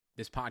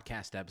This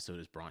podcast episode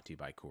is brought to you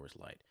by Coors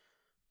Light.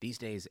 These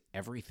days,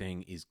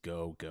 everything is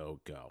go, go,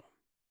 go.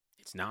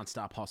 It's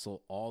nonstop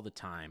hustle all the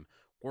time.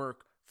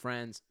 Work,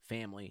 friends,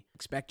 family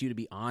expect you to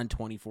be on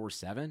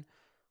 24/7.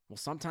 Well,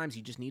 sometimes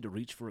you just need to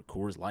reach for a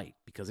Coors Light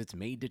because it's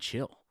made to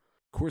chill.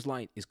 Coors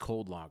Light is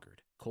cold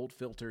lagered, cold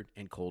filtered,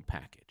 and cold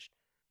packaged.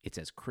 It's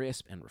as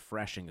crisp and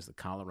refreshing as the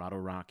Colorado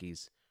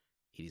Rockies.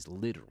 It is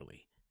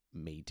literally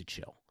made to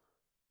chill.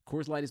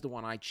 Coors Light is the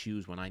one I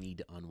choose when I need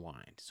to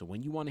unwind. So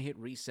when you want to hit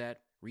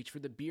reset, reach for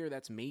the beer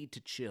that's made to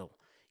chill.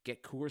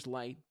 Get Coors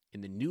Light in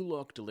the new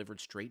look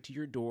delivered straight to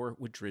your door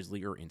with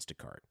Drizzly or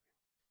Instacart.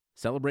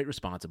 Celebrate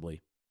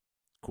responsibly.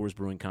 Coors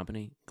Brewing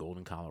Company,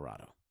 Golden,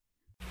 Colorado.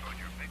 On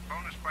your big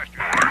bonus question.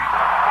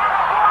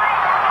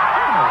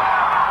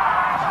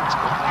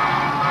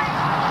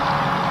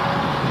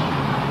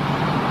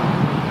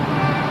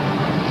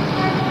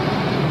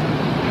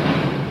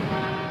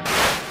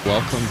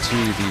 Welcome to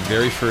the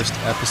very first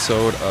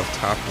episode of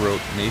Top Rope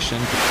Nation.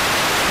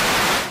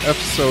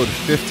 Episode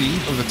 50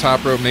 of the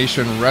Top Rope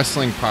Nation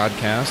Wrestling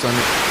Podcast. On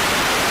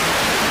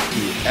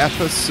to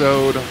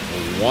episode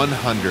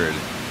 100.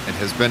 It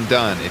has been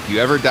done. If you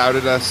ever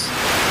doubted us,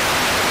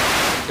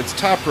 it's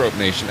Top Rope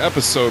Nation,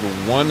 episode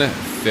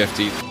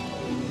 150.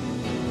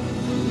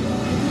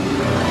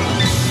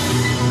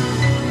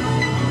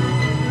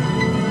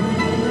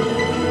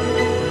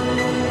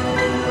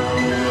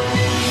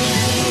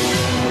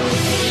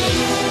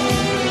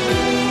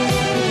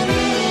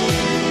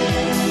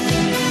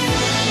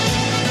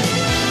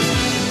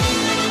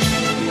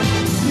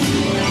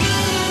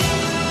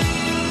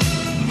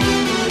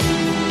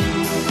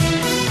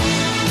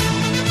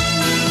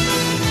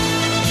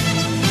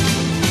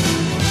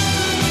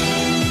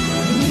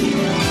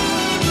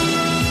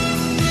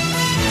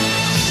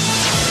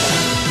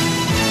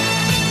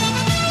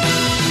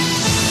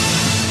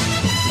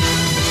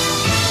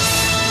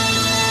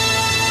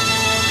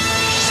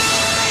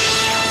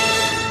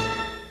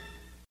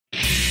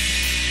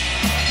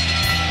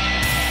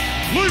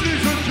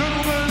 Ladies and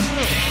gentlemen,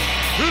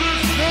 it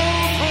is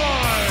now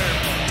time!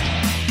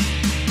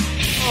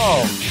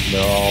 Oh,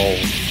 no.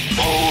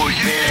 Oh,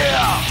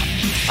 yeah!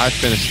 I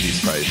finished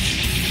these fights.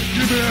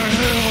 Give me a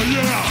hell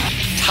yeah!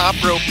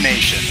 Top Rope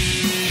Nation.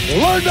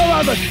 Learn to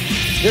love it.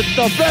 It's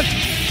the best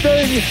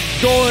thing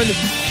going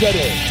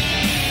today.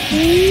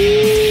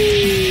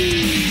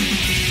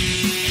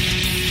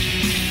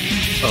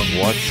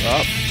 What's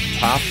up,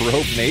 Top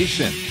Rope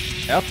Nation?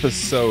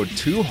 Episode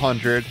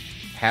 200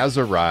 has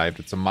arrived.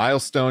 It's a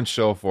milestone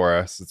show for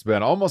us. It's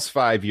been almost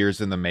 5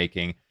 years in the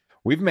making.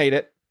 We've made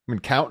it. We've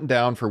been counting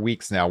down for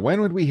weeks now.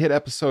 When would we hit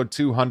episode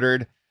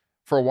 200?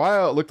 For a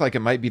while, it looked like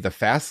it might be the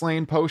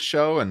Fastlane post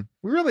show, and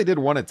we really did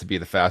want it to be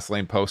the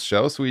Fastlane post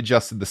show, so we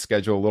adjusted the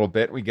schedule a little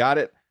bit. We got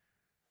it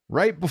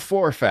right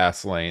before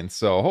Fastlane,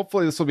 so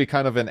hopefully this will be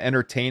kind of an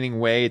entertaining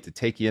way to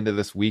take you into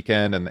this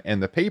weekend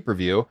and the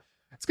pay-per-view.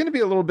 It's going to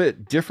be a little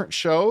bit different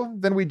show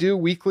than we do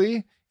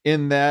weekly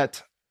in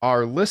that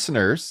our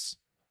listeners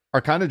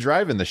are kind of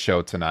driving the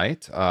show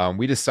tonight.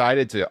 We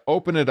decided to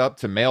open it up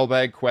to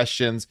mailbag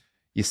questions.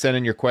 You send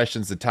in your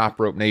questions to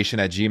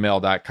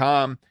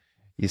topropenation@gmail.com.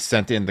 You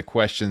sent in the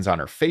questions on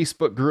our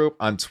Facebook group,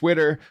 on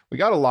Twitter. We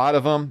got a lot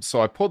of them,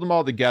 so I pulled them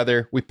all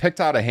together. We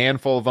picked out a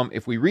handful of them.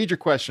 If we read your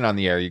question on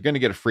the air, you're going to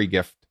get a free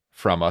gift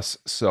from us.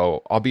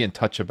 So I'll be in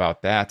touch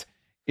about that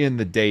in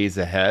the days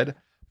ahead.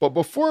 But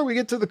before we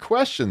get to the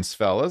questions,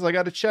 fellas, I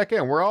got to check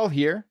in. We're all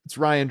here. It's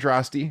Ryan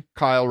Drosty,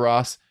 Kyle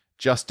Ross,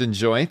 Justin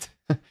Joint.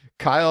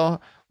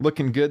 Kyle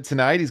looking good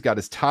tonight. He's got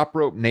his Top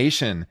Rope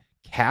Nation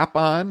cap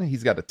on.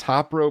 He's got a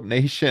Top Rope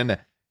Nation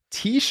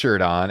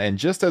t-shirt on. And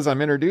just as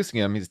I'm introducing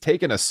him, he's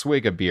taking a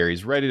swig of beer.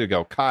 He's ready to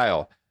go.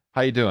 Kyle,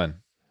 how you doing?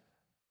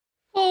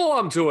 Oh,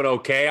 I'm doing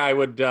okay. I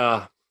would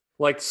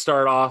like to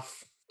start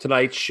off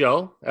tonight's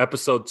show,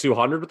 episode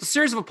 200, with a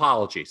series of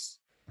apologies,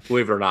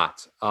 believe it or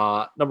not.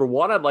 Number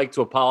one, I'd like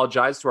to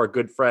apologize to our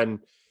good friend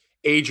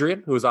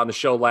Adrian, who was on the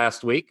show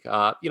last week.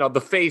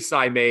 The face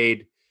I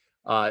made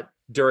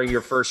during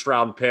your first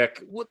round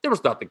pick, there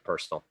was nothing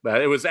personal.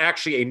 It was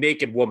actually a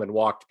naked woman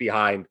walked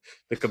behind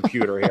the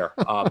computer here.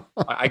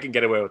 I can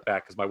get away with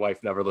that because my wife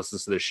never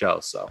listens to this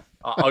show. So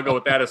I'll go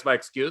with that as my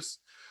excuse.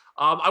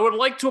 I would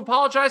like to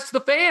apologize to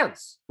the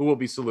fans who will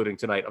be saluting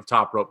tonight of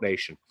Top Rope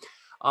Nation.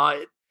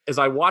 As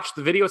I watched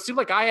the video, it seemed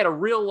like I had a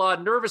real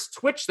nervous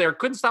twitch there.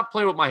 Couldn't stop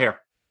playing with my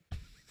hair.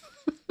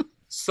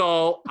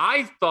 So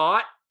I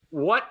thought,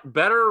 what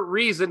better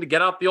reason to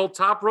get out the old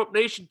Top Rope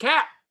Nation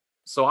cap?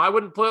 So I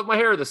wouldn't play with my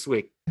hair this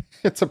week.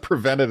 It's a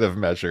preventative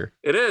measure.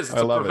 It is.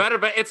 It's a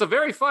preventative. It's a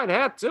very fine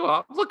hat, too.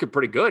 I'm looking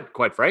pretty good,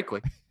 quite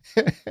frankly.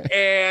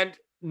 And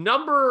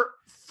number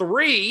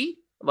three,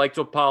 I'd like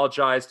to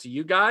apologize to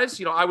you guys.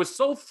 I was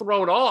so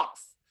thrown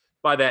off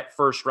by that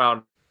first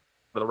round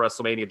of the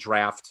WrestleMania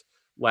draft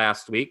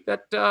last week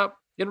that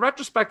in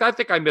retrospect, I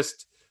think I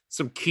missed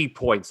some key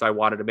points I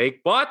wanted to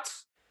make. But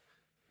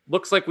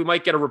looks like we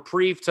might get a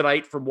reprieve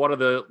tonight from one of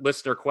the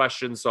listener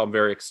questions. So I'm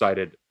very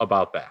excited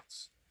about that.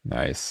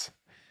 Nice.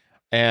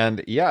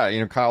 And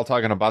yeah, Kyle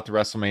talking about the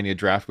WrestleMania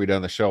draft we did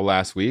on the show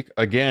last week.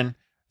 Again,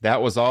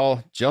 That was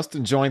all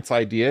Justin Joint's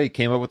idea. He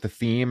came up with the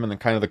theme and then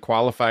kind of the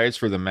qualifiers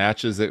for the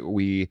matches that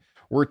we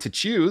were to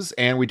choose.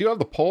 And we do have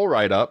the poll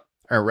right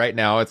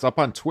now. It's up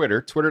on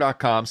Twitter,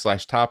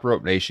 twitter.com/Top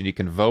Rope Nation. You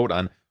can vote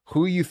on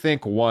who you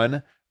think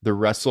won the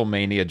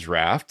WrestleMania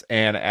draft.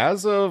 And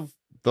as of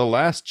the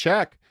last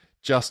check,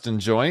 Justin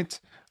Joint,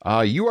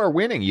 you are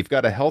winning. You've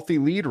got a healthy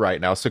lead right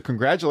now. So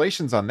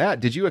congratulations on that.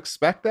 Did you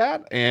expect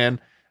that?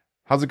 And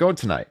how's it going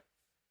tonight?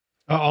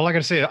 All I got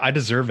to say, I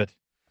deserve it.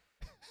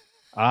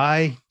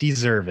 I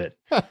deserve it.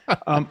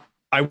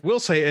 I will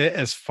say,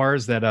 as far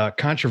as that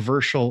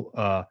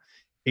controversial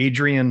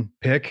Adrian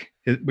pick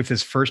with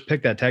his first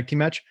pick, that tag team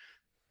match,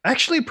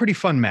 actually a pretty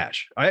fun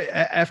match.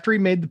 After he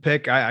made the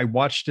pick, I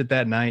watched it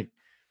that night,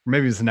 or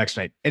maybe it was the next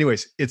night.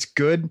 Anyways, it's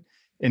good.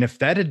 And if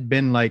that had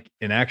been like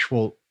an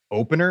actual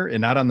opener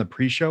and not on the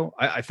pre-show,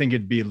 I think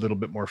it'd be a little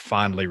bit more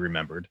fondly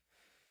remembered.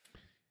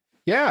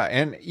 Yeah,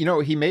 and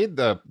he made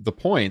the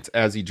point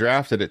as he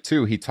drafted it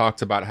too. He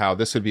talked about how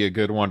this would be a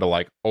good one to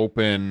like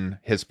open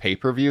his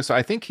pay-per-view. So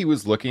I think he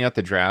was looking at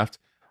the draft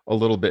a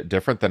little bit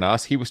different than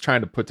us. He was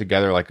trying to put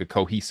together like a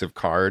cohesive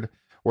card,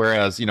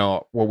 whereas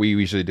what we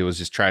usually do is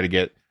just try to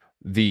get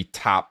the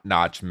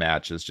top-notch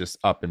matches just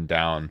up and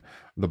down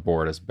the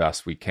board as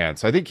best we can.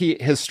 So I think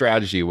his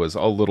strategy was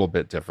a little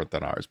bit different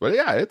than ours. But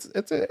yeah,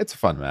 it's a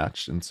fun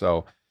match, and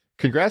so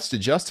congrats to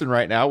Justin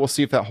right now. We'll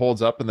see if that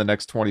holds up in the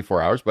next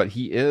 24 hours, but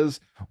he is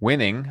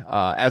winning.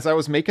 As I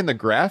was making the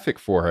graphic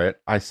for it,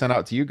 I sent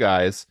out to you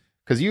guys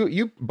because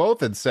you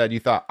both had said you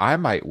thought I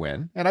might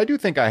win. And I do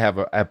think I have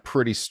a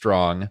pretty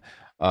strong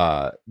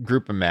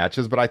group of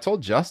matches, but I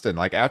told Justin,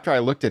 like after I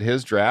looked at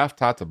his draft,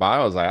 top to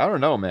bottom, I was like, I don't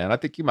know, man. I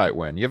think you might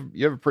win. You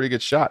have a pretty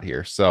good shot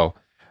here. So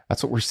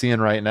that's what we're seeing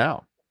right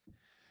now.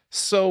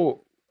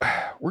 So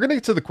we're going to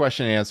get to the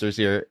question and answers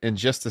here in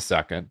just a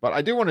second, but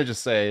I do want to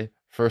just say,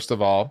 first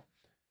of all,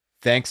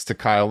 thanks to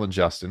Kyle and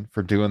Justin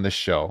for doing this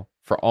show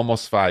for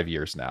almost 5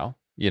 years now.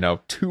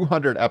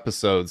 200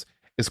 episodes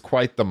is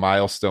quite the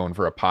milestone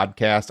for a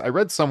podcast. I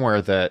read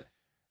somewhere that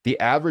the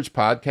average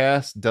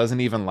podcast doesn't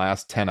even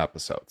last 10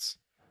 episodes.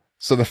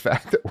 So the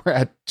fact that we're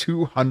at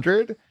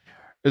 200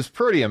 is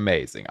pretty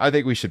amazing. I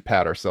think we should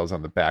pat ourselves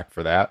on the back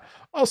for that.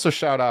 Also,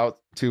 shout out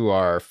to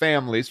our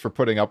families for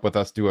putting up with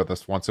us doing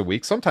this once a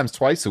week, sometimes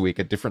twice a week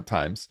at different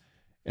times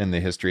in the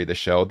history of the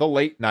show, the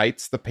late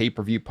nights, the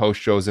pay-per-view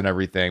post shows and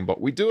everything. But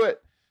we do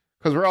it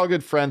because we're all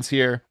good friends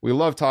here. We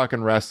love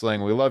talking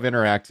wrestling. We love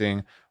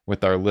interacting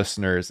with our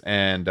listeners.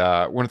 And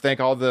I want to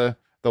thank all the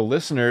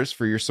listeners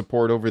for your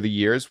support over the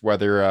years,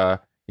 whether,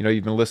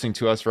 you've been listening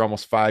to us for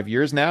almost 5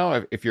 years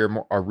now. If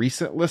you're a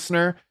recent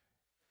listener,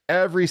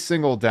 every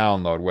single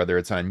download, whether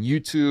it's on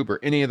YouTube or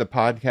any of the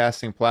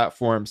podcasting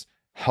platforms,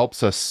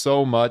 helps us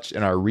so much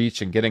in our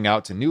reach and getting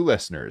out to new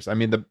listeners. I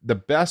mean, the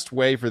best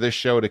way for this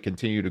show to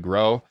continue to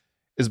grow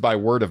is by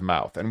word of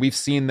mouth. And we've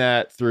seen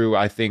that through,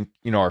 I think,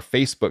 our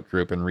Facebook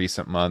group in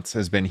recent months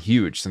has been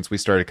huge since we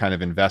started kind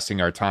of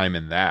investing our time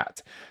in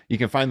that. You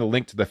can find the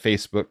link to the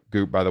Facebook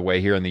group, by the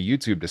way, here in the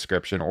YouTube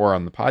description or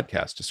on the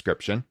podcast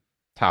description,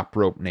 Top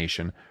Rope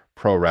Nation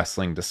Pro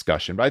Wrestling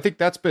Discussion. But I think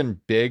that's been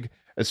big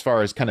as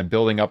far as kind of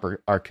building up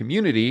our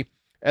community.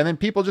 And then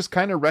people just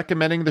kind of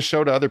recommending the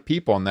show to other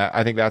people. And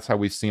I think that's how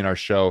we've seen our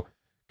show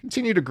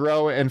continue to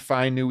grow and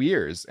find new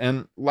ears.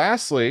 And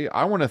lastly,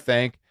 I want to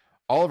thank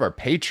all of our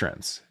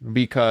patrons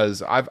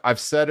because I've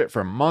said it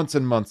for months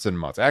and months and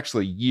months,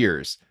 actually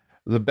years.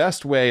 The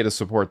best way to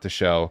support the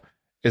show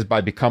is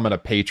by becoming a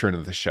patron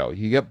of the show.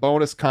 You get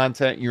bonus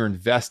content. You're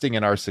investing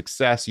in our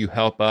success. You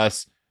help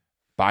us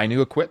buy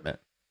new equipment.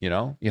 You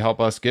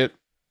help us get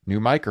new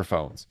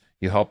microphones.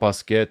 You help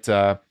us get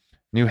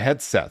new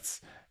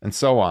headsets and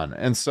so on.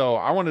 And so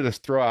I wanted to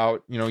throw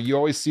out, you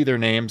always see their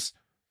names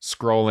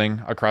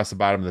scrolling across the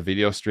bottom of the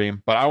video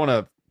stream, but I want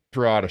to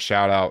throw out a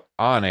shout out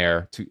on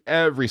air to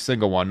every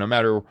single one, no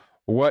matter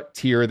what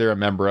tier they're a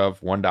member of,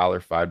 $1,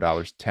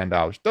 $5,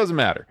 $10, doesn't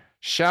matter.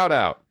 Shout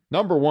out.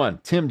 Number one,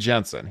 Tim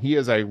Jensen. He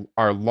is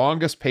our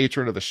longest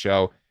patron of the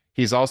show.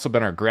 He's also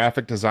been our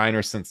graphic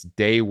designer since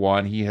day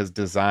one. He has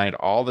designed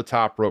all the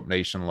Top Rope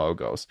Nation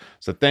logos.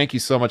 So thank you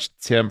so much,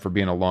 Tim, for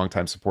being a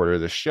longtime supporter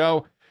of this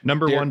show.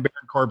 Number one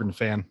Baron Corbin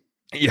fan.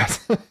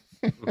 Yes.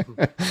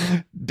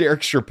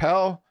 Derek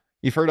Chappelle.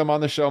 You've heard him on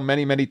the show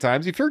many, many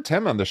times. You've heard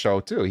Tim on the show,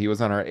 too. He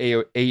was on our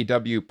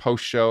AEW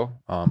post show,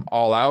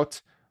 All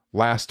Out,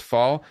 last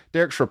fall.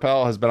 Derek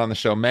Chappelle has been on the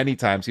show many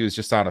times. He was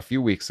just on a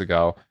few weeks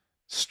ago.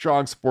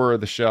 Strong supporter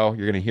of the show.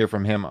 You're going to hear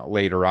from him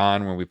later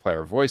on when we play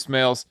our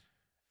voicemails.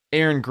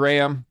 Aaron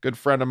Graham, good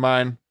friend of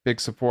mine, big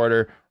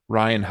supporter.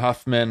 Ryan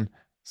Huffman,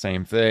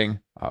 same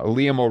thing.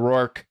 Liam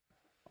O'Rourke,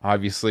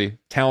 obviously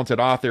talented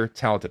author,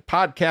 talented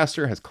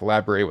podcaster, has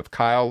collaborated with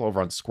Kyle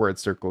over on Squared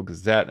Circle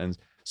Gazette and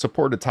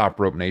supported Top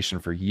Rope Nation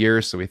for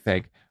years. So we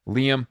thank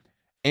Liam.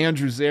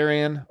 Andrew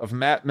Zarian of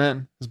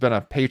Matmen has been a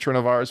patron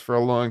of ours for a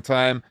long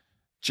time.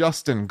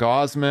 Justin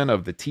Gosman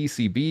of the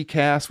TCB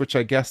cast, which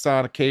I guest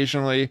on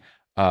occasionally.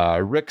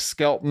 Rick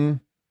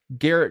Skelton,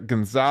 Garrett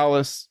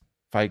Gonzalez,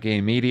 Fight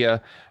Game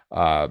Media,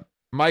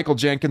 Michael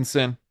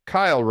Jenkinson,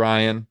 Kyle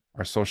Ryan,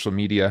 our social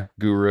media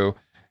guru,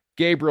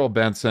 Gabriel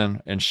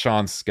Benson, and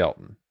Sean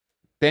Skelton.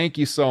 Thank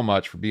you so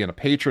much for being a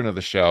patron of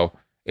the show.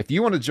 If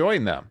you want to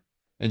join them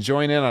and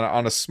join in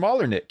on a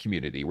smaller knit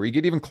community where you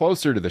get even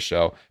closer to the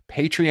show,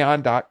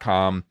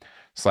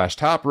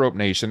 patreon.com/Top Rope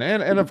Nation.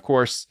 And of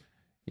course,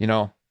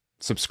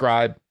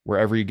 subscribe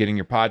wherever you're getting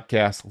your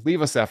podcasts.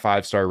 Leave us that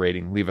 5-star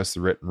rating. Leave us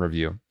a written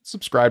review.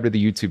 Subscribe to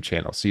the YouTube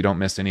channel so you don't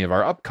miss any of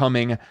our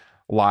upcoming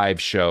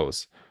live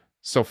shows.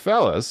 So,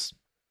 fellas,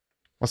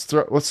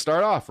 let's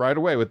start off right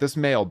away with this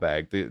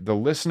mailbag. The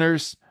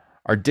listeners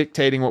are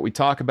dictating what we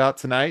talk about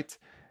tonight,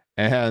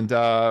 and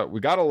we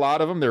got a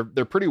lot of them.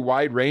 They're pretty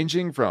wide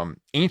ranging, from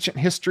ancient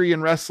history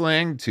in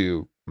wrestling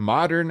to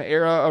modern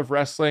era of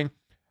wrestling.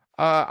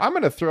 I'm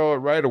going to throw it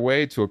right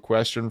away to a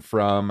question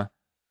from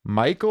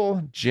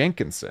Michael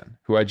Jenkinson,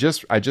 who I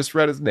just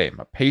read his name,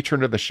 a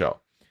patron of the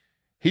show.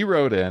 He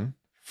wrote in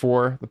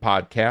for the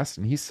podcast,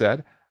 and he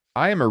said,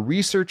 "I am a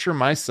researcher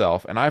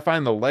myself, and I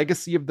find the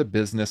legacy of the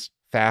business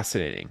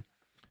fascinating.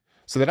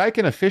 So that I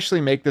can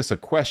officially make this a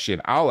question,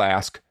 I'll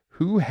ask,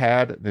 who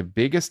had the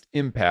biggest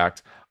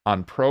impact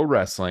on pro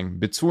wrestling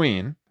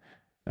between,"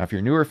 now if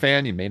you're a newer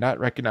fan, you may not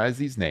recognize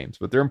these names,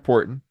 but they're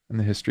important in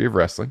the history of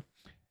wrestling,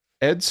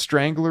 "Ed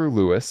Strangler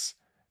Lewis,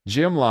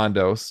 Jim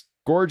Londos,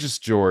 Gorgeous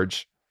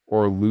George,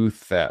 or Lou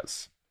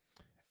Thez?"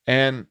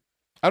 And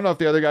I don't know if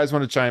the other guys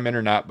want to chime in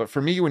or not, but for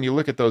me, when you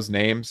look at those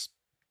names,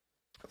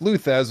 Lou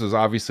Thez was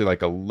obviously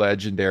like a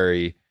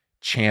legendary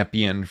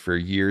champion for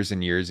years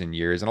and years and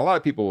years. And a lot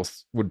of people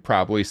would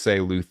probably say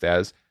Lou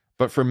Thez.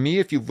 But for me,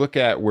 if you look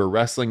at where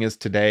wrestling is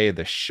today,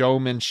 the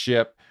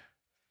showmanship,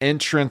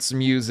 entrance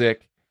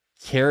music,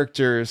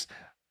 characters,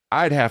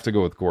 I'd have to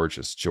go with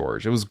Gorgeous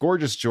George. It was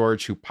Gorgeous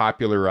George who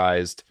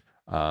popularized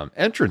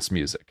entrance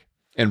music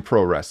in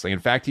pro wrestling. In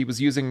fact, he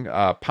was using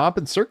Pomp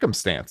and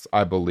Circumstance,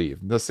 I believe,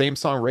 the same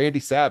song Randy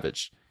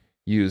Savage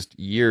used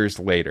years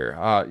later.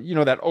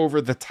 That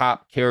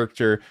over-the-top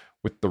character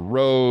with the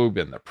robe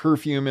and the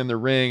perfume in the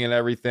ring and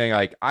everything.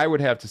 Like, I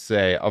would have to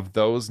say, of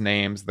those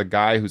names, the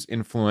guy whose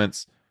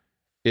influence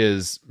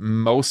is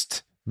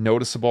most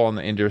noticeable in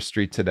the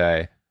industry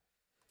today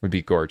would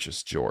be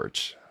Gorgeous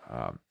George.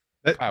 That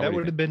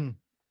would have been...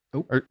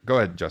 Go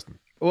ahead, Justin.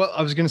 Well,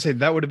 I was going to say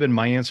that would have been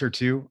my answer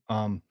too.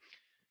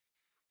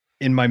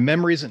 In my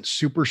memory isn't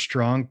super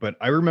strong, but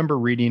I remember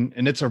reading,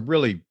 and it's a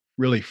really,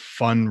 really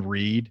fun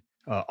read,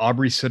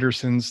 Aubrey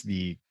Sitterson's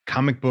The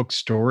Comic Book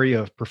Story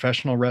of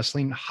Professional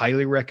Wrestling.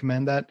 Highly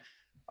recommend that.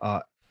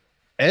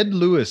 Ed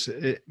Lewis,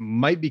 it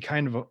might be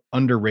kind of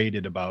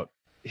underrated about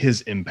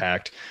his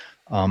impact.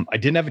 I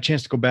didn't have a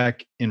chance to go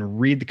back and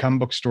read the comic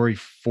book story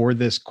for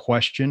this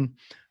question,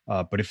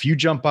 but if you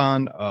jump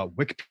on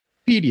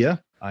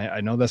Wikipedia,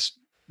 I know that's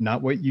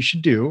not what you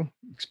should do,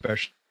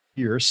 especially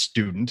if you're a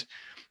student.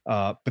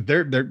 But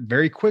they're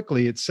very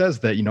quickly, it says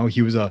that,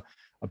 he was a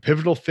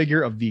pivotal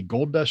figure of the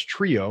Goldust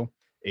Trio,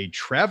 a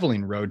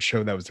traveling road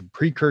show that was a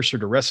precursor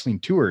to wrestling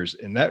tours.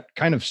 And that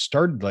kind of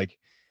started like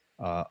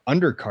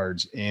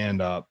undercards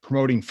and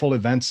promoting full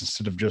events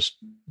instead of just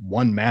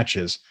one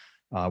matches,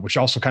 which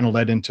also kind of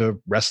led into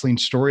wrestling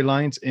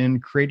storylines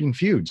and creating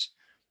feuds.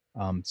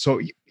 So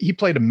he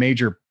played a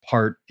major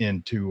part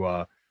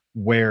into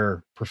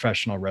where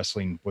professional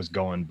wrestling was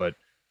going, but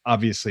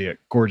obviously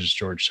Gorgeous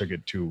George took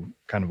it to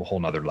kind of a whole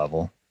nother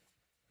level.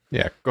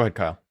 Yeah, go ahead,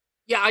 Kyle.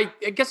 Yeah,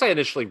 I guess I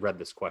initially read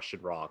this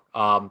question wrong.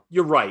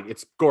 You're right.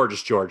 It's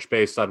Gorgeous George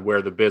based on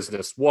where the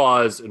business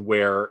was and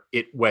where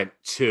it went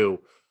to.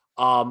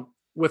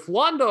 With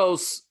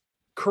Londos,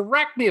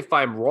 correct me if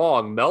I'm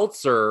wrong,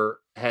 Meltzer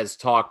has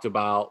talked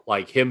about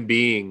like him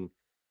being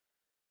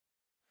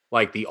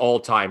like the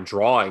all-time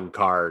drawing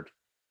card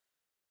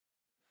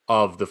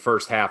of the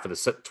first half of the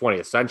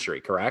 20th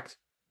century, correct?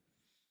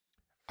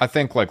 I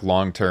think like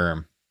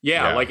long-term.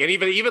 Yeah, like, and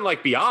even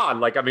like beyond,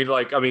 like, I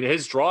mean,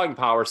 his drawing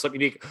power is something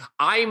unique.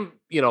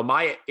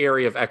 My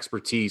area of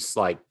expertise,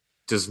 like,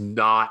 does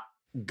not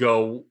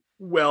go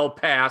well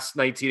past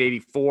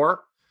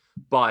 1984,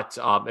 but,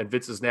 and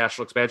Vince's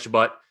national expansion,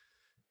 but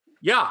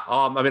yeah,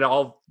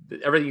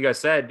 everything you guys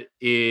said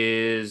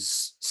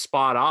is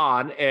spot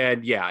on.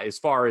 And yeah, as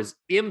far as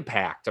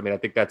impact, I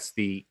think that's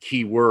the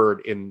key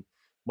word in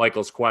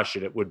Michael's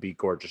question. It would be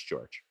Gorgeous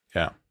George.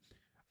 Yeah.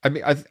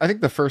 I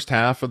think the first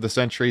half of the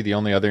century, the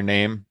only other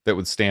name that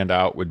would stand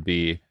out would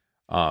be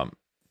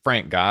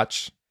Frank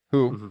Gotch,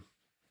 who,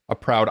 a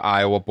proud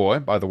Iowa boy,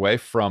 by the way,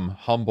 from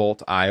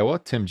Humboldt, Iowa,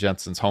 Tim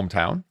Jensen's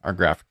hometown, our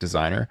graphic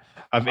designer.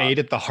 I've ate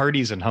at the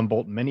Hardee's in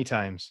Humboldt many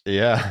times.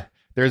 Yeah.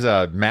 There's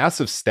a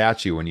massive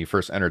statue when you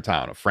first enter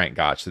town of Frank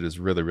Gotch that is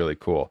really, really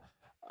cool.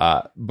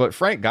 But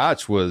Frank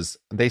Gotch was,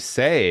 they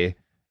say,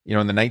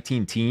 in the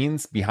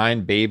 19-teens,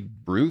 behind Babe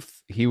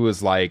Ruth, he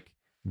was like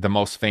the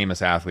most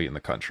famous athlete in the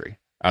country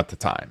at the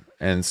time.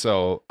 And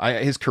so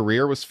his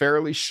career was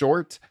fairly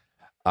short,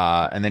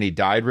 and then he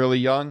died really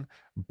young.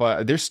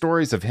 But there's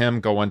stories of him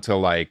going to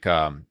like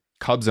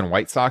Cubs and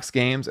White Sox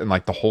games, and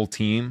like the whole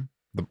team,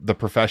 the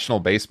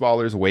professional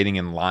baseballers waiting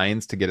in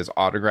lines to get his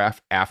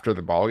autograph after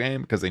the ball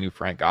game because they knew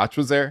Frank Gotch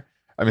was there.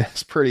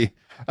 That's pretty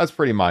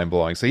mind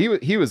blowing. So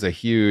he was a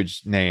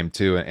huge name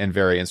too, and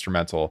very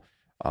instrumental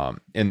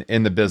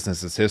in the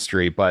business's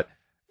history. But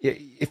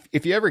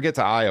if you ever get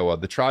to Iowa,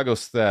 the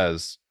Tragos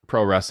Thez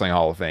Pro Wrestling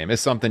Hall of Fame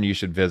is something you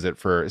should visit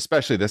for,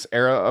 especially this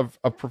era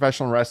of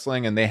professional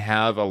wrestling. And they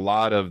have a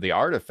lot of the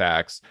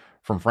artifacts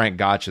from Frank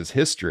Gotch's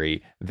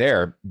history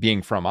there,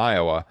 being from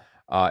Iowa.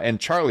 And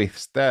Charlie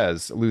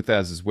Thez, Lou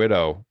Thesz's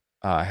widow,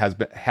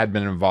 had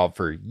been involved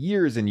for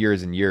years and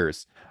years and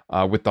years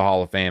with the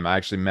Hall of Fame. I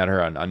actually met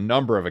her on a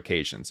number of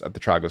occasions at the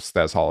Tragos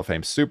Thez Hall of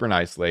Fame. Super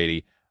nice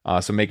lady.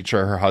 So making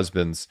sure her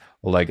husband's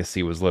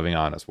legacy was living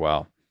on as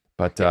well.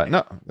 But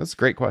no, that's a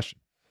great question.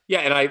 Yeah,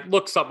 and I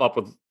looked something up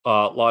with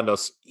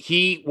Londos.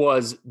 He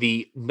was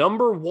the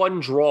number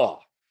one draw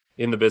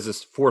in the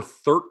business for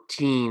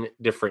 13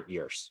 different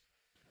years.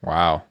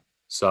 Wow.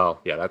 So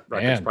yeah, that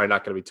record's probably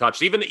not going to be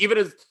touched. Even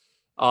as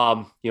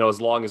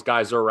as long as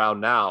guys are around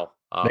now.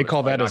 They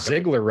call that a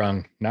Ziggler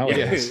rung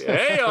nowadays.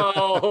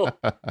 Hey-o.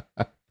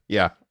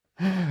 Yeah.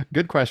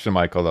 Good question,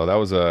 Michael, though. That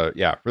was a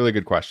really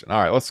good question.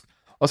 All right,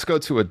 let's go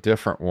to a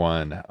different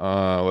one.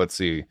 Let's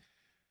see.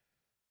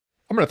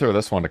 I'm going to throw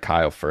this one to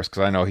Kyle first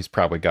because I know he's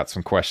probably got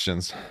some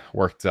questions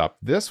worked up.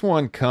 This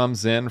one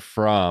comes in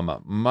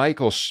from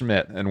Michael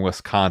Schmidt in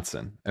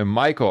Wisconsin. And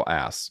Michael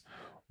asks,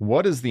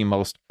 what is the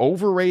most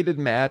overrated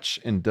match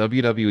in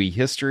WWE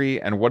history?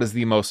 And what is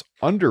the most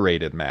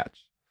underrated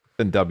match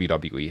in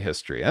WWE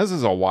history? And this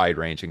is a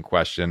wide-ranging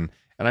question.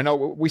 And I know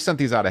we sent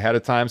these out ahead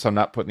of time, so I'm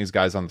not putting these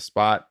guys on the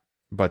spot.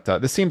 But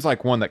this seems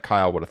like one that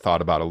Kyle would have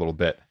thought about a little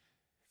bit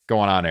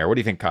going on air. What do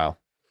you think, Kyle?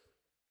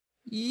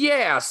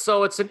 Yeah,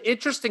 so it's an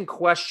interesting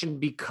question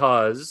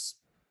because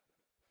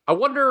I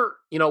wonder,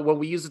 when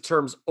we use the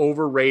terms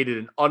overrated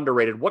and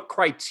underrated, what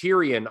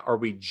criterion are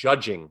we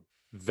judging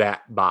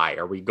that by?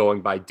 Are we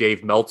going by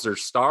Dave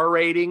Meltzer's star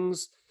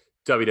ratings,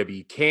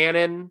 WWE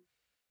canon?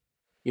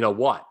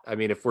 What? I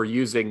mean, if we're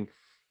using,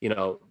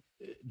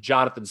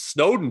 Jonathan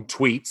Snowden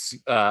tweets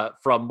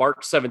from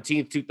March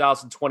 17th,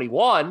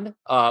 2021,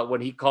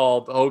 when he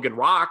called Hogan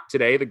Rock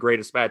today the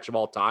greatest match of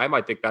all time,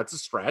 I think that's a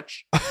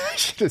stretch. I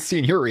should have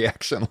seen your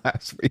reaction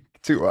last week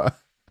to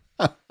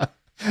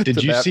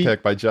Did you that see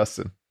pick by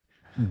Justin?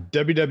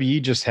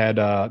 WWE just had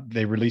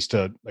they released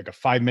a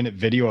 5-minute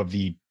video of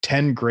the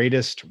 10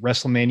 greatest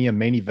WrestleMania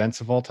main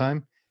events of all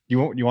time. You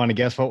want to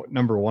guess what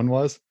number one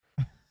was?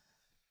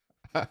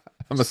 I'm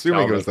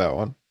assuming it was that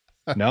one.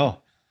 No.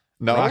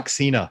 Rock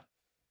Cena.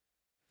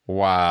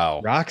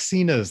 Wow. Rock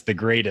Cena is the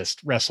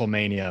greatest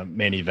WrestleMania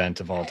main event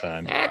of all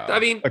time. I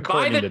mean,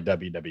 according to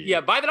WWE.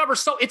 Yeah, by the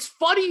numbers. So it's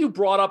funny you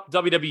brought up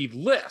WWE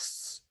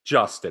lists,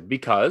 Justin,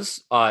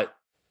 because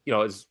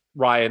as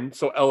Ryan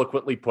so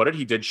eloquently put it,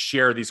 he did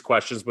share these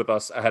questions with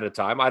us ahead of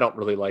time. I don't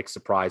really like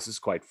surprises,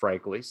 quite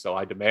frankly, so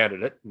I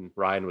demanded it, and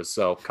Ryan was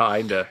so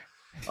kind to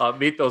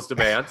meet those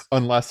demands.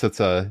 Unless it's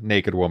a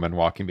naked woman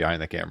walking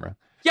behind the camera.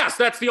 Yes,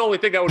 that's the only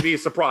thing that would be a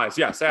surprise.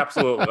 Yes,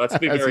 absolutely. Let's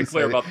be very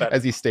clear about that.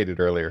 As he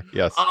stated earlier,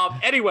 yes.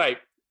 Anyway,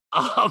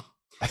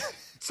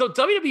 so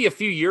WWE a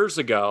few years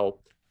ago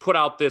put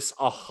out this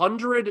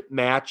 100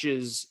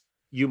 matches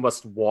you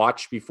must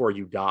watch before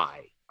you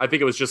die. I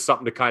think it was just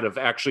something to kind of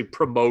actually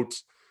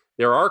promote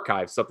their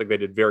archive, something they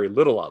did very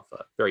little of,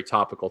 very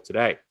topical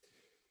today.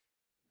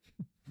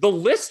 The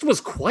list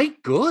was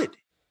quite good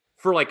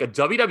for like a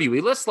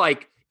WWE list.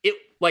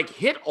 It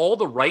hit all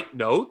the right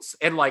notes.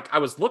 And I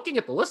was looking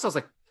at the list, I was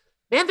like,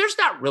 man, there's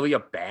not really a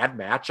bad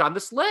match on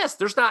this list.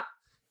 There's not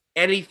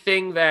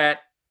anything that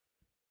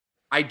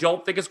I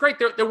don't think is great.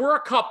 There were a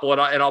couple,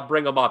 and I'll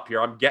bring them up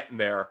here. I'm getting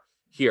there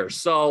here.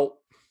 So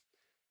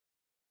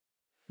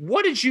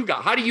what did you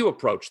got? How do you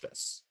approach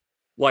this?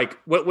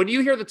 When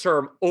you hear the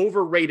term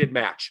overrated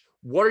match,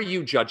 what are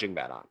you judging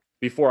that on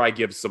before I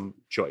give some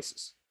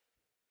choices?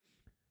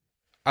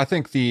 I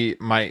think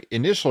my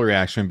initial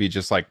reaction would be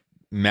just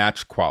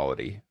match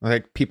quality. I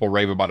think people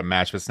rave about a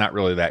match, but it's not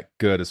really that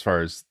good as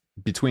far as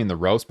between the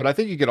rows. But I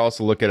think you could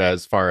also look at it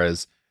as far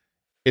as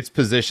its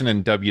position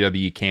in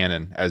WWE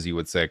canon, as you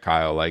would say,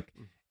 Kyle,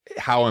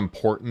 how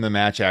important the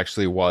match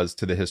actually was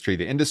to the history of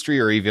the industry,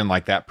 or even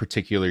that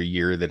particular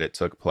year that it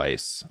took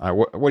place.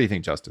 What do you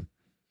think, Justin?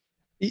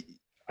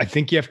 I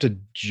think you have to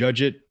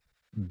judge it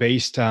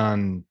based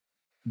on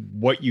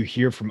what you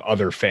hear from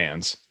other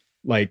fans.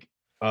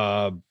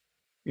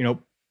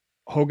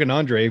 Hogan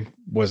Andre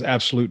was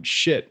absolute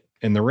shit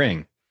in the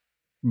ring.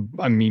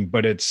 I mean,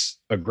 but it's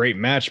a great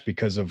match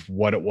because of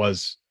what it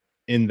was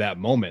in that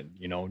moment,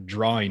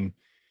 drawing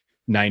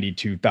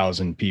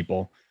 92,000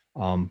 people.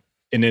 And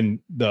then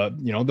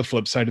the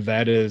flip side of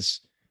that is,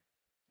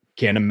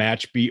 can a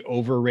match be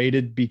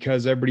overrated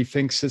because everybody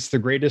thinks it's the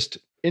greatest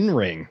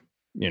in-ring,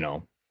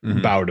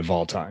 bout of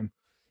all time?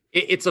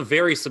 It's a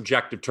very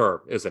subjective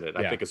term, isn't it?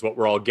 I think is what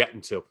we're all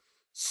getting to.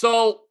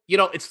 So,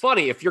 it's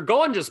funny if you're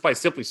going just by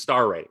simply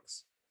star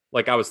ratings,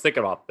 I was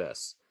thinking about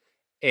this,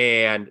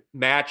 and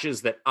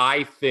matches that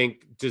I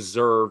think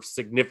deserve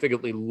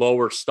significantly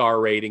lower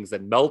star ratings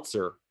than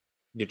Meltzer.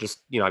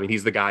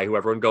 He's the guy who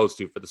everyone goes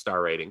to for the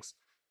star ratings.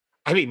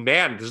 I mean,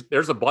 man,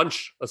 there's a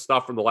bunch of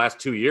stuff from the last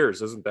 2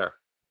 years, isn't there?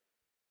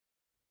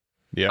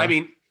 Yeah. I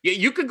mean,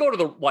 you could go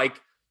to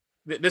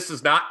this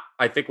is not,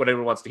 I think, what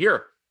anyone wants to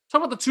hear. Talk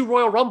about the 2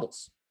 Royal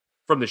Rumbles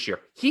from this year.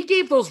 He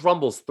gave those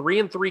Rumbles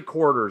 3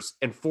 3/4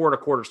 and 4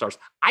 1/4 stars.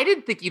 I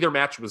didn't think either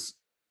match was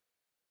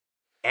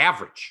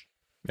average.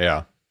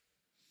 Yeah.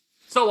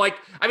 So, like,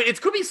 I mean,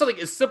 it could be something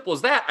as simple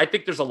as that. I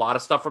think there's a lot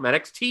of stuff from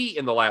NXT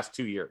in the last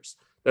 2 years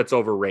that's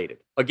overrated.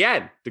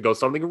 Again, to go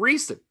something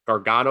recent,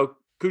 Gargano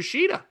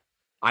Kushida.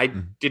 I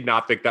did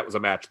not think that was a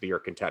match of the year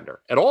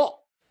contender at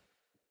all.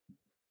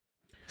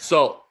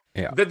 So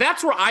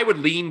that's where I would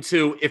lean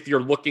to if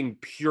you're looking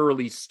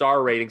purely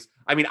star ratings.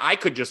 I mean, I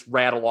could just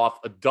rattle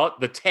off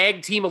the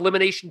tag team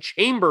elimination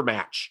chamber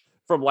match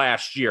from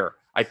last year.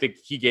 I think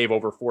he gave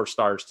over 4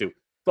 stars to.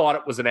 Thought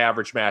it was an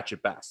average match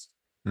at best.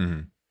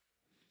 Mm-hmm.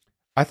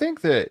 I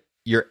think that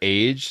your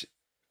age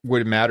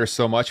would matter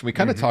so much. We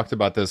kind of talked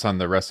about this on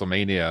the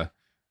WrestleMania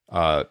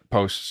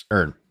post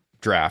or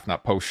draft,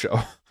 not post show,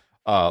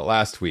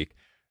 last week.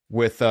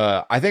 With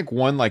I think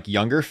one like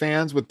younger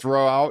fans would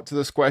throw out to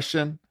this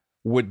question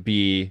would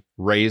be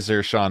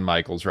Razor Shawn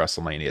Michaels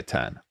WrestleMania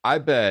 10. I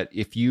bet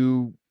if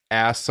you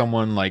ask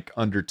someone like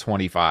under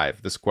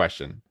 25 this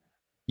question,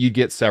 you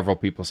get several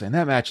people saying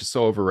that match is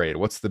so overrated.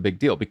 What's the big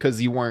deal?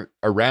 Because you weren't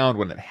around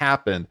when it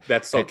happened.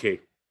 That's so key.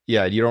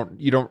 Yeah, you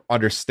don't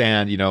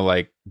understand,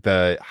 like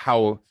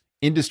how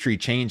industry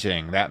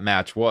changing that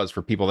match was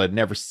for people that had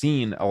never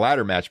seen a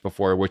ladder match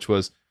before, which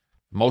was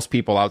most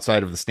people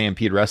outside of the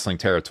Stampede Wrestling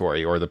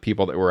territory or the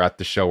people that were at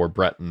the show where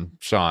Brett and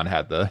Shawn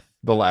had the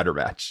ladder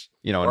match,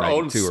 in or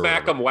 92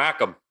 smack 'em,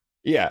 whack 'em.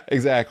 Yeah,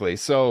 exactly.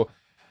 So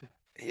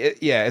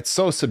it's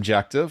so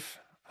subjective.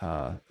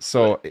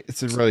 So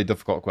it's a really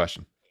difficult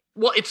question.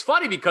 Well, it's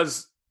funny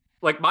because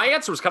like my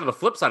answer was kind of the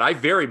flip side. I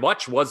very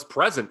much was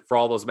present for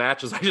all those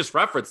matches I just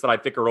referenced that I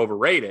think are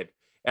overrated.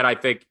 And I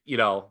think,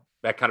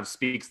 that kind of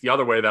speaks the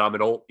other way that I'm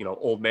an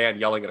old man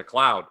yelling at a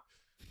cloud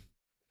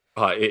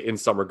in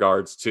some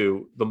regards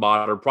to the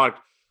modern product.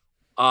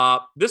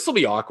 This will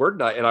be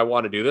awkward. And I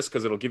want to do this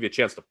because it'll give you a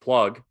chance to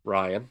plug,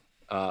 Ryan,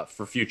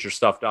 for future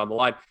stuff down the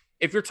line.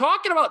 If you're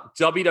talking about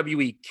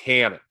WWE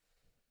canon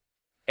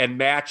and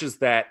matches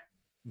that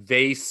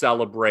they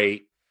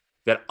celebrate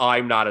that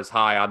I'm not as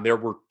high on, there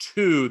were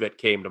 2 that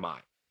came to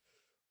mind.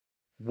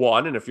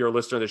 One, and if you're a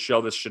listener to the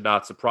show, this should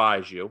not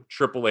surprise you,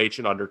 Triple H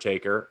and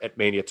Undertaker at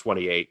Mania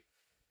 28.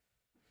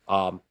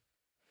 I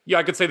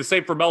could say the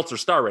same for Meltzer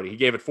star rating. He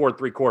gave it 4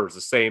 3/4,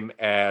 the same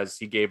as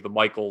he gave the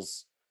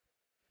Michaels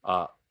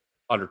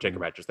Undertaker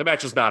matches. The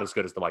match is not as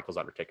good as the Michaels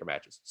Undertaker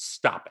matches.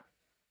 Stop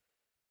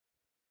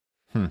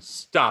it.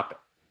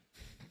 Stop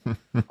it.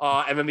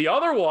 And then the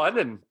other one,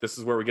 and this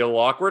is where we get a little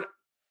awkward,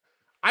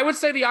 I would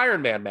say the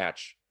Iron Man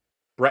match,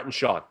 Brett and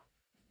Shawn,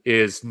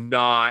 is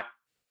not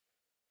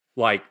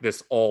like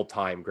this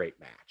all-time great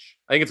match.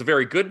 I think it's a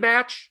very good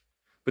match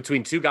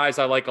between 2 guys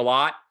I like a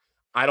lot.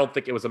 I don't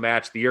think it was a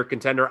match of the year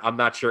contender. I'm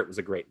not sure it was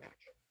a great match.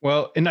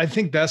 Well, and I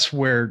think that's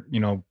where,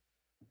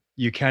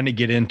 you kind of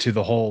get into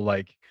the whole,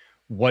 like,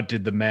 what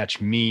did the match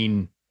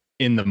mean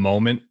in the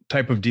moment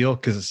type of deal?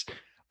 Because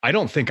I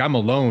don't think I'm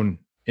alone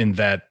in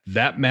that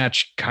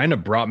match kind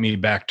of brought me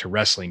back to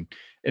wrestling.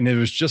 And it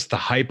was just the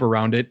hype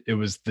around it. It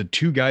was the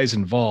 2 guys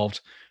involved.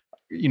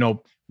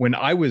 When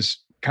I was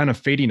kind of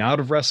fading out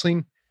of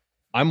wrestling,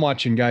 I'm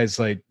watching guys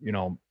like,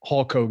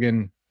 Hulk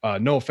Hogan,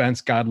 no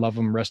offense, God love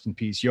him, rest in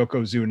peace,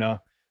 Yokozuna,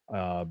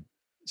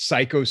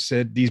 Psycho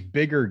Sid, these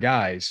bigger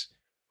guys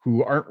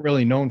who aren't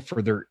really known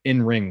for their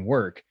in-ring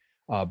work.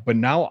 But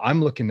now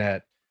I'm looking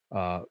at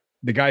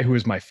the guy who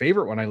was my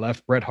favorite when I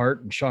left, Bret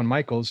Hart and Shawn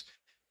Michaels,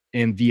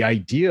 and the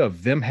idea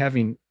of them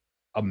having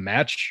a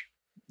match,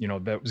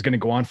 that was going to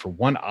go on for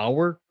 1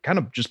 hour kind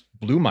of just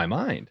blew my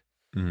mind.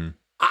 Mm-hmm.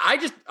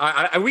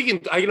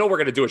 I know we're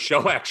going to do a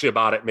show actually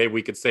about it. Maybe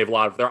we could save a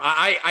lot of there.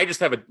 I just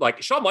have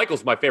Shawn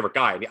Michaels is my favorite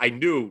guy. I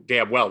knew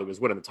damn well he was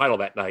winning the title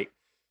that night.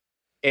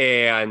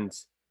 And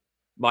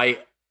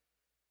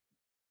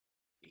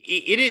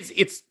it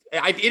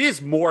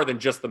is more than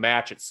just the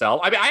match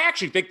itself. I mean, I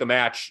actually think the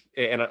match,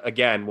 and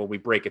again, when we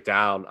break it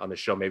down on the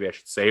show, maybe I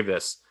should save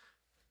this.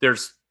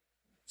 There's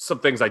some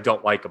things I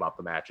don't like about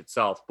the match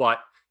itself, but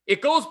it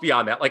goes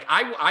beyond that. Like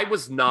I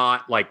was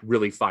not like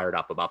really fired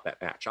up about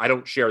that match. I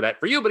don't share that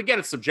for you, but again,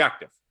 it's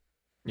subjective.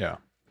 Yeah.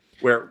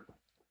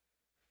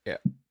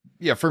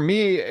 Yeah. For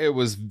me, it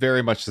was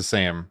very much the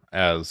same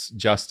as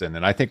Justin.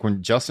 And I think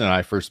when Justin and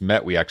I first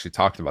met, we actually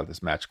talked about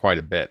this match quite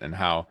a bit and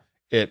how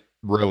it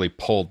really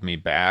pulled me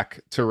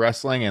back to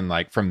wrestling. And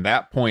like from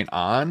that point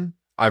on,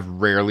 I've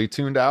rarely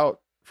tuned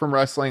out from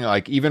wrestling.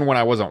 Like even when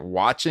I wasn't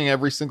watching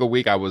every single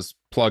week, I was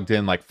plugged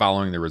in, like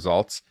following the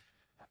results.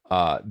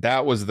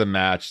 That was the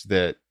match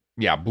that,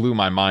 blew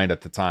my mind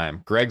at the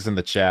time. Greg's in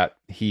the chat.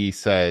 He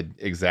said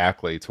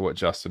exactly to what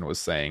Justin was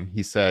saying.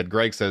 He said,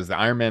 Greg says the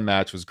Iron Man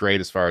match was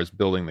great as far as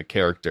building the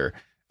character.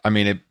 I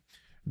mean,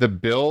 the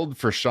build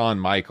for Shawn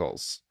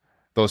Michaels,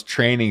 those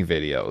training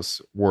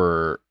videos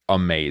were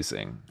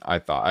amazing. I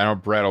thought. I know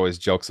Brett always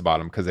jokes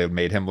about him because they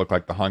made him look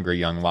like the hungry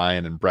young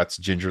lion and Brett's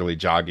gingerly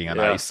jogging on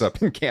ice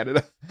up in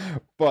Canada.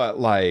 But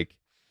like,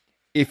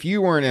 if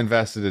you weren't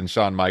invested in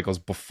Shawn Michaels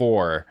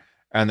before,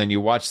 And then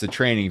you watch the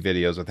training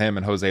videos with him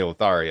and Jose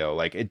Lothario.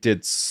 Like, it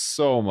did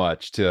so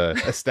much to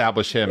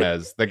establish him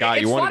as the guy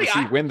you wanted to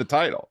see win the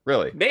title.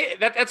 Really,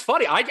 that's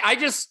funny. I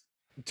just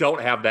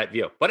don't have that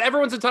view, but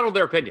everyone's entitled to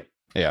their opinion.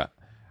 Yeah,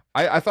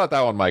 I thought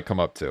that one might come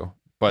up too.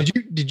 But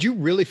did you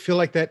really feel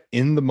like that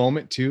in the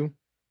moment too,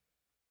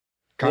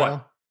 Kyle?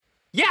 What?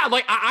 Yeah,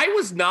 like I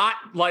was not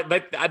like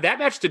that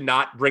match did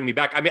not bring me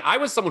back. I mean, I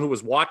was someone who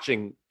was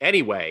watching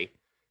anyway,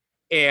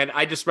 and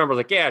I just remember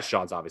like, yeah,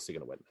 Shawn's obviously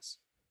going to win this.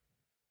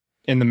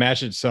 In the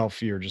match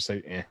itself, you're just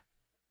like, eh.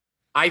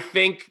 I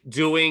think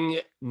doing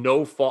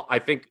no fall. I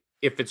think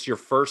if it's your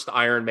first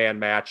Iron Man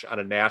match on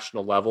a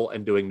national level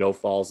and doing no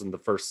falls in the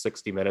first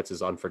 60 minutes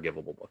is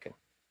unforgivable booking.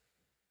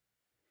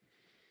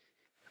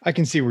 I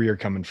can see where you're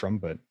coming from,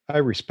 but I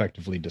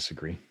respectively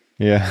disagree.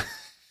 Yeah,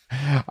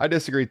 I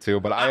disagree too,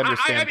 but I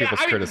understand people's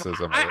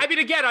criticism. I mean,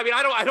 again,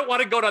 I don't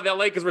want to go down that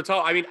lane because we're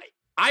talking. I mean,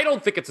 I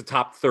don't think it's a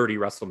top 30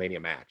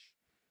 WrestleMania match.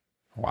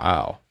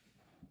 Wow,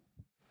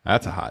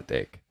 that's a hot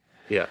take.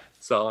 Yeah.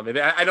 So, I mean,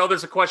 I know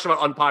there's a question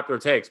about unpopular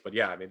takes, but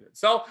yeah, I mean,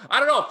 so I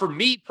don't know. For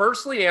me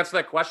personally, to answer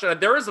that question,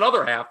 there is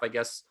another half, I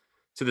guess,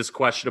 to this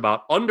question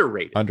about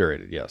underrated.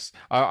 Underrated, yes.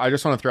 I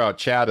just want to throw out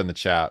Chad in the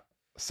chat.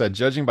 Said,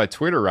 judging by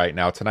Twitter right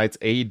now, tonight's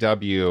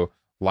AEW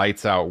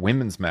Lights Out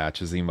women's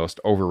match is the most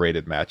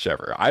overrated match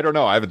ever. I don't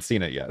know. I haven't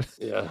seen it yet.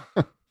 Yeah.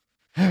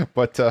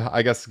 But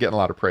I guess it's getting a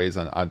lot of praise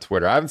on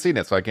Twitter. I haven't seen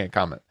it, so I can't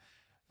comment.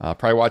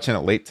 Probably watching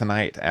it late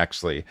tonight,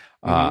 actually.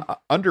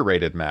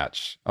 Underrated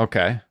match.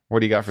 Okay.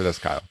 What do you got for this,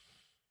 Kyle?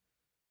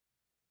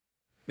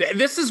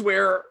 This is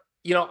where,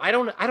 I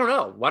don't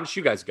know. Why don't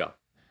you guys go?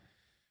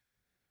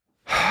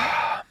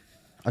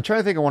 I'm trying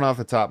to think of one off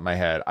the top of my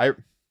head.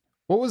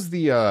 What was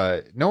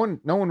the no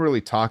one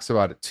really talks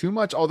about it too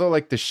much, although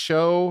like the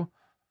show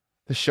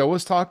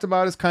was talked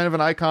about as kind of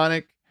an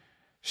iconic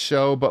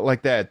show, but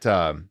like that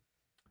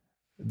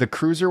the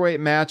cruiserweight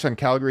match on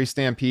Calgary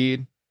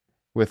Stampede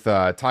with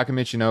Taka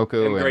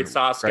Michinoku and Great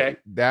Sasuke. Right,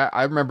 that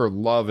I remember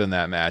loving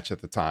that match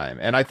at the time.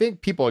 And I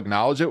think people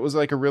acknowledge it was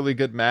like a really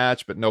good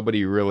match, but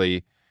nobody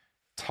really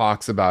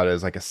talks about it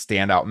as like a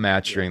standout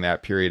match during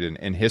that period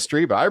in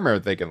history. But I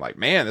remember thinking like,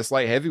 man, this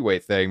light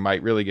heavyweight thing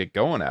might really get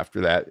going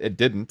after that. It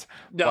didn't.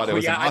 No, but it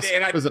was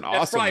it was an that's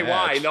awesome probably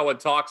match. why no one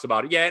talks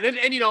about it. Yeah,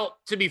 and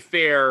to be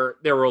fair,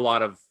 there were a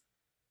lot of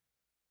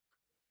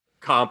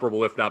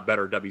comparable, if not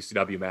better,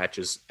 WCW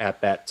matches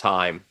at that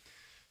time.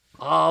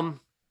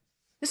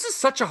 This is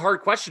such a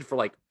hard question for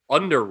like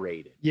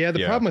underrated. Yeah,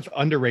 the problem with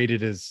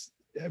underrated is,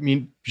 I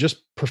mean,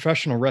 just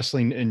professional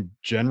wrestling in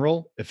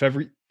general. If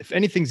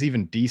anything's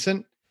even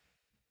decent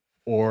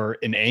or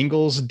an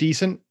angle's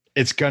decent,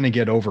 it's gonna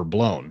get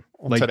overblown.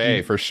 Like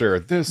today, for sure.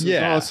 This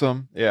is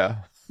awesome. Yeah.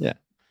 Yeah.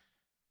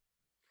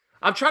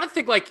 I'm trying to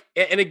think like,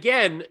 and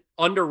again,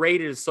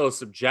 underrated is so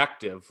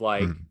subjective.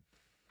 Like,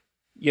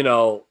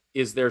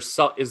 is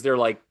there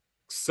like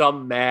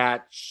some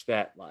match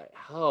that like,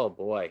 oh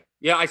boy.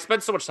 Yeah, I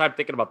spent so much time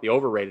thinking about the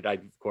overrated. I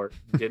of course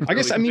didn't. I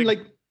guess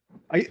really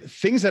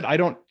things that I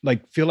don't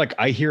like feel like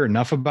I hear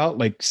enough about,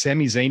 like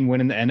Sami Zayn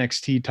winning the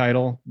NXT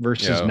title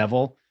versus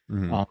Neville.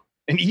 Mm-hmm.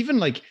 And even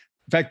like,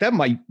 in fact, that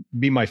might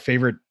be my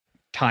favorite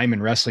time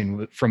in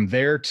wrestling, from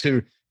there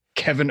to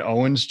Kevin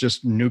Owens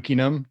just nuking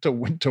him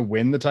to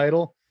win the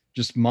title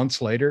just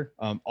months later.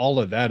 All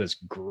of that is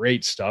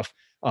great stuff.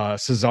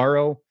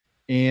 Cesaro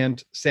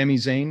and Sami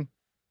Zayn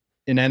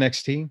in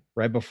NXT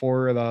right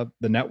before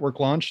the network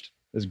launched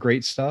is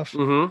great stuff.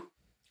 Mm-hmm.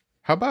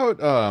 How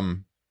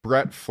about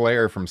Brett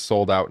Flair from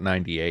Sold Out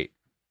 98?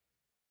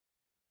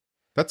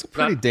 That's a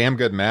pretty damn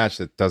good match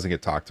that doesn't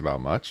get talked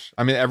about much.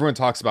 I mean, everyone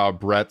talks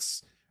about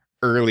Brett's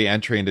early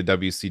entry into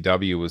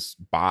WCW was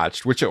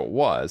botched, which it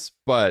was,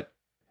 but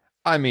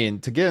I mean,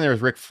 to get in there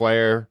with Ric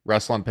Flair,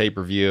 wrestle on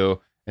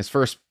pay-per-view, his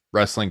first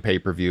wrestling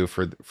pay-per-view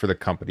for the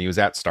company. He was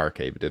at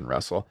Starrcade, but didn't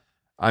wrestle.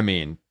 I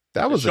mean,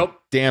 that was a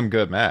damn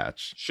good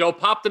match. Show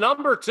popped the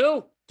number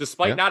too,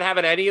 despite not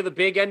having any of the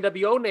big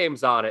NWO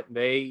names on it.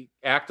 They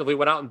actively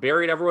went out and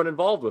buried everyone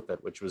involved with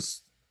it, which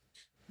was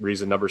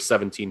reason number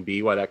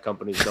 17B why that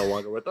company is no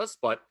longer with us.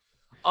 But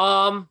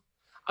I'm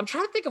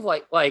trying to think of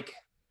like I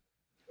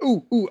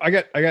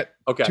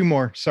got two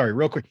more. Sorry,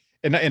 real quick.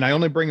 And I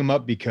only bring them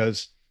up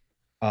because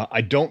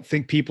I don't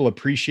think people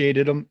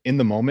appreciated him in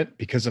the moment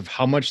because of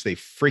how much they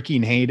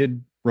freaking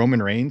hated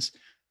Roman Reigns.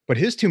 But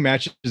his two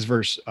matches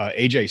versus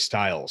AJ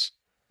Styles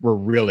were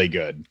really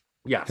good.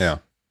 Yes. Yeah.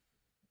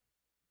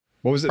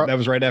 What was it? That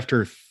was right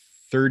after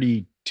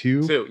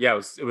 32.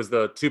 Yeah, it was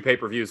the two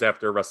pay-per-views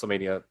after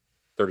WrestleMania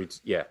 32.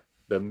 Yeah,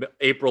 the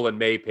April and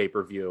May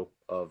pay-per-view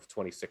of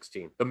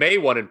 2016. The May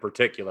one in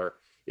particular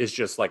is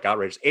just like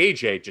outrageous.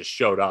 AJ just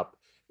showed up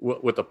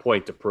with a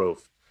point to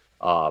prove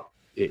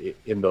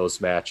in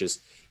those matches.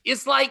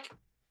 It's like,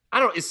 I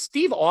don't know, is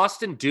Steve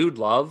Austin Dude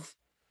Love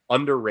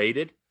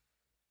underrated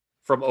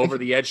from Over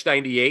the Edge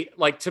 98?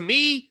 Like, to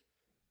me,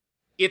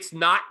 it's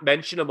not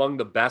mentioned among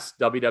the best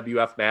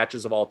WWF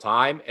matches of all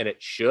time, and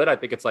it should. I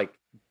think it's like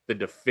the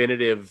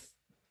definitive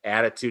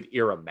Attitude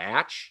Era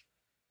match.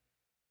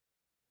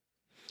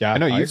 Yeah, I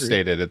know you've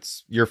stated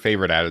it's your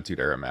favorite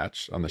Attitude Era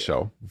match on the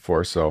show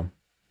before, so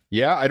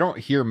Yeah, I don't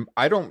hear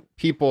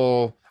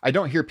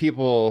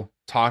people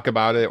talk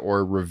about it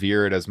or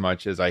revere it as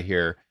much as I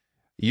hear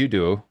you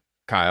do,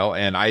 Kyle,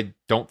 and I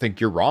don't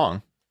think you're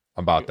wrong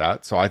about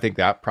that. So I think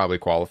that probably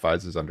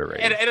qualifies as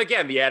underrated. And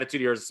again, the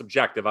attitude here is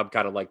subjective. I'm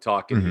kind of like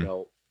talking,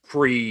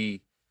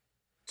 pre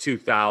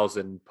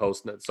 2000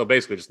 post. So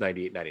basically just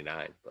 98,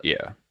 99. But.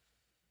 Yeah.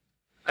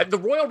 The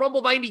Royal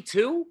Rumble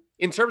 92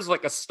 in terms of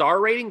like a star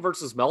rating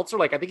versus Meltzer,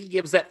 like I think he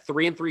gives that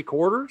 3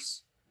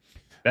 3/4.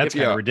 That's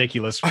kind of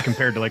ridiculous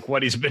compared to like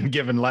what he's been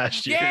given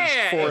last year.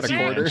 Yeah, 4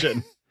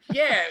 1/4.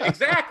 Yeah,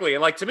 exactly.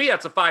 And like to me,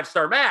 that's a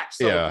 5-star match.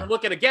 So if you're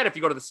looking again, if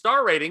you go to the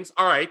star ratings,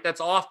 all right,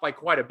 that's off by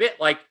quite a bit.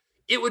 Like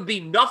it would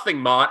be nothing,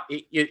 Mott.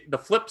 The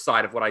flip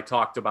side of what I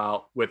talked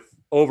about with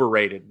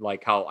overrated,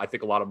 like how I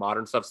think a lot of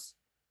modern stuff's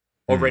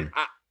overrated.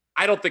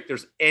 I don't think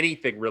there's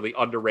anything really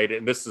underrated.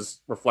 And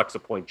this reflects a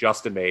point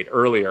Justin made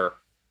earlier,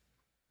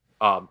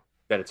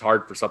 that it's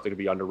hard for something to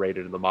be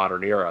underrated in the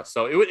modern era.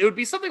 So it would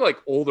be something like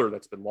older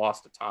that's been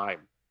lost to time.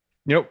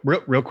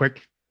 Real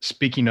quick.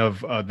 Speaking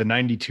of the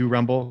 92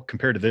 Rumble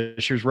compared to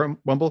this year's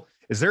Rumble,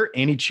 is there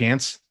any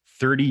chance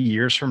 30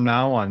 years from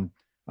now on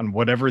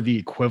whatever the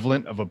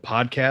equivalent of a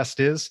podcast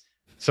is,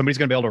 somebody's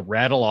going to be able to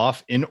rattle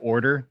off in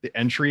order the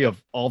entry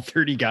of all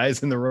 30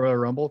 guys in the Royal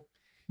Rumble?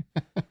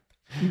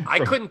 I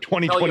couldn't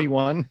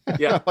 2021.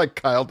 Yeah. Like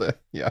Kyle did.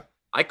 Yeah.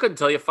 I couldn't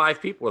tell you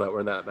 5 people that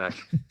were in that match.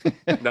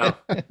 No.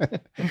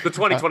 The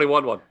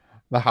 2021 one.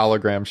 The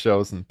hologram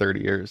shows in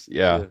 30 years.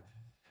 Yeah.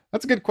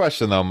 That's a good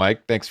question, though,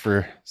 Mike. Thanks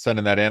for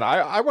sending that in.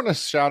 I want to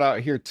shout out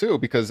here, too,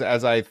 because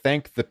as I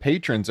thanked the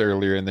patrons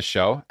earlier in the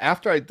show,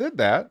 after I did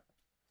that,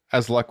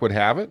 as luck would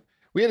have it,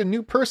 we had a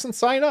new person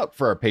sign up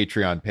for our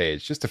Patreon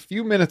page just a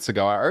few minutes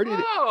ago. I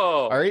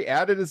already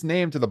added his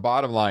name to the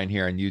bottom line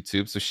here on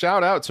YouTube. So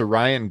shout out to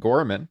Ryan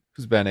Gorman,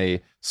 who's been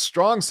a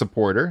strong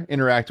supporter,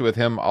 interacted with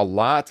him a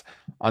lot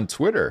on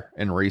Twitter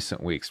in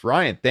recent weeks.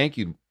 Ryan, thank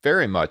you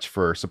very much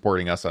for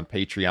supporting us on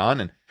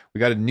Patreon. And we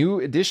got a new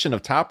edition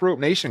of Top Rope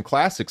Nation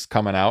Classics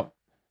coming out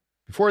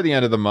before the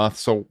end of the month,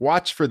 so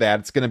watch for that.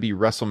 It's going to be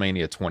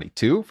WrestleMania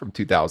 22 from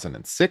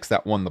 2006.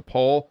 That won the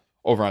poll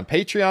over on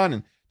Patreon.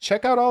 And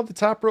check out all the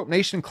Top Rope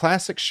Nation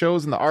Classic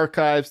shows in the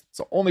archives. It's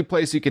the only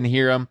place you can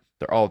hear them.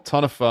 They're all a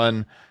ton of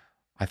fun.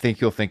 I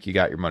think you'll think you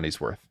got your money's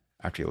worth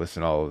after you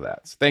listen to all of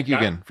that. So thank you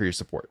again for your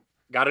support.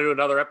 Got to do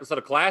another episode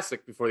of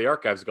Classic before the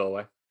archives go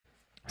away.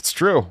 It's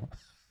true.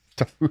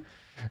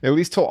 At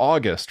least till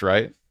August,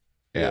 right?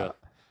 Yeah.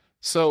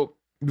 So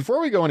before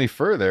we go any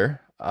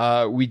further,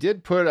 we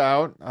did put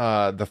out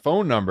the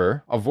phone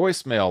number, a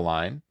voicemail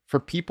line for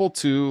people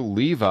to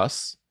leave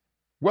us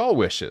well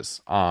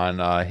wishes on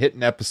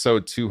hitting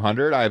episode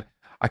 200. I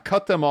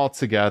cut them all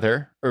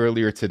together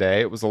earlier today.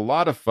 It was a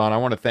lot of fun. I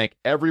want to thank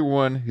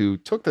everyone who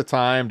took the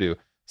time to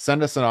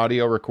send us an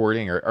audio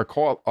recording or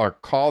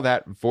call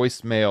that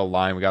voicemail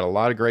line. We got a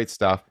lot of great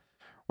stuff.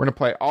 We're going to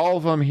play all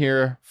of them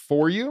here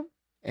for you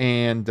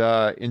and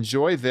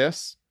enjoy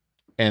this.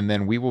 And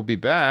then we will be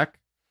back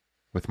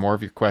with more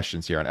of your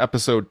questions here on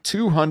episode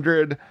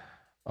 200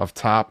 of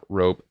Top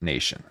Rope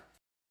Nation.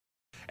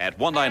 At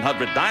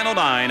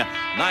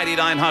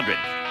 1-900-909-9900.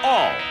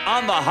 All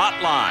on the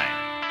hotline.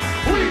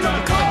 We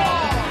got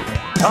call!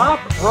 Top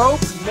Rope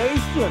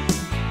Nation.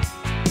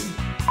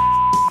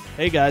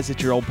 Hey guys,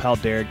 it's your old pal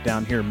Derek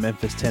down here in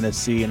Memphis,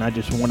 Tennessee, and I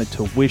just wanted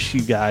to wish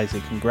you guys a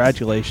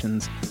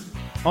congratulations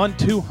on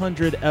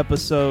 200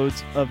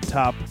 episodes of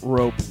Top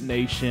Rope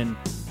Nation.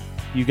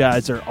 You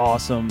guys are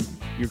awesome.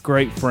 You're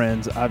great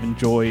friends. I've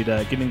enjoyed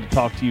getting to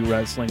talk to you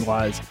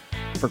wrestling-wise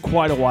for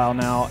quite a while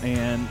now,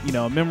 and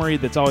a memory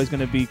that's always going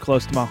to be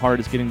close to my heart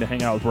is getting to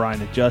hang out with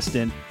Brian and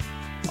Justin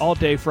all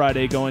day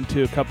Friday, going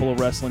to a couple of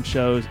wrestling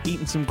shows,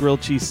 eating some grilled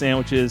cheese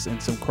sandwiches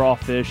and some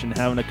crawfish, and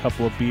having a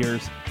couple of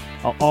beers.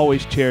 I'll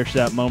always cherish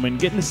that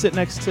moment. Getting to sit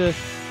next to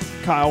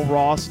Kyle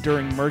Ross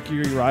during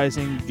Mercury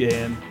Rising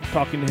and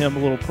talking to him a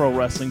little pro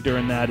wrestling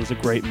during that is a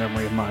great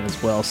memory of mine as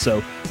well.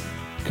 So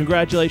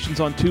congratulations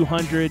on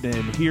 200,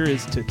 and here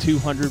is to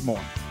 200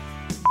 more.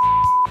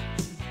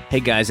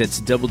 Hey guys, it's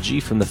Double G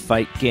from the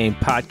Fight Game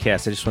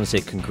Podcast. I just want to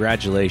say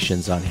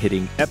congratulations on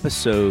hitting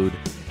episode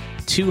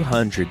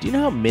 200. Do you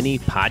know how many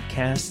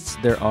podcasts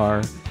there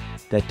are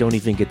that don't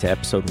even get to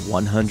episode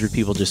 100?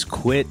 People just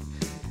quit.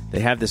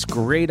 They have this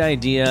great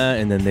idea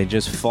and then they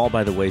just fall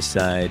by the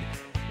wayside.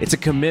 It's a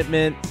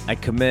commitment. I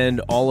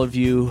commend all of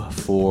you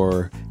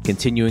for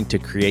continuing to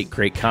create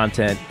great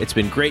content. It's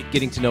been great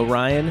getting to know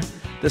Ryan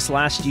this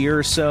last year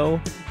or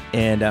so,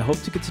 and I hope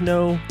to get to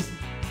know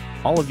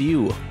all of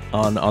you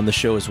on the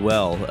show as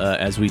well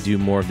as we do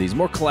more of these.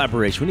 More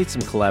collaboration. We need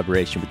some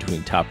collaboration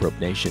between Top Rope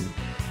Nation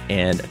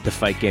and the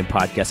Fight Game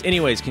Podcast.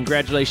 Anyways,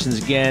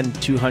 congratulations again.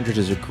 200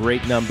 is a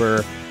great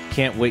number.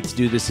 Can't wait to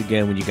do this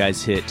again when you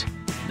guys hit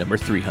number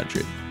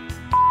 300.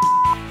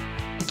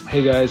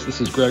 Hey guys,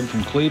 this is Greg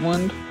from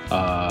Cleveland.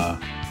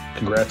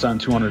 Congrats on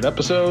 200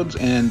 episodes.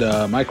 And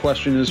my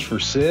question is for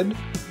Sid.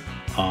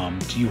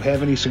 Do you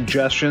have any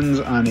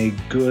suggestions on a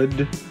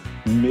good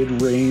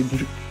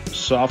mid-range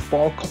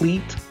softball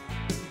cleat?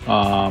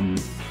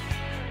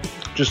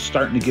 Just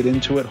starting to get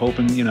into it,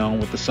 hoping,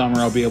 with the summer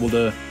I'll be able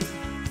to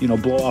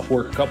blow off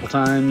work a couple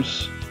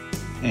times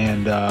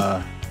and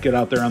get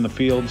out there on the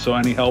field. So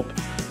any help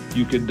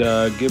you could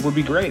give would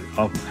be great.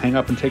 I'll hang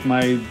up and take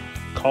my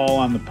call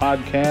on the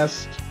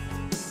podcast.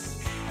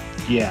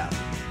 Yeah.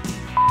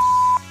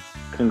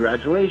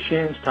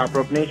 Congratulations, Top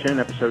Rope Nation,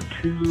 episode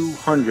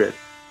 200.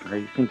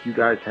 I think you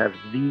guys have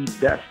the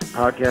best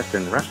podcast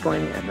in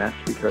wrestling, and that's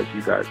because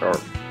you guys are,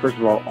 first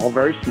of all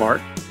very smart,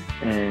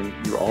 and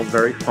you're all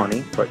very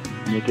funny, but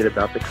you make it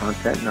about the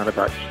content, not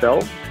about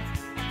yourselves.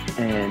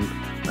 And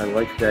I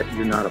like that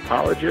you're not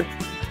apologists,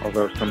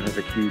 although some have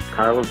accused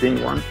Kyle of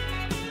being one.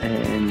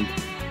 And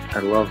I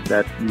love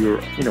that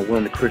you're,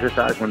 willing to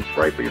criticize when it's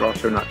right, but you're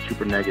also not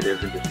super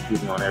negative and just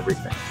hating on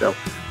everything. So,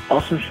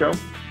 awesome show.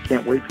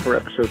 Can't wait for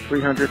episode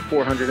 300,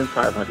 400, and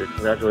 500.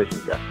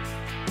 Congratulations, guys.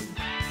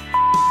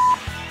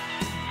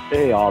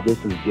 Hey, all.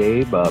 This is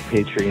Gabe, a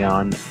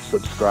Patreon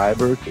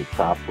subscriber to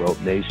Top Rope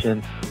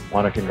Nation.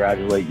 Want to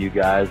congratulate you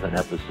guys on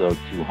episode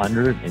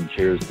 200, and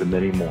cheers to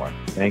many more.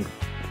 Thanks.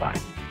 Bye.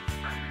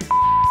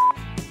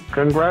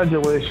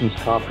 Congratulations,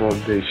 Top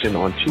Rope Nation,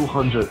 on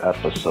 200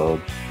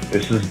 episodes.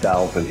 This is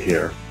Dalvin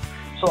here.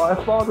 So I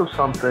thought of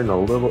something a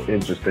little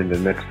interesting the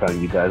next time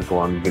you guys go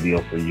on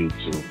video for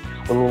YouTube.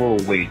 A little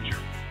wager.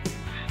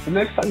 The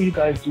next time you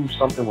guys do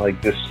something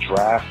like this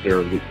draft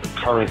or the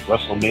current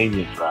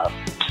WrestleMania draft,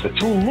 the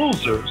two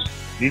losers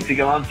need to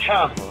get on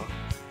camera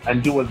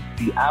and do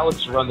the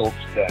Alex Reynolds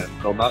dance.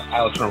 No, not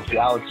Alex Reynolds, the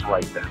Alex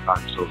Wright dance.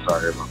 I'm so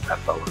sorry about that,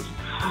 fellas.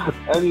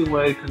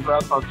 Anyway,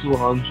 congrats on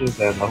 200,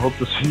 and I hope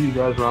to see you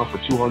guys around for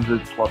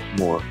 200 plus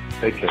more.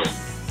 Take care.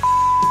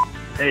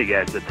 Hey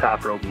guys, the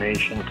Top Rope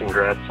Nation,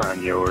 congrats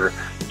on your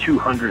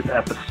 200th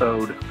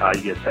episode.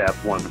 You guys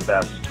have one of the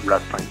best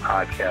wrestling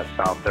podcasts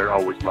out there.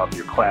 Always love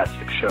your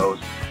classic shows,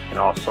 and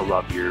also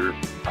love your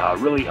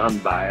really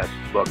unbiased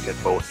look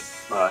at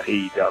both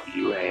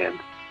AEW and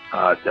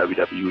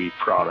WWE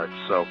products.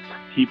 So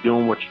keep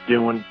doing what you're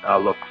doing. I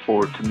look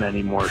forward to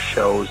many more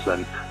shows,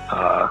 and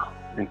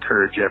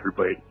encourage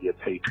everybody to be a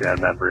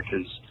Patreon member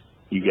because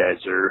you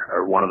guys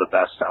are one of the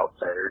best out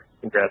there.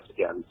 Congrats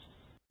again.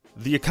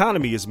 The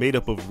economy is made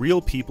up of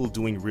real people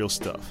doing real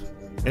stuff,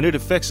 and it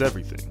affects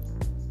everything.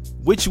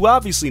 Which you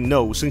obviously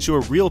know since you're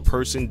a real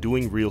person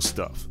doing real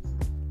stuff.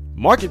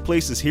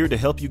 Marketplace is here to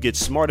help you get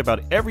smart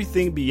about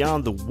everything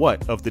beyond the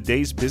what of the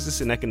day's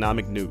business and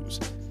economic news.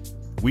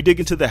 We dig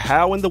into the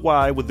how and the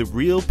why with the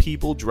real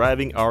people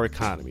driving our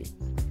economy.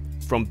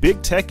 From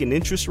big tech and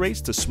interest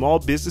rates to small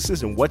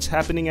businesses and what's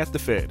happening at the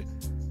Fed.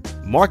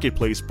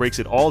 Marketplace breaks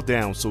it all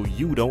down so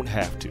you don't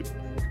have to.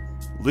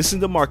 Listen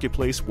to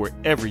Marketplace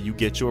wherever you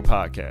get your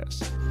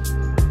podcasts.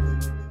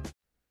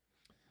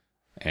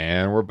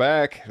 And we're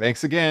back.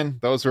 Thanks again.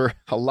 Those were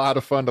a lot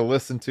of fun to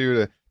listen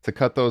to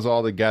cut those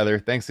all together.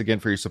 Thanks again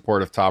for your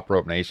support of Top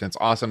Rope Nation. It's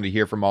awesome to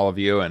hear from all of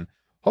you. And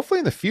hopefully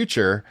in the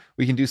future,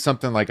 we can do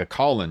something like a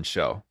call-in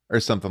show or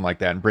something like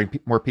that and bring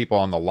more people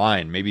on the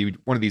line. Maybe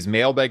one of these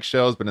mailbag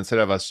shows, but instead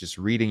of us just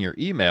reading your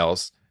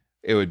emails,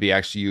 it would be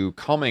actually you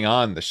coming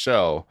on the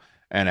show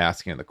and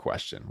asking the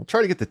question. We'll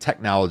try to get the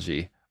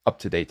technology up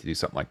to date to do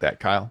something like that.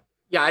 Kyle?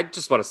 Yeah, I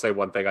just want to say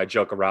one thing. I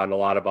joke around a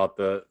lot about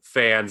the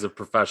fans of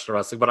professional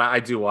wrestling, but I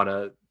do want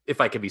to, if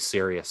I can be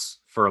serious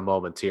for a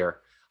moment here.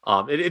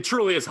 It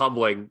truly is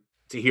humbling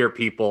to hear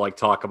people like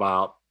talk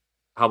about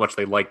how much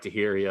they like to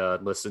hear you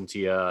and listen to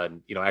you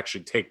and,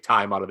 actually take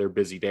time out of their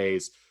busy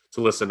days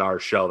to listen to our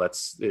show.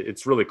 It's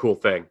a really cool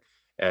thing.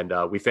 And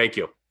we thank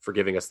you for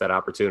giving us that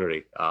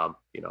opportunity.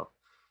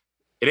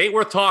 It ain't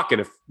worth talking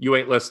if you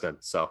ain't listening.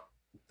 So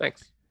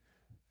thanks.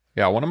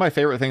 Yeah, one of my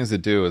favorite things to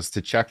do is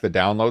to check the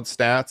download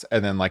stats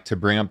and then to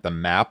bring up the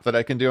map that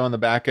I can do on the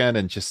back end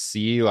and just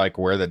see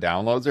where the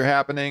downloads are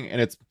happening. And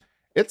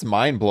it's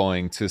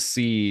mind-blowing to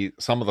see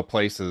some of the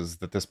places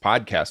that this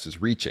podcast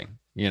is reaching.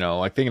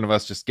 Thinking of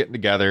us just getting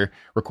together,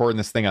 recording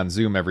this thing on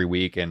Zoom every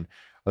week, and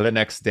the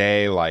next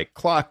day,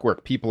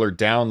 clockwork, people are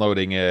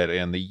downloading it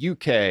in the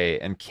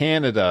UK and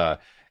Canada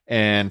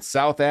and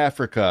South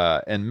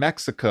Africa and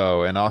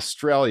Mexico and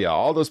Australia,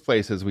 all those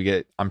places we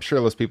get. I'm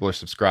sure those people are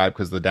subscribed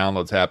because the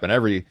downloads happen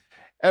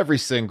every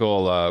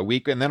single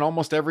week, and then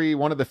almost every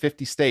one of the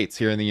 50 states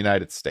here in the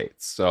United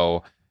States.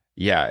 So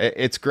yeah,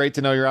 it's great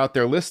to know you're out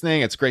there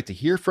listening. It's great to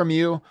hear from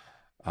you.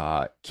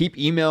 Keep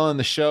emailing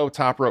the show,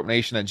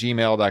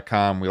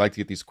 topropenation@gmail.com. We like to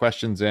get these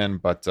questions in,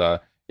 but the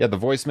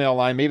voicemail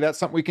line, maybe that's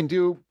something we can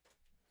do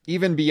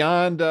even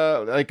beyond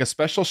a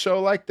special show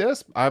like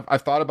this.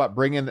 I've thought about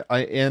bringing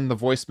in the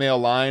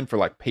voicemail line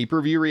for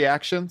pay-per-view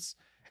reactions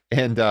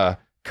and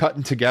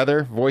cutting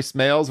together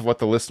voicemails of what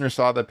the listeners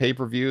saw at the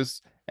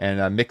pay-per-views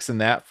and mixing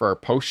that for our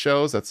post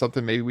shows. That's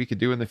something maybe we could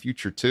do in the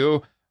future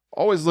too.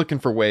 Always looking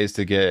for ways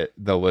to get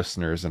the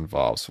listeners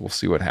involved. So we'll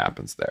see what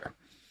happens there.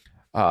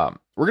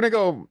 We're going to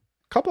go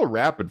a couple of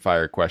rapid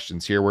fire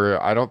questions here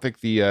where I don't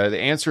think the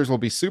answers will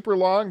be super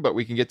long, but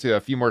we can get to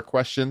a few more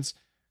questions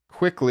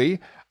quickly.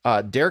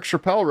 Derek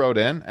Chappelle wrote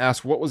in,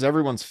 asked what was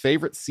everyone's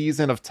favorite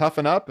season of Tough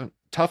Enough.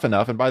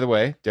 And by the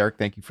way, Derek,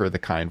 thank you for the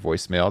kind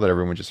voicemail that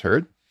everyone just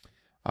heard.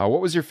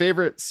 What was your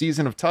favorite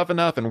season of Tough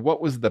Enough, and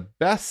what was the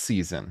best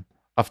season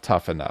of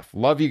Tough Enough.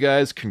 Love you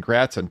guys.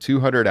 Congrats on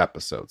 200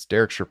 episodes.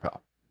 Derek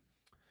Chappelle.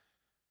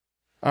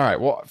 All right.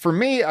 Well, for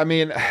me, I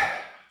mean,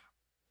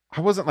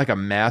 I wasn't like a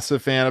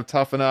massive fan of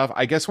Tough Enough.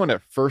 I guess when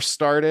it first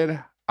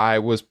started, I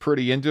was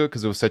pretty into it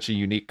because it was such a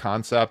unique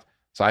concept.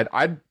 So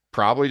I'd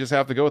probably just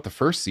have to go with the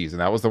first season.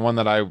 That was the one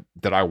that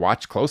I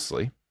watched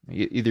closely.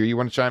 Either you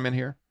want to chime in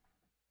here?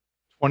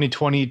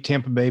 2020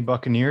 Tampa Bay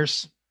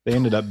Buccaneers. They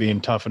ended up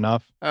being Tough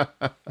Enough.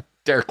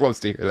 Derek loves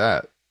to hear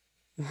that.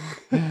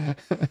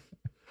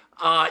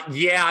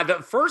 Yeah,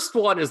 the first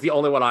one is the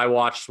only one I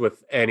watched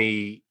with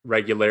any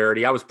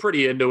regularity. I was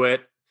pretty into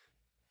it.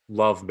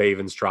 Love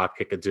Maven's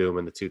dropkick of doom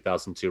in the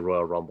 2002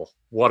 Royal Rumble.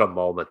 What a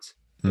moment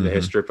in the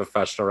history of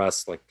professional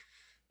wrestling.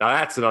 Now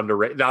that's an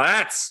underrated. Now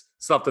that's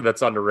something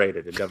that's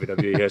underrated in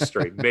WWE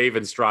history.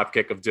 Maven's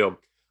dropkick of doom.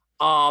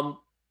 Love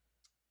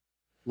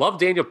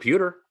Daniel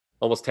Puder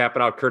almost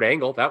tapping out Kurt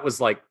Angle. That was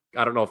like,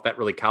 I don't know if that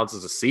really counts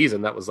as a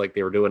season. That was like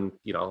they were doing,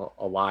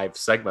 a live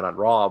segment on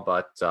Raw,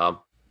 but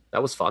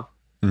that was fun.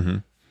 Mm-hmm.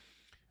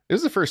 It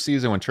was the first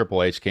season when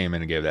Triple H came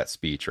in and gave that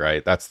speech,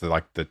 right? That's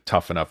the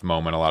Tough Enough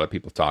moment a lot of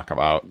people talk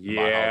about.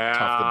 Yeah. About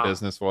how tough the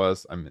business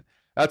was. I mean,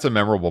 that's a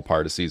memorable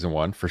part of season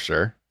 1 for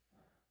sure.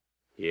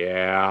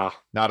 Yeah.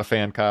 Not a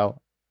fan,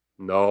 Kyle?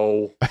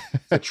 No.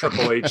 It's a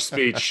Triple H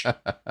speech.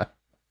 What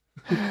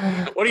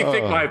do you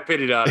think my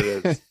opinion on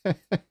it is?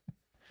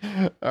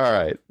 All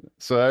right.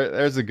 So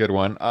there's a good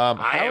one.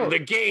 I am the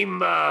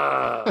game.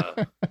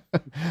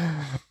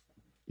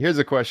 Here's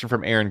a question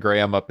from Aaron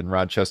Graham up in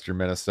Rochester,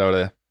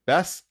 Minnesota.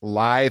 Best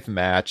live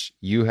match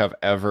you have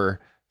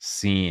ever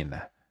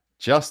seen?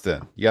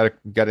 Justin, you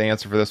got an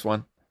answer for this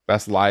one?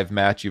 Best live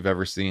match you've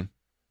ever seen,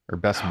 or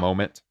best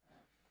moment?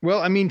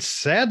 Well, I mean,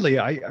 sadly,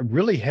 I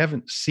really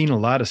haven't seen a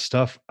lot of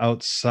stuff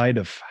outside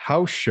of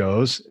house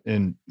shows,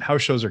 and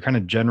house shows are kind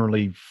of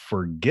generally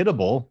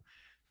forgettable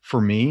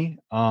for me.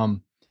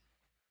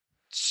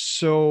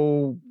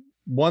 So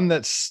one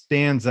that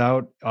stands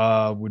out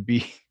would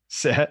be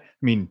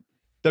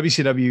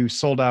WCW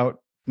Sold Out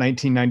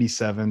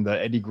 1997,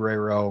 the Eddie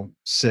Guerrero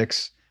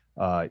 6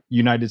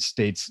 United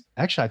States.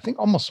 Actually, I think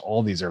almost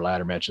all these are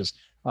ladder matches.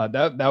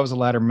 That was a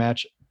ladder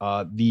match.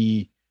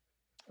 The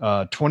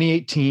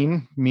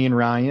 2018, me and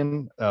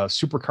Ryan,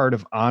 Supercard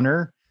of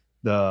Honor,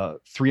 the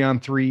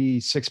 3-on-3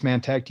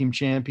 6-man tag team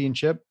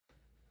championship,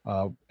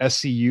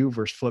 SCU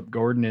versus Flip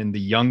Gordon and the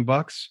Young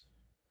Bucks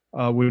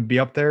would be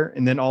up there.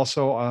 And then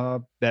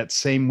also that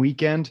same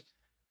weekend,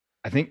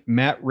 I think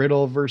Matt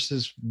Riddle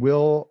versus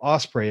Will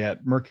Ospreay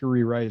at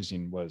Mercury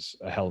Rising was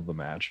a hell of a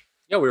match.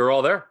 Yeah, we were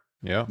all there.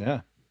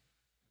 Yeah.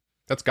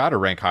 That's got to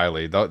rank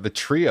highly. The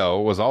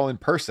trio was all in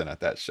person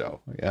at that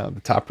show. Yeah, the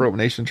Top Rope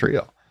Nation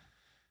trio.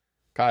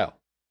 Kyle.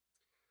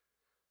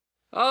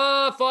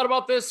 Thought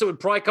about this. It would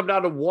probably come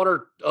down to one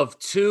or of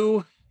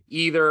two.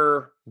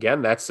 Either,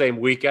 again, that same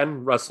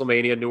weekend,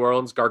 WrestleMania New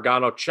Orleans,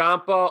 Gargano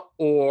Ciampa,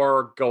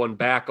 or going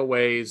back a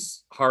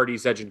ways,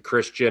 Hardy's Edge and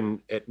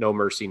Christian at No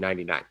Mercy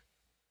 99.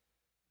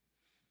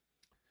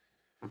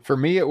 For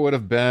me, it would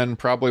have been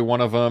probably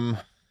one of them,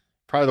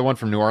 probably the one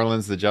from New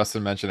Orleans that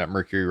Justin mentioned at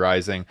Mercury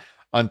Rising,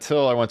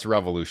 until I went to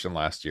Revolution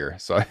last year.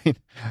 So,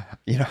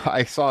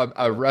 I saw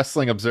a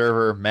Wrestling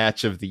Observer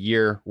Match of the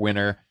Year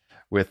winner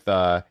with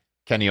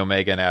Kenny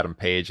Omega and Adam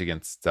Page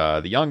against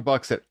the Young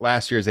Bucks at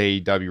last year's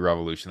AEW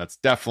Revolution. That's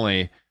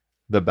definitely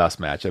the best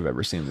match I've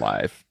ever seen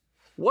live.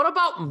 What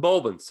about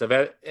moments? Have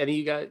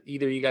either of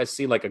you guys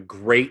seen like a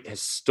great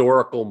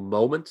historical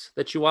moment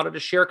that you wanted to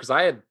share? Because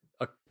I had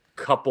a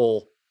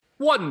couple,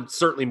 one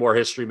certainly more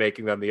history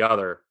making than the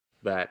other,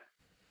 that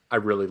I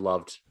really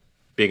loved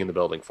being in the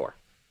building for.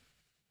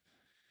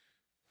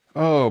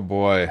 Oh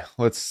boy,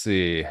 let's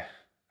see.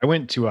 I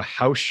went to a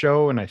house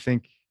show, and I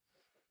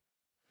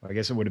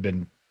guess it would have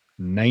been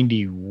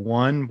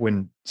 91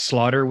 when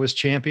Slaughter was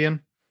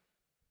champion,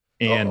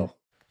 and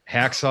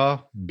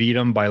Hacksaw beat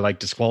him by like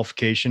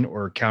disqualification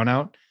or count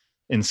out.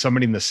 And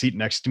somebody in the seat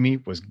next to me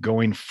was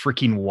going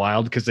freaking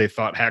wild because they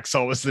thought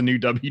Hacksaw was the new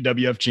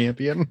WWF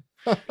champion.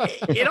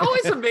 It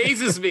always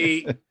amazes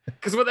me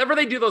because whenever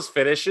they do those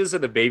finishes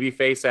and the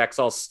babyface acts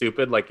all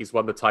stupid, like he's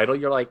won the title,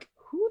 you're like,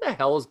 who the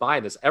hell is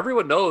buying this?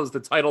 Everyone knows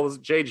the title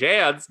doesn't change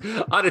hands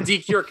on a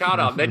DQ or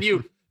count out. Then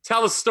you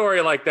tell a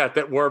story like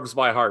that warms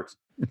my heart.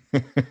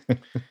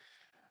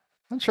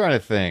 I'm trying to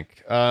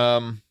think.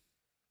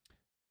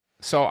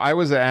 So I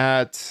was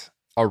at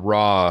a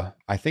Raw,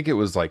 I think it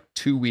was like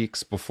 2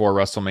 weeks before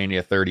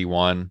WrestleMania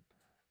 31,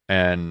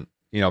 and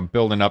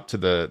building up to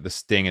the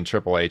Sting and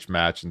Triple H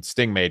match, and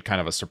Sting made kind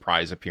of a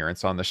surprise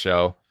appearance on the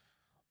show.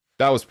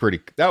 That was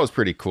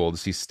pretty cool to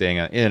see Sting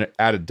at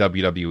a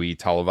WWE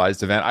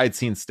televised event. I had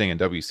seen Sting in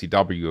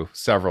WCW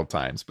several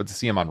times, but to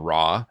see him on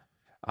Raw,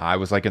 I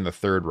was like in the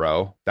third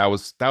row. That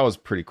was a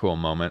pretty cool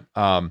moment.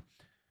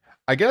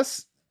 I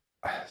guess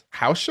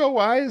house show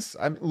wise,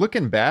 I'm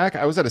looking back.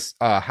 I was at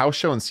a house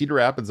show in Cedar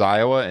Rapids,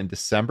 Iowa in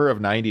December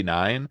of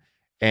 '99.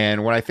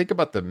 And when I think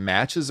about the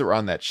matches that were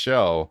on that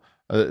show,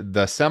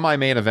 the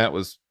semi-main event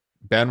was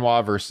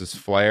Benoit versus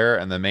Flair,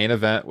 and the main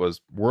event was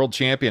world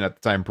champion at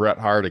the time Bret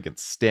Hart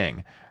against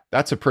Sting.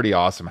 that's a pretty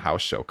awesome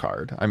house show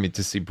card. I mean,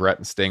 to see Brett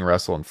and Sting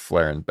wrestle and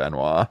Flair and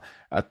Benoit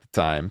at the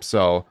time.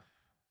 So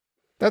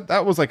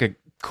that was like a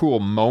cool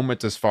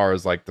moment as far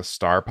as like the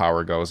star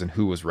power goes and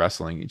who was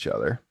wrestling each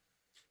other.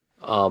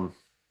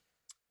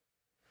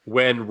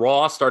 When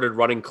Raw started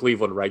running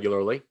Cleveland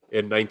regularly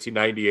in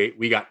 1998,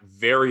 we got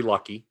very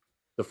lucky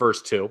the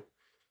first two.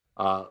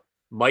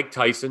 Mike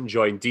Tyson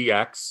joined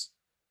DX.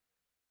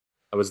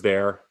 I was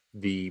there.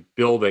 The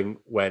building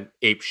went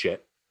apeshit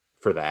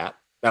for that.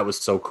 That was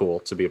so cool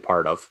to be a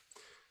part of.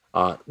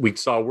 We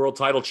saw a world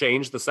title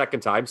change the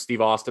second time.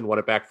 Steve Austin won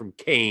it back from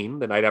Kane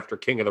the night after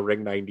King of the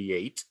Ring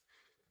 98.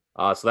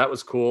 So that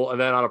was cool. And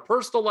then on a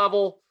personal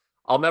level,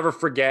 I'll never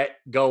forget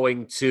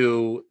going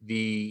to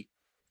the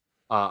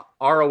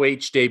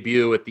ROH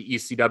debut at the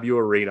ECW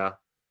Arena,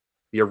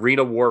 the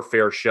Arena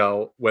Warfare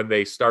show, when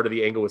they started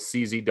the angle with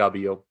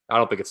CZW. I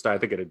don't think it started.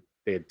 I think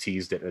they had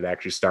teased it, and it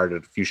actually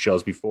started a few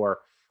shows before,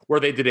 where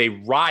they did a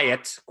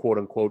riot, quote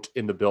unquote,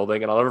 in the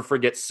building. And I'll never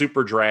forget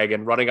Super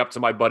Dragon running up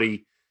to my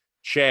buddy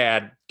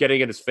Chad,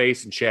 getting in his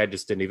face, and Chad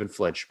just didn't even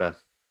flinch, man.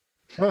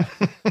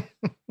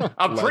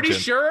 I'm pretty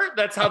sure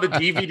that's how the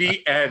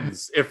DVD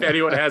ends. If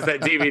anyone has that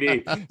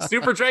DVD,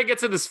 Super Dragon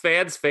gets in his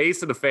fan's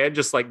face, and the fan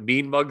just like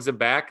mean mugs him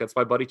back. That's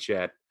my buddy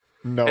Chad.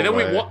 No, and then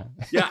way.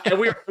 and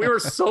we were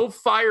so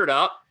fired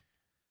up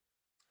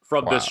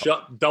from this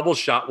double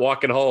shot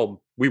walking home.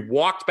 We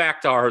walked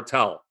back to our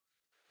hotel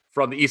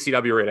from the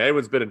ECW arena.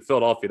 Anyone's been in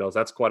Philadelphia knows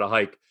that's quite a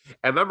hike.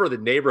 I remember the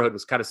neighborhood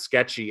was kind of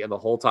sketchy, and the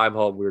whole time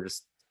home we were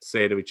just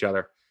saying to each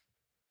other,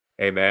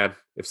 "Hey man,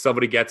 if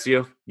somebody gets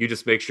you, you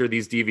just make sure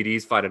these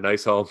DVDs find a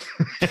nice home."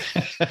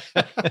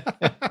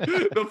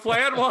 The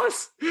plan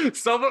was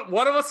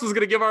one of us was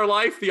going to give our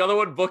life, the other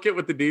one book it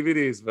with the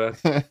DVDs, man.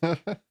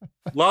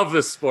 Love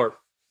this sport.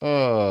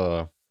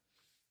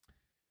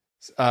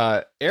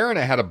 Aaron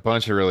had a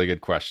bunch of really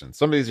good questions.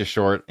 Some of these are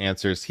short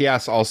answers. He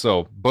asked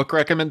also book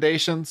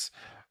recommendations.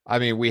 I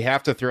mean, we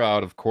have to throw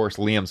out, of course,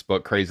 Liam's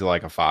book, Crazy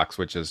Like a Fox,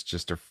 which is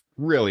just a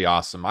really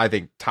awesome, I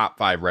think, top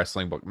 5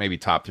 wrestling book, maybe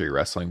top 3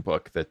 wrestling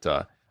book that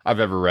I've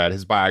ever read.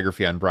 His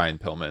biography on Brian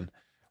Pillman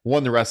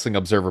won the Wrestling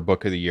Observer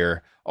Book of the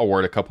Year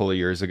award a couple of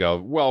years ago.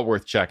 Well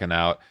worth checking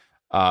out.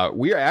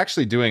 We are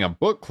actually doing a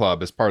book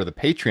club as part of the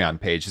Patreon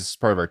page. This is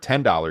part of our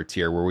 $10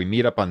 tier where we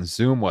meet up on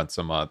Zoom once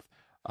a month.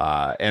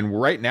 And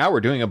right now we're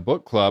doing a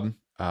book club.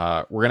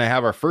 We're going to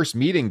have our first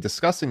meeting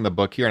discussing the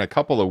book here in a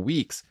couple of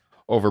weeks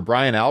over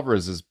Brian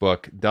Alvarez's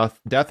book, Death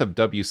of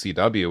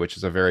WCW, which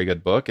is a very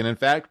good book. And in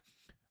fact,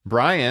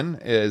 Brian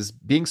is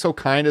being so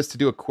kind as to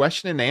do a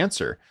question and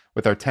answer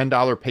with our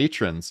 $10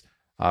 patrons,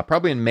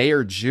 probably in May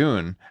or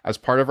June as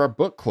part of our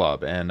book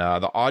club. And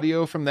the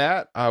audio from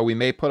that we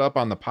may put up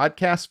on the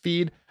podcast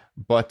feed,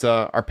 but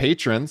our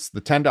patrons, the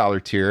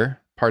 $10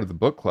 tier, part of the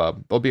book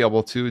club, they'll be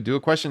able to do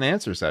a question and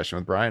answer session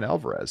with Brian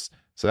Alvarez.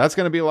 So that's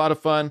going to be a lot of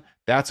fun.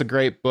 That's a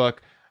great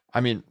book. I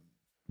mean,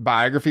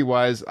 biography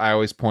wise, I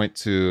always point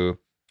to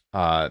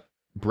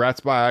Brett's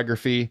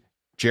biography,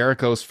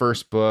 Jericho's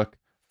first book,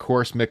 of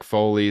course, Mick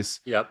Foley's.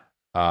 Yep.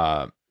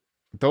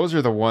 Those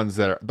are the ones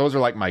those are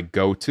like my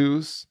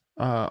go-tos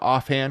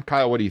offhand.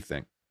 Kyle, what do you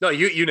think? No,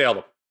 you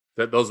nailed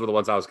them. Those were the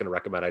ones I was going to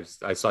recommend.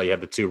 I saw you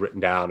had the 2 written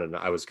down, and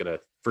I was going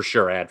to for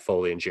sure add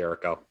Foley and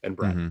Jericho and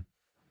Brett. Mm-hmm.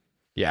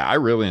 Yeah, I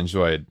really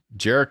enjoyed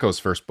Jericho's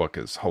first book.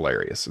 Is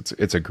hilarious.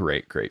 It's a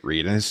great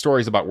read, and his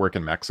stories about work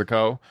in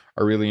Mexico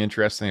are really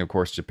interesting. Of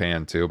course,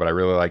 Japan too, but I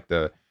really like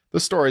the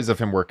stories of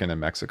him working in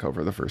Mexico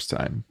for the first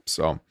time.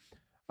 So,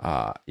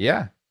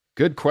 yeah,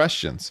 good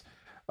questions.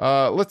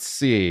 Let's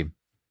see.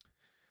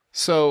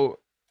 So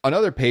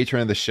another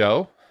patron of the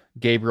show,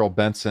 Gabriel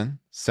Benson,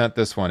 sent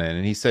this one in,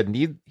 and he said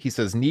need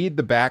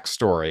the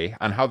backstory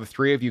on how the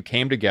 3 of you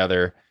came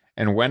together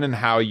and when and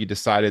how you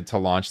decided to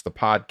launch the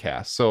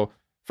podcast. So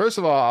first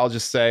of all, I'll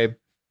just say,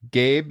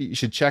 Gabe, you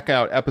should check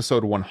out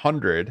episode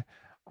 100.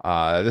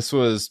 This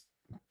was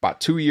about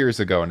 2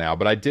 years ago now,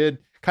 but I did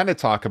kind of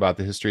talk about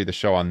the history of the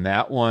show on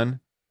that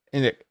one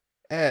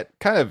at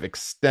kind of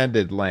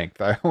extended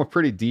length. I went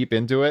pretty deep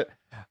into it,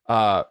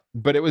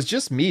 but it was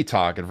just me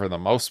talking for the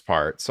most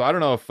part. So I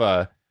don't know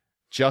if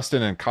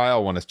Justin and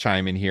Kyle want to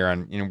chime in here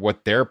on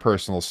what their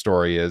personal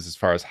story is as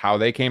far as how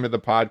they came to the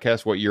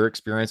podcast, what your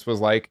experience was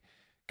like,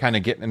 kind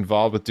of getting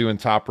involved with doing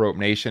Top Rope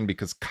Nation,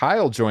 because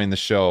Kyle joined the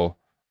show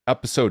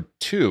episode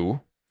 2,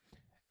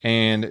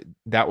 and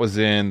that was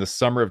in the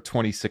summer of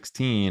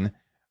 2016.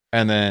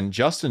 And then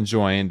Justin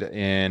joined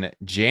in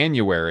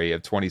January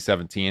of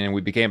 2017, and we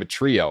became a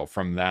trio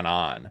from then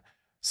on.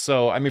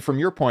 So, I mean, from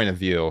your point of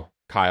view,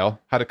 Kyle,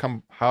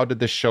 how did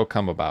this show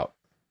come about?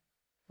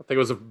 I think it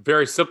was a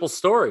very simple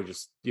story.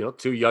 Just,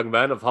 2 young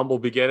men of humble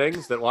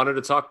beginnings that wanted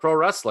to talk pro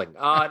wrestling.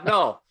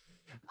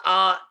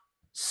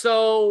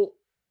 So,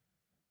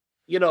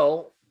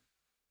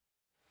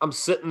 I'm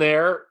sitting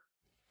there,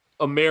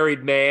 a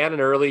married man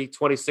in early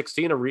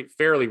 2016,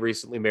 fairly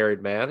recently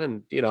married man.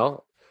 And,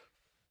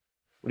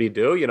 what do you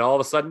do? All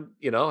of a sudden,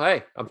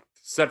 hey, I'm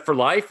set for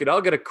life.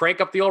 Going to crank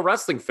up the old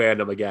wrestling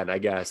fandom again, I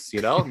guess.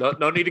 No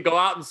need to go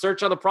out and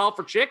search on the prowl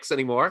for chicks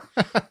anymore.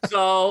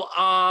 So,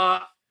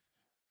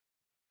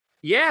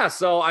 Yeah,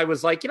 so I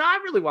was like, I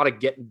really want to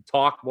get and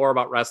talk more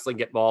about wrestling,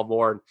 get involved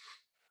more.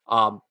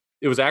 And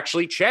it was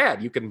actually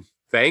Chad, you can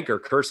thank or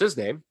curse his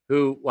name,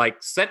 who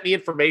like sent me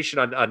information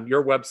on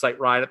your website,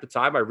 Ryan, at the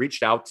time. I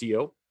reached out to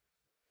you.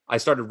 I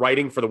started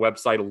writing for the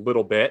website a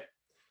little bit.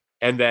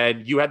 And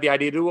then you had the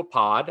idea to do a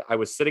pod. I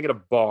was sitting at a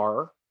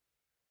bar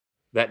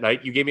that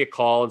night. You gave me a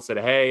call and said,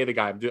 hey, the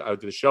guy I do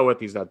the show with,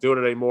 he's not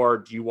doing it anymore.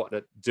 Do you want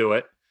to do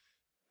it?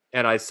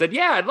 And I said,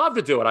 yeah, I'd love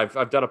to do it.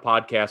 I've done a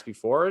podcast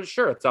before. And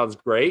sure, it sounds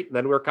great. And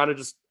then we're kind of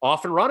just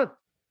off and running.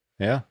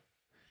 Yeah.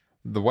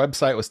 The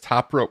website was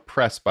Top Rope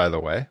Press, by the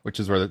way, which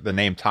is where the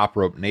name Top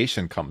Rope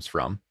Nation comes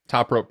from.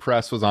 Top Rope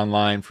Press was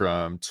online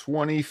from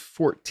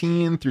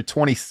 2014 through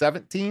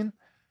 2017.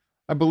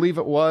 I believe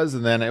it was.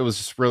 And then it was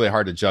just really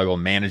hard to juggle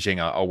managing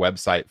a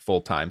website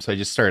full time. So I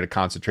just started to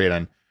concentrate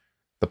on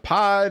the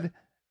pod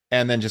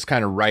and then just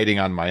kind of writing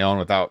on my own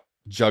without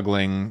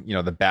juggling,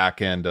 the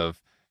back end of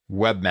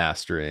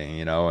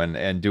webmastering,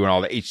 and doing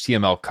all the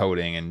HTML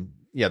coding. And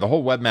yeah, the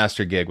whole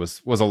webmaster gig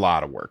was a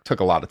lot of work, took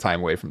a lot of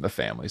time away from the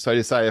family. So I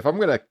decided if I'm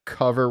going to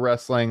cover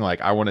wrestling,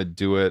 like I want to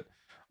do it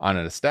on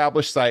an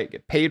established site,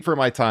 get paid for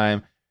my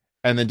time,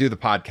 and then do the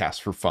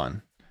podcast for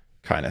fun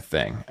kind of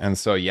thing. And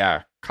so,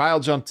 yeah, Kyle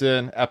jumped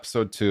in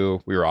episode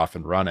 2. We were off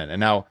and running. And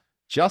now,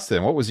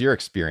 Justin, what was your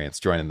experience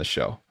joining the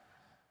show?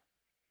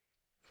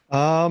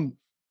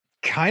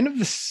 Kind of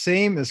the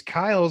same as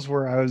Kyle's,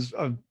 where I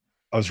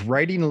was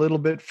writing a little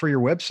bit for your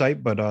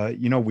website, but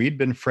we'd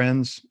been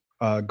friends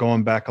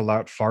going back a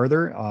lot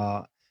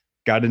farther.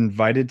 Got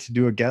invited to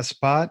do a guest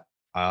spot.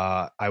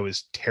 I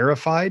was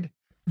terrified,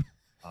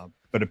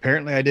 but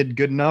apparently I did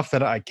good enough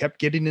that I kept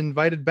getting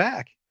invited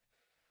back.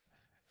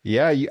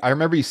 Yeah, I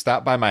remember you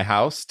stopped by my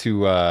house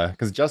to,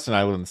 because Justin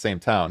and I live in the same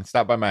town,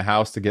 stopped by my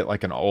house to get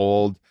like an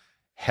old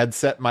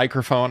headset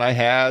microphone I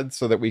had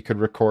so that we could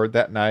record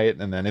that night.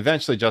 And then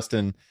eventually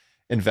Justin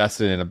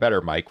invested in a better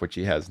mic, which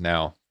he has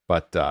now.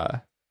 But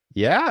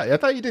yeah, I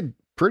thought you did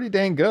pretty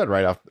dang good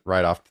right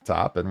off the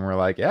top. And we're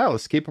like, yeah,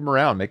 let's keep him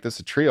around, make this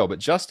a trio. But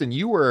Justin,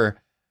 you were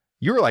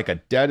like a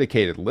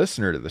dedicated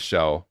listener to the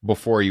show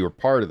before you were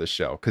part of the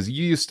show, because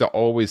you used to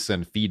always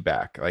send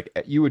feedback. Like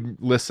you would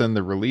listen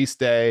the release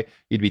day,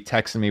 you'd be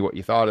texting me what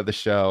you thought of the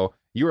show.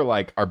 You were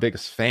like our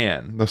biggest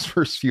fan those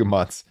first few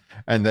months,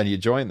 and then you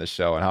joined the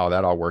show and how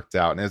that all worked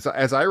out. And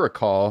as I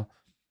recall,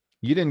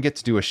 you didn't get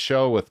to do a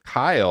show with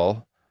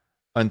Kyle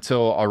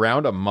until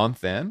around a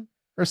month in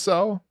or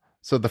so.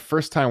 So the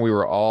first time we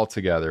were all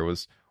together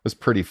was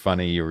pretty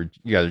funny. You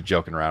guys are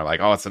joking around like,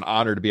 oh, it's an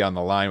honor to be on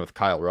the line with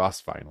Kyle Ross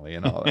finally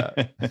and all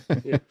that.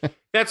 Yeah,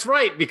 that's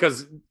right,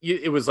 because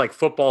it was like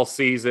football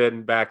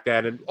season back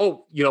then. And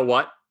oh, you know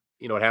what?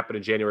 It happened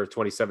in January of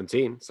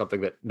 2017,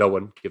 something that no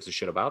one gives a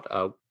shit about.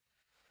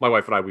 My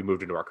wife and I, we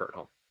moved into our current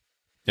home.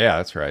 Yeah,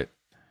 that's right.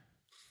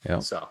 Yeah.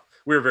 So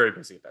we were very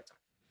busy at that time.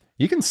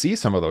 You can see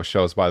some of those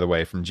shows, by the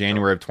way, from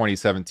January of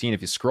 2017.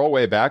 If you scroll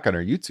way back on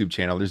our YouTube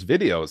channel, there's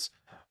videos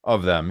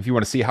of them. If you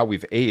want to see how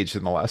we've aged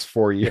in the last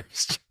 4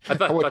 years,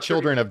 what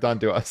children have done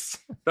to us.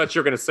 I thought you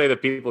were going to say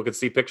that people could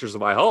see pictures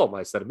of my home.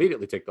 I said,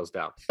 immediately take those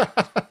down.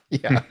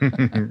 Yeah.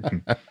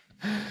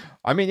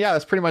 I mean, yeah,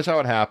 that's pretty much how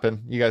it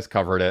happened. You guys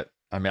covered it.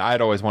 I mean,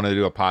 I'd always wanted to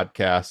do a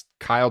podcast.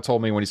 Kyle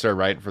told me when he started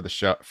writing for the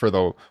show, for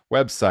the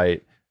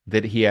website,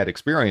 that he had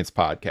experience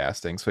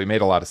podcasting. So he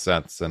made a lot of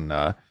sense, and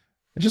it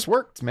just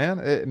worked, man.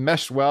 It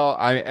meshed well.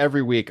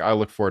 Every week I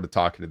look forward to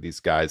talking to these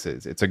guys.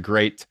 It's a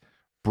great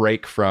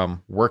break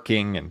from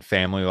working and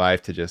family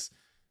life to just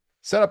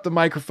set up the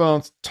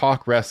microphones,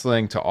 talk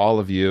wrestling to all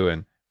of you,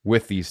 and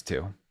with these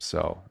two.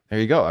 So there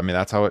you go. I mean,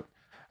 that's how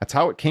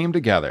it came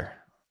together.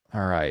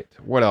 All right.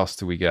 What else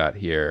do we got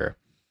here?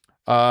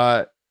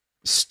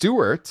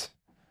 Stuart,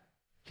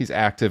 he's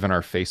active in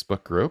our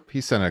Facebook group.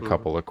 He sent a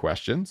couple of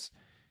questions.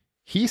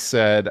 He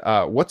said,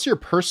 what's your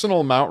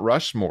personal Mount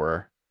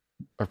Rushmore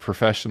of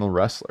professional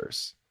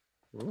wrestlers?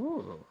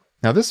 Ooh.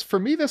 Now, for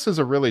me, this is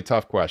a really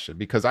tough question,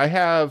 because I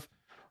have,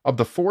 of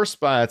the 4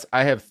 spots,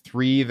 I have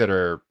 3 that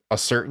are a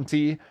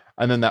certainty.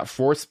 And then that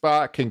 4th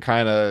spot can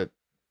kind of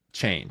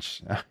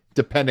change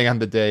depending on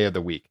the day of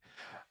the week.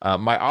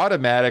 My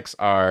automatics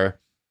are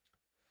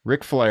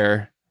Ric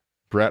Flair,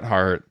 Bret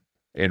Hart,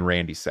 and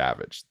Randy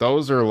Savage.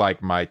 Those are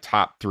like my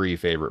top 3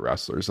 favorite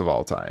wrestlers of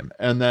all time.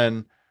 And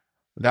then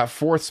that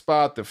 4th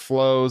spot that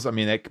flows, I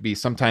mean, it could be,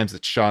 sometimes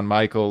it's Shawn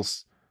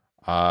Michaels,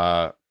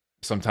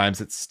 sometimes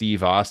it's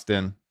Steve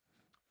Austin,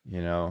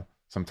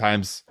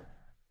 sometimes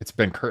it's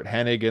been Kurt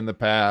Hennig in the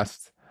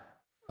past.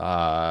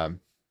 I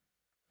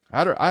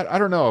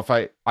don't know if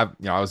I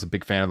was a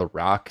big fan of The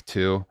Rock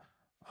too.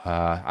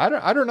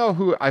 I don't know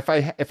who, if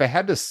I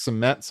had to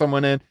cement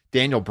someone in,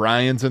 Daniel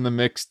Bryan's in the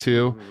mix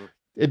too. Mm-hmm.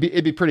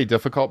 It'd be pretty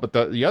difficult, but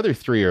the other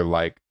 3 are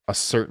like a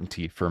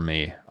certainty for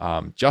me.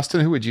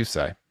 Justin, who would you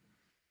say?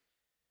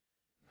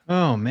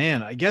 Oh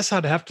man, I guess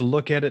I'd have to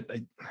look at it.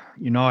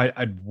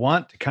 I'd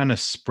want to kind of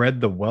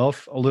spread the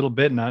wealth a little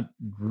bit, not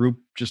group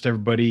just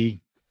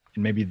everybody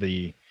in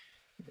maybe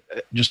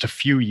just a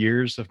few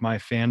years of my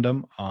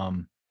fandom.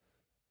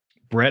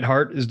 Bret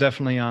Hart is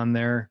definitely on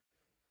there.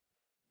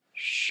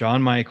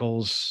 Shawn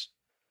Michaels,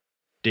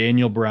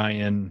 Daniel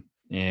Bryan,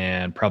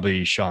 and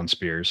probably Sean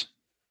Spears.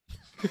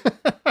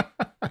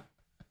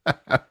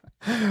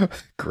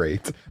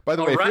 Great. By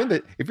the way,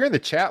 if you're in the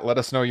chat, let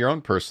us know your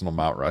own personal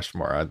Mount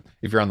Rushmore.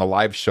 If you're on the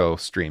live show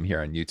stream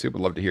here on YouTube,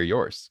 I'd love to hear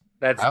yours.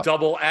 That's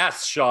double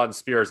S Sean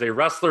Spears, a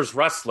wrestler's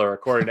wrestler,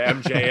 according to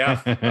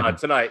MJF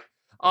tonight.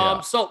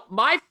 So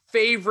my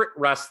favorite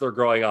wrestler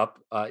growing up,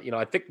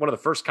 I think one of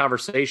the first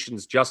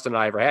conversations Justin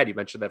and I ever had, you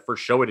mentioned that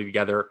first show we did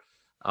together.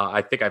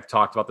 I think I've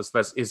talked about this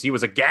best, is he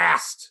was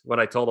aghast when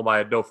I told him I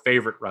had no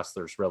favorite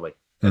wrestlers really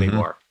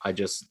anymore. I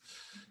just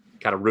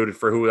kind of rooted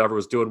for whoever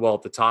was doing well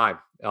at the time.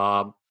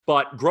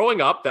 But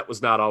growing up, that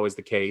was not always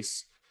the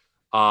case.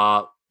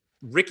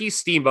 Ricky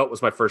Steamboat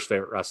was my first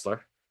favorite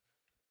wrestler,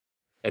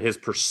 and his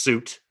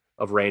pursuit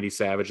of Randy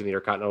Savage in the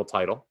Intercontinental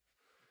title.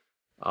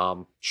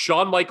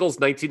 Shawn Michaels,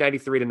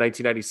 1993 to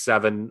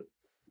 1997,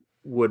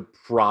 would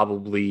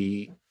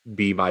probably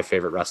be my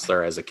favorite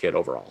wrestler as a kid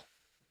overall.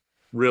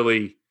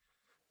 Really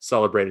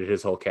celebrated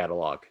his whole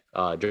catalog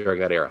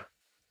during that era.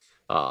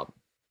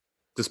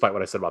 Despite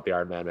what I said about the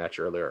Iron Man match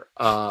earlier.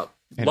 And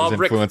his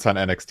influence on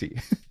NXT.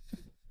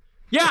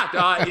 Yeah,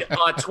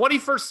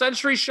 21st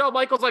century Shawn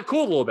Michaels, like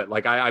cool a little bit.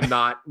 Like I'm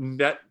not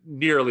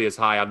nearly as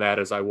high on that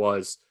as I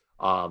was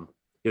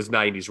his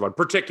 90s run,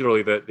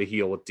 particularly the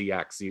heel with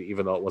DX,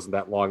 even though it wasn't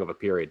that long of a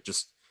period.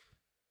 Just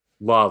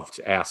loved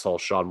asshole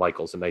Shawn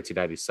Michaels in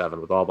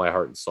 1997 with all my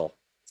heart and soul.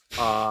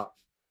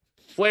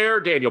 Flair,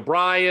 Daniel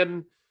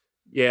Bryan,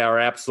 are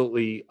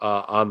absolutely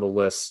on the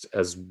list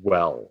as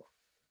well.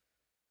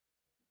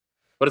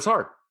 But it's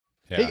hard.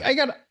 Yeah. Hey,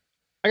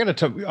 I gotta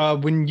tell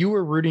when you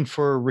were rooting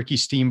for Ricky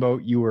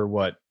Steamboat, you were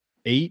what,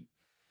 8,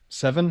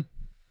 7?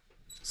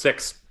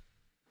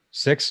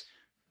 6.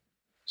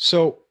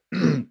 So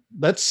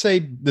let's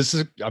say this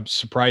is a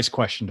surprise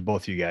question to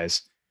both of you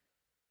guys.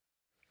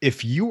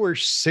 If you were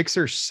 6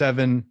 or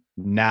 7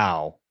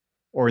 now,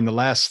 or in the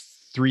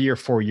last 3 or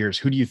 4 years,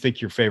 who do you think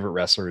your favorite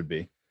wrestler would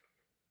be?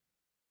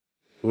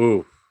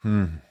 Ooh.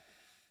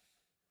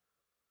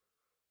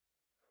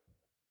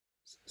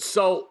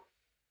 So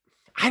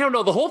I don't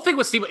know. The whole thing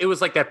with Steve, it was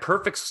like that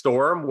perfect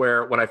storm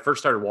where when I first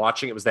started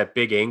watching, it was that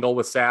big angle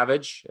with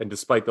Savage. And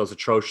despite those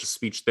atrocious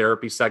speech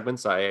therapy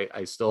segments, I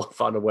still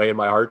found a way in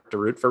my heart to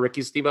root for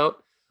Ricky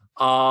Steamboat.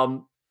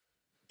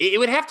 It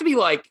would have to be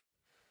like,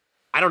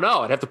 I don't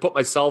know. I'd have to put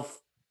myself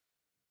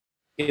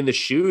in the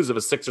shoes of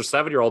a 6 or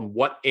 7 year old.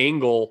 What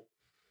angle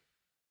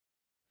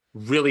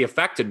really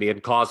affected me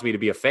and caused me to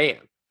be a fan?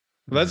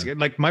 Well, that's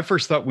like my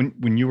first thought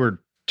when you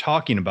were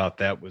talking about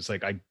that was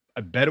like, I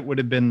bet it would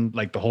have been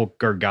like the whole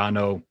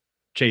Gargano,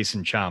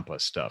 Jason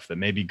Ciampa stuff, that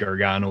maybe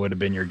Gargano would have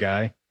been your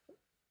guy.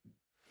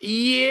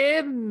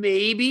 Yeah,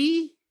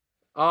 maybe.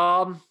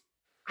 I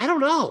don't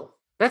know.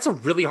 That's a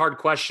really hard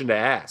question to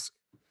ask.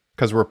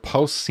 Because we're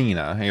post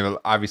Cena.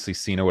 Obviously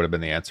Cena would have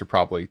been the answer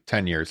probably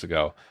 10 years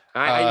ago.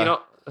 I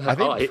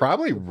think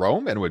probably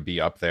Roman would be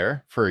up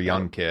there for a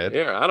young kid.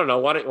 Yeah, I don't know.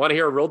 Want to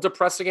hear a real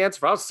depressing answer?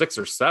 If I was 6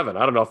 or 7,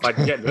 I don't know if I'd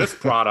get this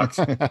product.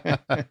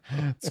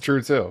 It's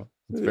true too.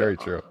 It's very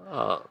true.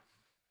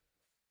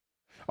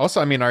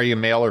 Also, are you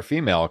male or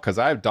female? Because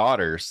I have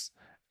daughters,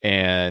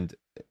 and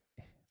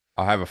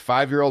I have a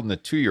 5-year-old and a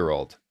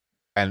 2-year-old,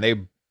 and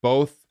they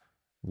both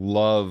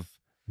love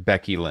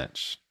Becky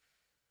Lynch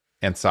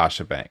and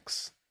Sasha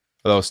Banks.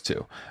 Those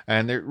two,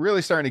 and they're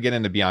really starting to get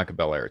into Bianca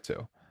Belair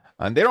too.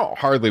 And they don't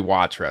hardly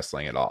watch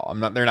wrestling at all.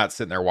 They're not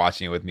sitting there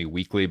watching it with me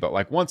weekly, but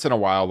like once in a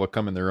while they'll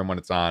come in the room when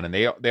it's on, and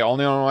they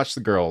only want to watch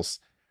the girls.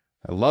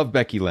 I love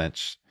Becky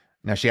Lynch.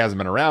 Now she hasn't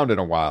been around in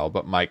a while,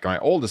 but my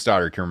oldest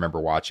daughter can remember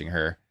watching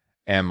her,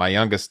 and my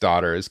youngest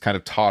daughter has kind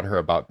of taught her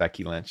about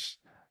Becky Lynch,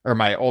 or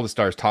my oldest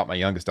daughter's taught my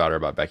youngest daughter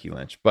about Becky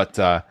Lynch. But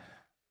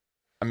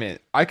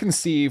I can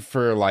see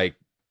for like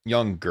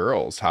young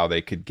girls how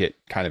they could get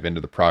kind of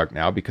into the product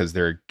now because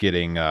they're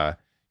getting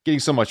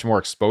so much more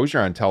exposure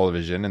on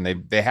television, and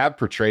they have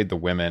portrayed the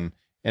women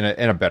in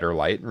a better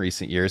light in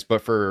recent years.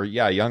 But for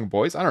young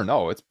boys, I don't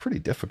know. It's pretty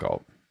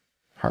difficult.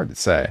 Hard to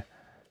say.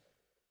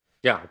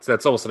 Yeah,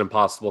 that's almost an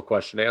impossible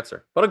question to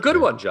answer, but a good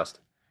one,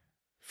 Justin.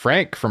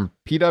 Frank from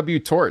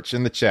PW Torch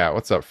in the chat.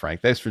 What's up, Frank?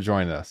 Thanks for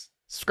joining us.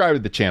 Subscribe to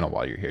the channel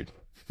while you're here.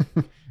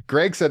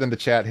 Greg said in the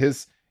chat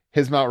his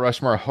Mount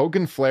Rushmore: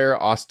 Hogan, Flair,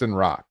 Austin,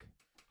 Rock.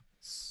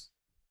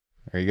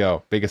 There you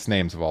go. Biggest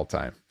names of all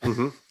time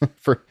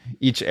for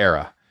each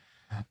era.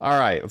 All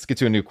right, let's get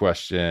to a new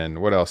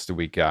question. What else do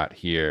we got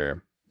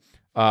here?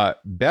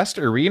 Best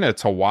arena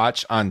to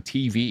watch on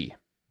TV.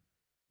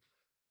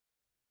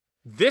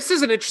 This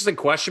is an interesting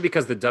question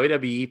because the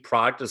WWE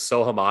product is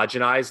so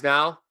homogenized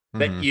now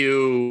that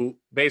you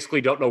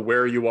basically don't know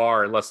where you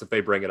are unless if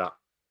they bring it up.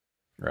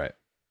 Right.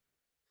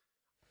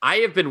 I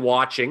have been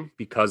watching,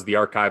 because the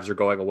archives are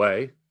going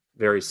away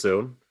very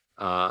soon,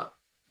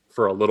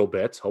 for a little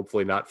bit.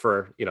 Hopefully not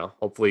for,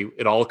 hopefully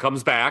it all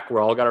comes back.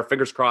 We're all got our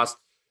fingers crossed.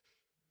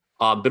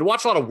 Been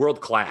watching a lot of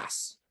World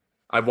Class.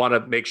 I want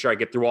to make sure I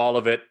get through all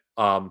of it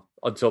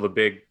until the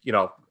big,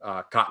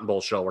 Cotton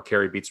Bowl show where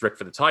Kerry beats Rick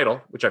for the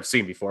title, which I've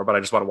seen before, but I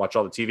just want to watch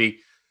all the TV.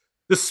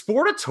 The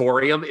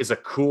Sportatorium is a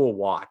cool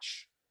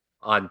watch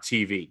on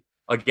TV.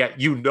 again,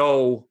 you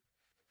know,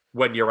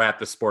 when you're at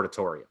the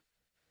Sportatorium.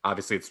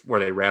 Obviously, it's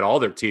where they ran all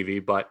their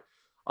TV, but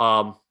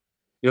so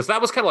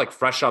that was kind of like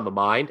fresh on the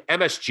mind.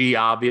 MSG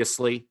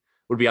obviously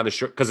would be on the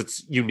shirt because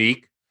it's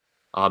unique.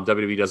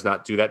 WWE does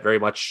not do that very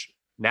much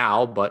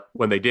now, but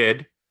when they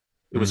did,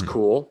 it was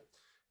cool.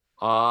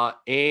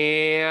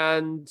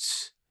 And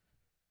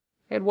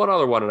one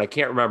other one, and I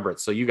can't remember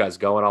it. So you guys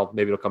go, and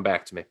maybe it'll come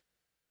back to me.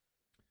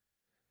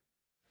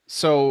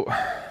 So,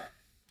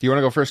 do you want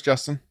to go first,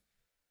 Justin?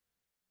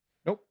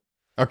 Nope.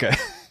 Okay.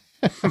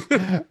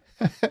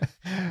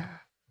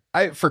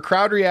 For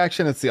crowd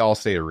reaction, it's the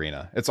Allstate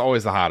Arena. It's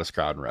always the hottest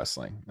crowd in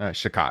wrestling.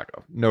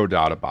 Chicago, no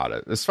doubt about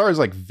it. As far as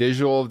like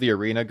visual of the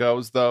arena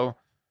goes, though,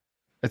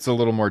 it's a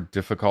little more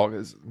difficult.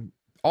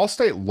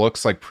 Allstate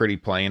looks like pretty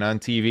plain on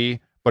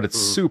TV, but it's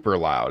super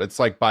loud. It's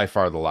like by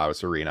far the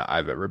loudest arena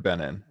I've ever been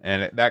in,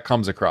 and that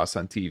comes across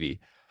on TV.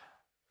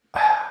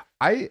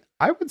 I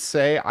would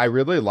say I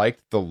really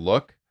liked the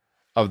look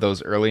of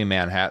those early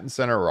Manhattan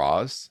Center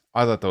Raws.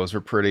 I thought those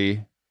were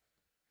pretty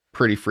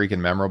freaking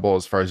memorable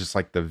as far as just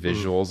like the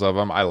visuals of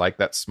them. I like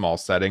that small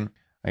setting.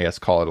 I guess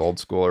call it old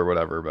school or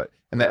whatever,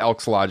 and the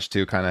Elks Lodge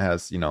too kind of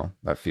has,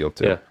 that feel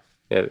too. Yeah.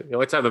 The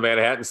only time the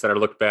Manhattan Center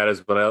looked bad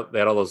is when they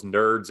had all those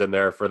nerds in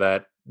there for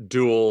that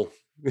dual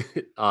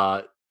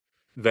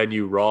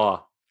venue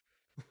Raw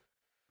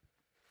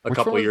a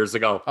couple of years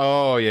ago.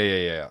 Oh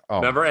yeah. Oh,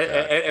 remember?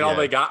 And all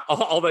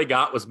they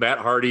got was Matt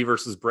Hardy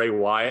versus Bray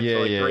Wyatt for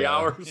like 3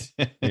 hours.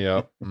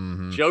 Yep.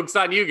 Joke's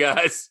on you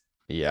guys.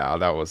 Yeah,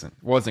 that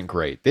wasn't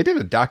great. They did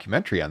a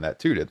documentary on that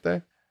too, didn't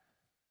they?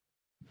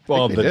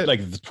 Well,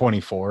 the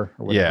 24 or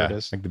whatever it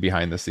is, like the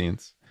behind the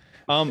scenes.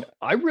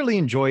 I really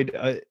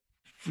enjoyed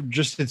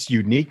just its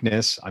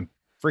uniqueness. I'm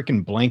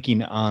freaking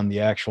blanking on the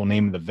actual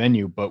name of the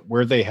venue, but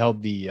where they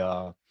held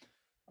the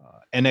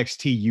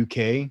NXT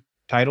UK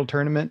title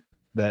tournament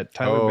that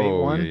Tyler Bate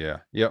won.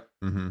 Yep.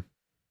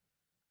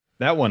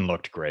 That one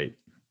looked great.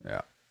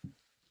 Yeah.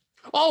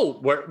 Oh,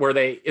 where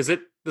they? Is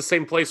it the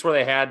same place where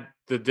they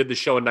did the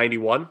show in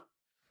 '91?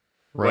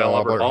 Royal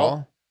Albert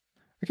Hall.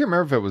 I can't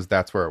remember if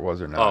that's where it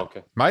was or not. Oh,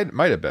 okay.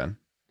 Might have been.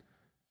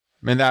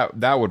 I mean,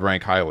 that would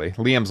rank highly.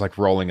 Liam's like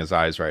rolling his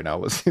eyes right now.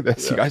 Let's see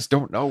this. Yeah. You guys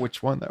don't know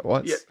which one that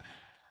was. Yeah.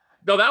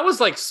 No, that was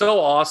like so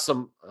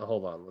awesome.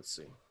 Hold on. Let's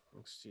see.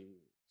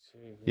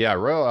 Yeah,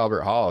 Royal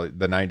Albert Hall,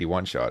 the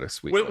 91 show had a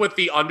sweet with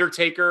the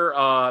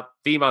Undertaker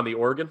theme on the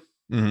organ.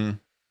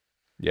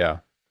 Yeah.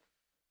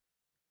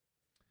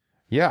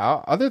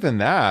 Yeah, other than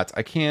that,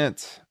 I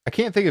can't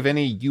think of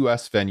any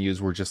US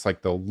venues where just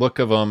like the look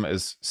of them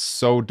is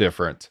so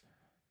different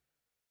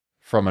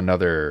from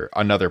another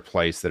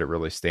place that it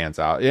really stands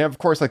out. Yeah, of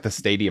course, like the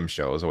stadium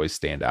shows always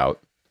stand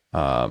out.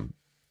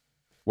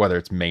 Whether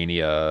it's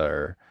Mania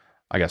or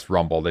I guess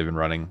Rumble they've been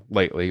running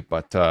lately,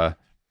 but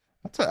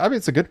it's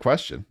a good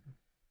question.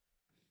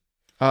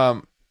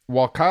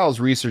 While Kyle's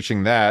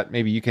researching that,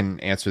 maybe you can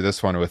answer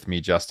this one with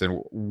me,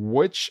 Justin.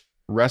 Which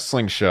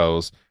wrestling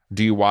shows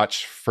do you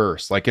watch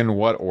first? Like in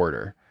what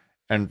order?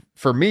 And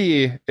for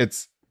me,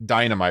 it's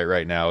Dynamite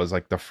right now is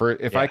like the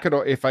first. If I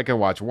could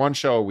watch one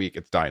show a week,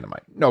 it's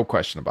Dynamite. No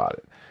question about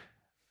it.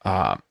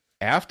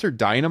 After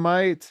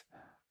Dynamite,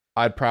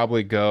 I'd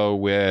probably go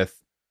with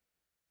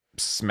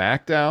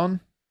SmackDown,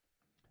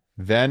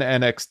 then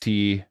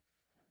NXT,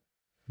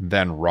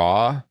 then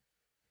Raw. All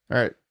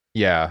right.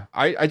 Yeah.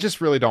 I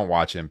just really don't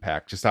watch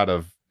Impact just out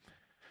of,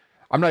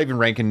 I'm not even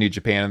ranking New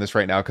Japan in this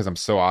right now because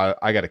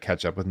I got to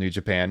catch up with New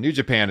Japan. New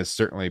Japan is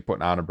certainly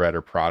putting on a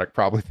better product,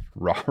 probably than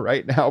Raw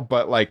right now.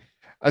 But like,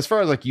 as far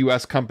as like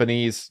US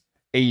companies,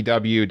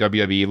 AEW,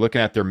 WWE,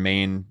 looking at their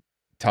main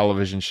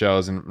television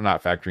shows and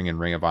not factoring in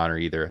Ring of Honor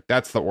either,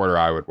 that's the order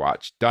I would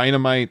watch.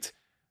 Dynamite,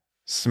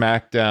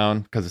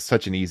 SmackDown, because it's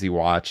such an easy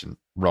watch and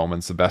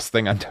Roman's the best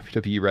thing on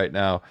WWE right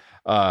now.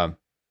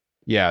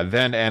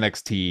 Then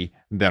NXT,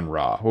 then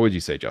Raw. What would you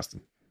say, Justin?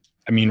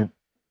 I mean,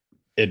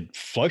 it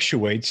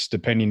fluctuates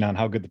depending on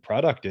how good the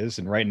product is.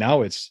 And right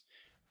now it's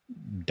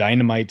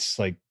Dynamite's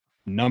like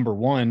number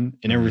one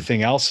and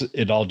everything else.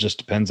 It all just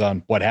depends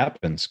on what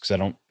happens. Cause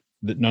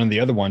none of the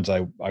other ones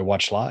I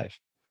watch live.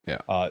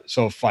 Yeah.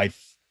 So if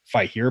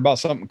I hear about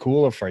something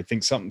cool, or if I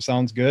think something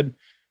sounds good,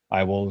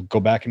 I will go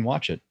back and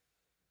watch it.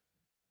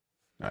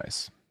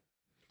 Nice.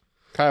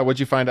 Kyle, what'd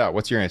you find out?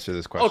 What's your answer to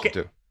this question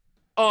too?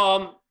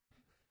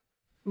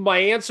 My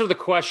answer to the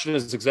question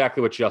is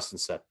exactly what Justin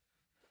said.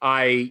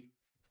 I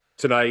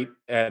tonight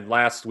and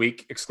last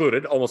week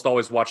excluded almost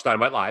always watch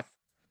Dynamite live,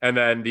 and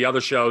then the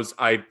other shows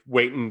I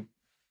wait and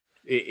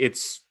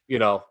it's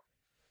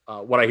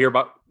what I hear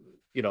about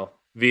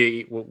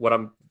via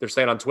what they're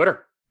saying on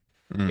Twitter.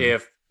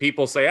 If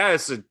people say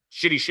it's a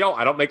shitty show,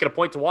 I don't make it a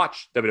point to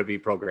watch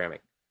WWE programming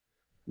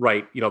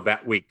right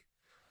that week.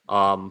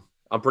 I'm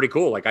pretty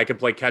cool. Like I can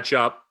play catch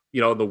up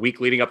the week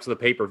leading up to the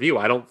pay-per-view.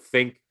 I don't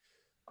think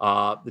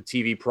the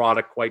TV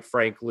product, quite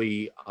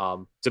frankly,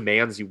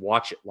 demands you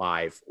watch it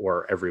live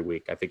or every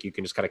week. I think you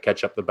can just kind of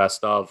catch up the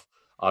best of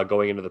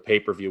going into the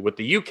pay-per-view. With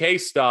the UK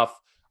stuff,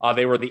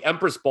 they were the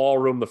Empress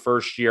Ballroom the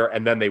first year,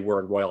 and then they were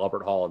in Royal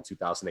Albert Hall in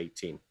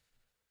 2018.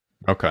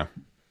 Okay.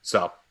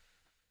 So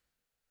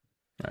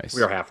Nice.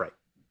 We are half right.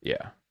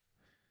 Yeah.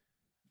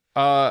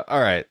 All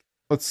right.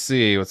 Let's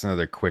see. What's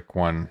another quick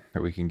one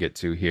that we can get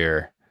to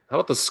here? How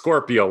about the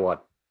Scorpio one?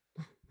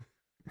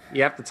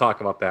 You have to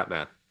talk about that,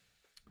 man.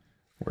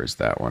 Where's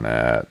that one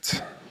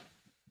at?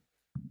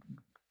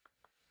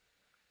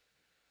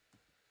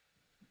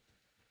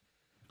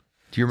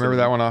 Do you remember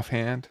that one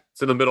offhand?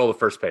 It's in the middle of the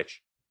first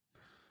page.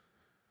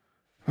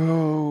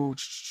 Oh,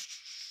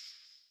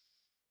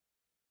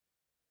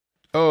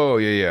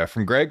 yeah.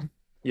 From Greg?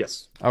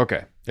 Yes.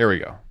 Okay, there we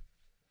go.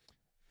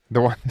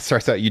 The one that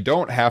starts out, you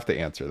don't have to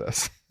answer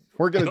this.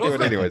 We're going to do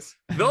it anyways.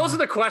 Those are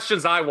the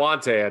questions I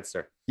want to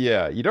answer.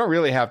 Yeah, you don't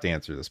really have to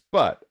answer this,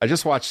 but I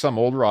just watched some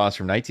old Raws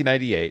from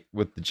 1998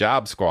 with the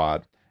Job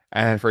Squad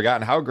and had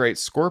forgotten how great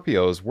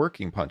Scorpio's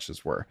working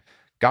punches were.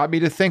 Got me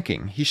to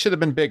thinking, he should have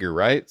been bigger,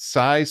 right?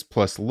 Size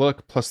plus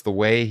look plus the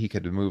way he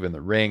could move in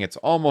the ring. It's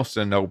almost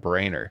a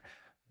no-brainer.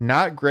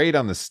 Not great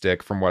on the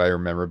stick from what I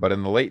remember, but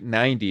in the late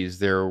 90s,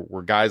 there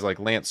were guys like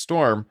Lance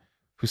Storm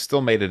who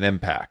still made an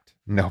impact.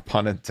 No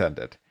pun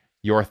intended.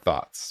 Your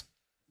thoughts?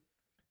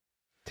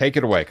 Take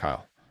it away,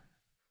 Kyle.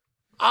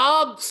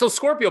 So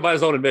Scorpio, by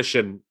his own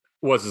admission,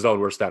 was his own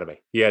worst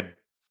enemy. He had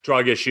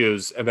drug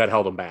issues, and that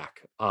held him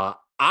back.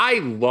 I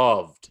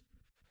loved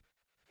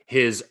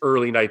his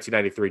early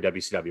 1993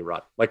 WCW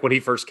run. Like when he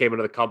first came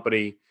into the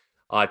company,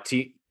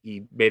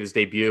 he made his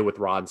debut with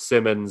Ron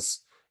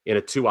Simmons in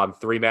a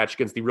 2-on-3 match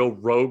against the real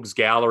Rogues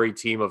Gallery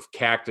team of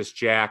Cactus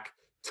Jack,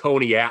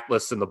 Tony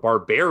Atlas, and the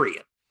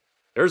Barbarian.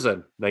 There's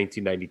a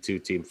 1992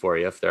 team for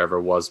you if there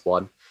ever was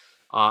one.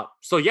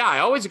 So yeah, I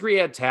always agree he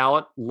had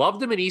talent.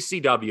 Loved him in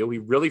ECW. He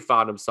really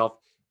found himself.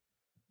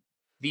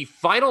 The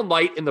final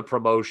night in the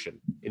promotion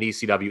in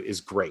ECW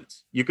is great.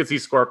 You could see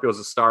Scorpio as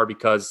a star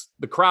because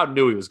the crowd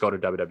knew he was going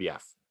to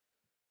WWF.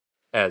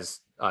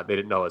 As they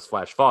didn't know as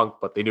Flash Funk,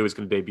 but they knew he was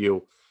going to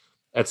debut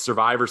at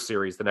Survivor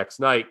Series the next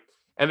night.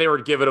 And they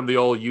were giving him the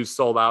old "you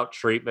sold out"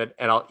 treatment.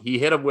 And he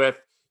hit him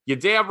with, "You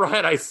damn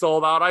right I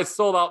sold out. I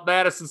sold out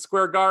Madison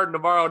Square Garden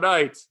tomorrow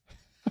night."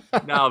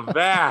 Now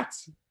that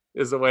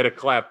is a way to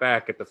clap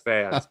back at the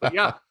fans. But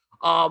yeah,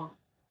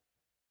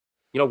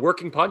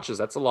 working punches,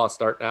 that's a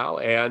lost art now.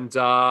 And,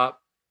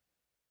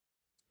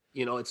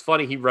 it's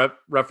funny. He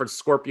referenced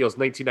Scorpio's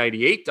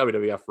 1998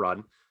 WWF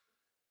run.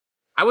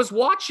 I was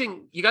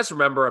watching, you guys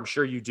remember, I'm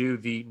sure you do,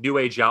 the New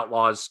Age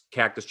Outlaws,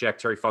 Cactus Jack,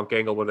 Terry Funk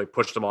angle where they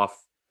pushed him off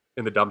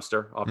in the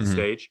dumpster off the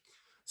stage.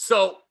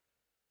 So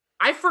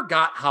I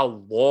forgot how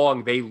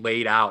long they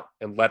laid out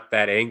and let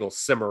that angle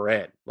simmer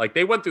in. Like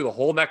they went through the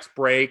whole next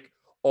break.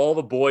 All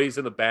the boys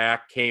in the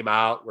back came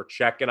out, were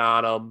checking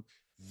on them.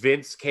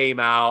 Vince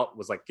came out,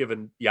 was like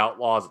giving the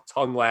Outlaws a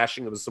tongue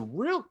lashing. There was some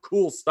real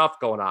cool stuff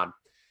going on.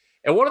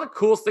 And one of the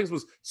coolest things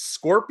was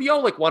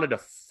Scorpio wanted to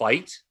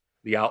fight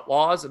the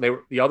Outlaws, and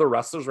the other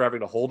wrestlers were having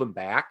to hold him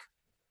back.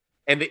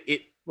 And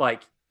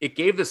it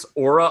gave this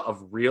aura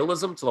of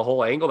realism to the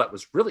whole angle that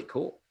was really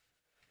cool.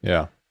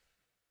 Yeah.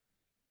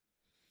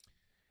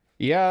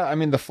 Yeah, I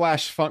mean the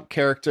Flash Funk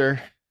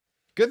character,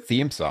 good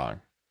theme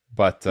song.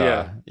 But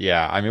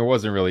yeah, I mean, it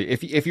wasn't really.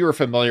 If you were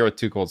familiar with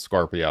Too Cold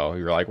Scorpio,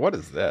 you were like, "What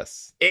is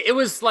this?" It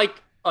was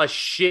like a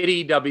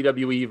shitty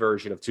WWE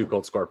version of Too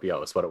Cold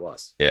Scorpio. Is what it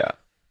was. Yeah,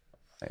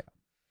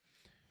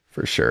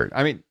 for sure.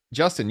 I mean,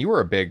 Justin, you were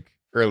a big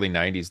early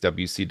 '90s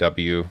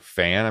WCW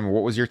fan. I mean,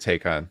 what was your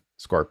take on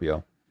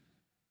Scorpio?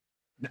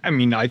 I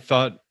mean, I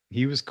thought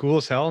he was cool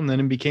as hell, and then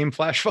it became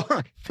Flash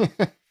Funk.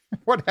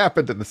 What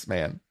happened to this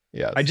man?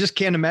 Yeah, I just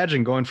can't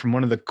imagine going from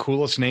one of the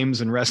coolest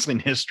names in wrestling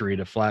history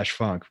to Flash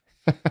Funk.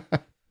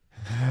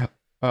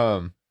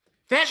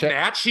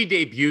 Match he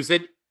debuts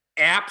in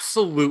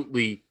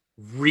absolutely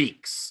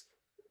reeks.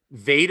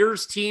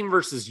 Vader's team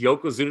versus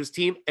Yokozuna's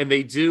team, and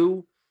they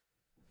do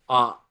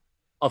a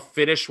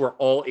finish where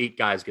all 8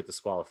 guys get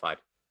disqualified,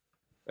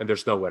 and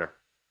there's no winner.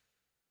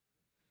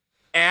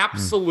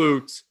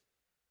 Absolute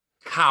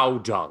cow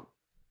dung.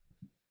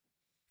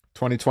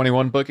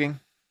 2021 booking.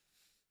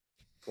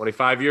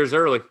 25 years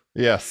early.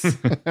 Yes.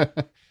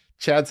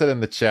 Chad said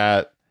in the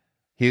chat.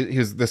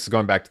 This is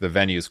going back to the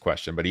venues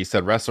question, but he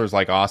said wrestlers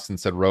like Austin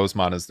said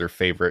Rosemont is their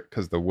favorite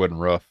because the wooden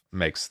roof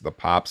makes the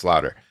pops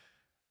louder.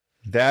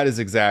 That is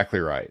exactly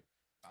right.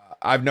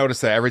 I've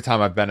noticed that every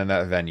time I've been in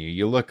that venue,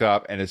 you look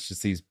up and it's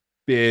just these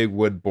big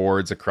wood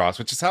boards across,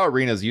 which is how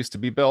arenas used to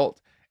be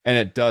built. And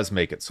it does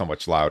make it so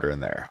much louder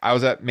in there. I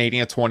was at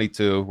Mania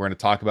 22. We're going to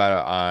talk about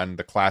it on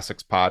the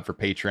Classics pod for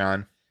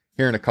Patreon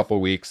here in a couple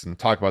of weeks and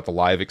talk about the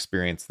live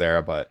experience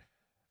there. But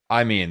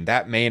I mean,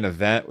 that main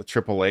event with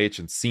Triple H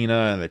and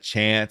Cena and the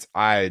chants,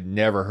 I had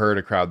never heard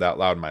a crowd that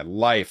loud in my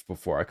life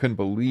before. I couldn't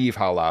believe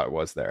how loud it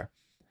was there.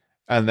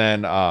 And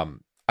then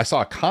I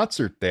saw a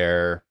concert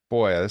there.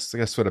 Boy, this I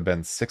guess would have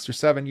been 6 or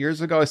 7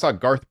 years ago. I saw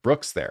Garth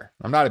Brooks there.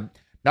 I'm not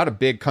a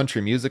big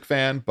country music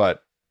fan,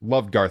 but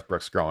loved Garth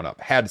Brooks growing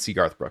up. Had to see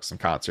Garth Brooks in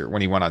concert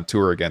when he went on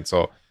tour again.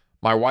 So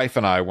my wife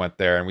and I went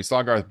there and we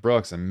saw Garth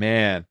Brooks, and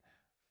man,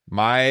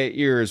 my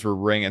ears were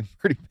ringing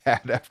pretty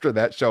bad after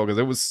that show because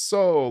it was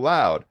so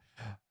loud.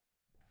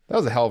 That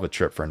was a hell of a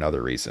trip for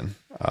another reason.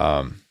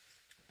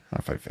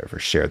 don't know if I've ever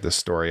shared this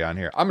story on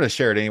here. I'm going to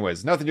share it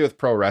anyways. Nothing to do with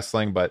pro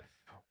wrestling, but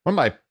one of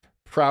my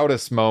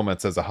proudest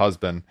moments as a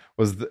husband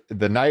was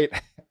the night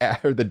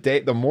or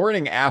the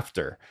morning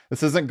after.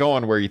 This isn't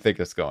going where you think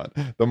it's going.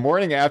 The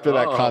morning after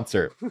that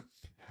concert.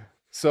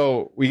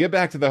 So we get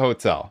back to the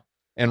hotel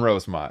in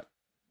Rosemont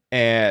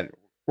and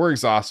we're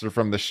exhausted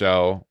from the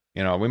show.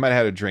 You know, we might have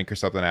had a drink or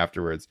something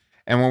afterwards.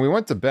 And when we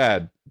went to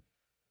bed,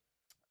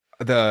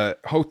 the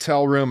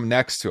hotel room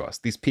next to us,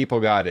 these people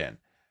got in,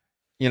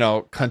 you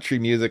know, country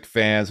music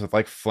fans with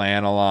like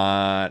flannel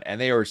on, and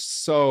they were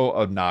so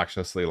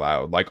obnoxiously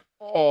loud, like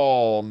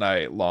all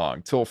night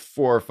long till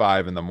 4 or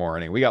 5 in the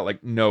morning. We got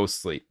like no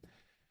sleep.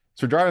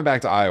 So we're driving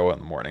back to Iowa in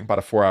the morning, about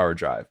a 4-hour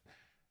drive.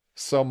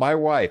 So my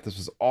wife, this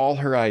was all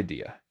her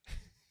idea.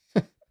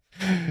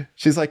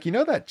 She's like, you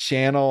know that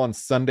channel on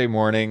Sunday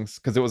mornings,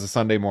 because it was a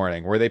Sunday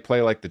morning, where they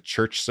play like the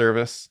church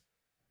service?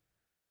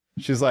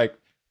 She's like,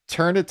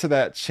 turn it to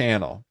that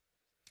channel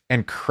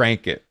and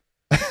crank it.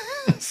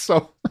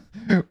 So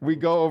we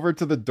go over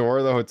to the door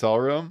of the hotel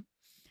room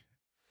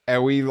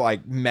and we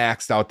like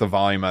maxed out the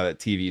volume of that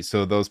TV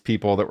so those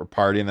people that were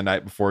partying the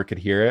night before could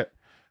hear it.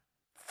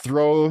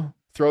 Throw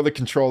the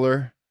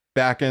controller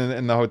back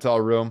in the hotel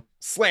room,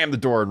 slammed the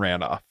door and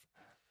ran off.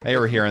 They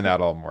were hearing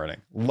that all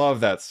morning.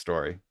 Love that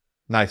story.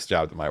 Nice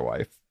job to my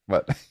wife.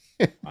 But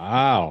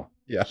wow.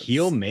 Yeah.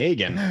 Heel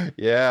Megan.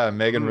 Yeah,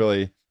 Megan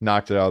really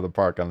knocked it out of the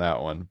park on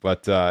that one.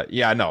 But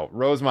yeah, no,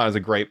 Rosemont is a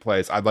great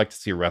place. I'd like to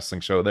see a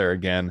wrestling show there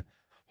again.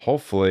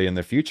 Hopefully in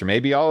the future.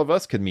 Maybe all of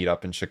us could meet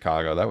up in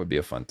Chicago. That would be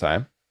a fun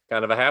time.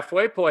 Kind of a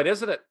halfway point,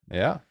 isn't it?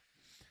 Yeah.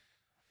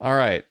 All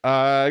right.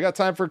 I got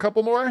time for a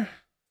couple more.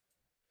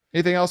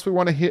 Anything else we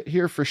want to hit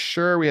here for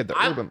sure? We had the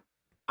Urban.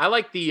 I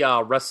like the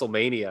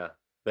WrestleMania,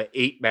 the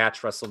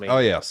 8-match WrestleMania. Oh,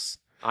 yes.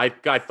 I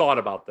thought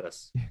about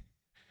this.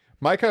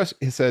 My question,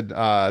 he said,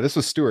 this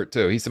was Stuart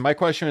too. He said, my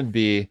question would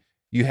be,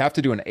 you have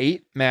to do an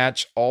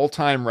 8-match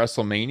all-time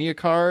WrestleMania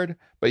card,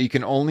 but you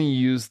can only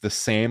use the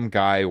same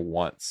guy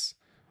once.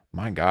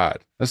 My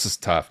God, this is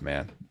tough,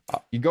 man.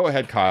 You go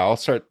ahead, Kyle. I'll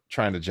start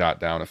trying to jot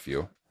down a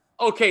few.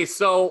 Okay,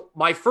 so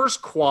my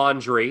first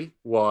quandary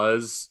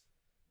was,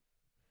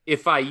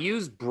 if I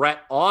use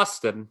Bret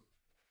Austin,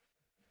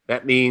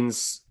 that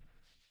means,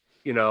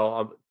 you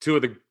know, 2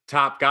 of the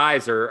top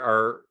guys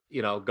are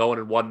you know, going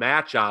in one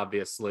match,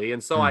 obviously.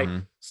 And so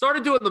I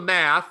started doing the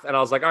math and I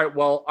was like,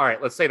 all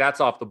right, let's say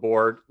that's off the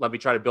board. Let me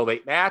try to build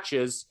 8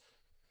 matches.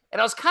 And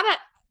I was kind of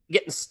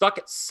getting stuck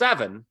at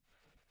 7.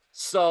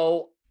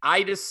 So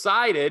I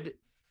decided,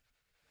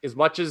 as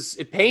much as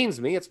it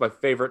pains me, it's my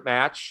favorite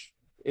match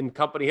in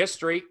company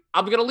history,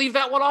 I'm going to leave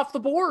that one off the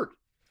board.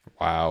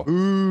 Wow.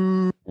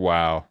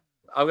 Wow.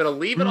 I'm going to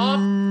leave it off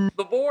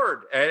the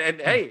board.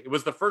 And hey, it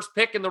was the first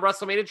pick in the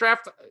WrestleMania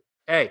draft.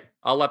 Hey,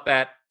 I'll let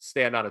that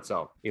stand on its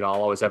own. You know,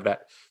 I'll always have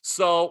that.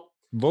 So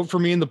vote for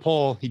me in the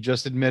poll. He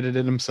just admitted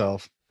it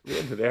himself.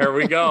 There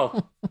we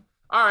go.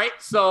 All right.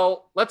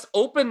 So let's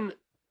open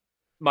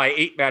my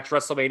 8-match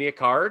WrestleMania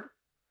card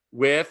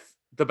with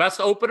the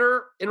best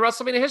opener in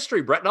WrestleMania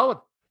history, Bret and Owen.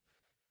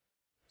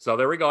 So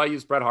there we go. I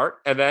use Bret Hart.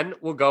 And then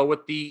we'll go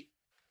with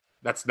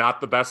that's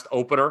not the best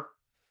opener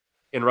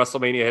in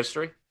WrestleMania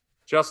history,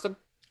 Justin.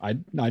 I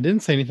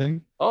didn't say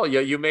anything. Oh, yeah,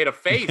 you made a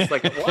face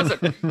like it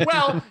wasn't.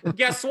 Well,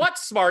 guess what,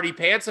 Smarty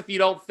Pants? If you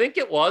don't think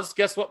it was,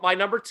 guess what my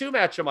number 2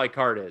 match on my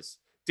card is?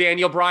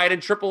 Daniel Bryan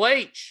and Triple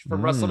H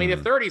from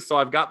WrestleMania 30. So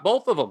I've got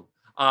both of them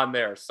on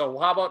there. So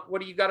how about,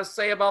 what do you got to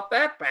say about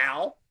that,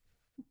 pal?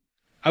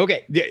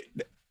 Okay.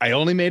 I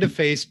only made a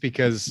face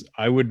because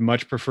I would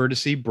much prefer to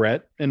see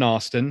Bret and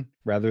Austin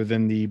rather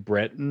than the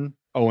Bret and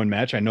Owen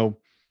match. I know,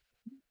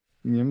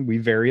 we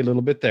vary a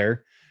little bit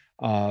there.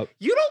 You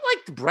don't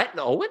like the Bret and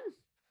Owen?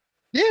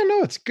 Yeah,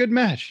 no, it's a good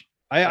match.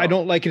 I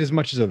don't like it as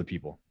much as other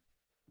people.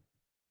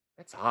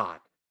 That's odd.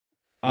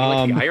 You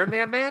like the Iron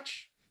Man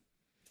match?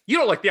 You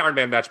don't like the Iron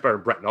Man match better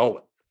than Bret and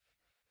Owen?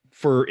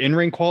 For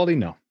in-ring quality,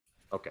 no.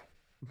 Okay.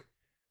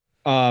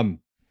 I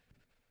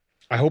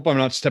hope I'm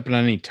not stepping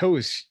on any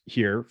toes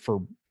here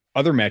for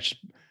other matches.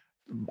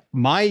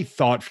 My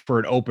thought for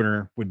an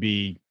opener would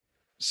be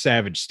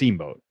Savage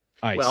Steamboat.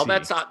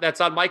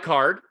 That's on my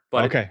card.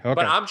 But, okay.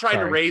 But I'm trying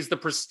to raise the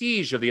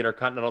prestige of the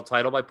Intercontinental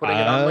title by putting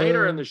it on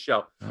later in the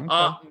show.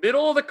 Okay.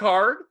 Middle of the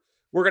card,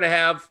 we're going to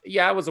have,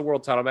 it was a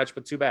world title match,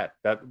 but too bad.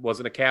 That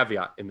wasn't a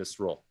caveat in this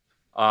rule.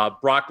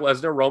 Brock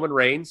Lesnar, Roman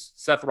Reigns,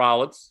 Seth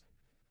Rollins.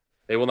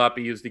 They will not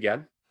be used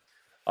again.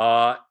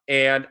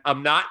 And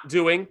I'm not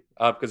doing,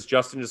 because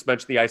Justin just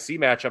mentioned the IC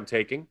match I'm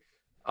taking.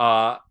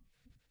 I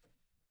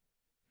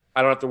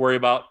don't have to worry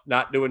about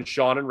not doing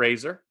Shawn and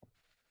Razor,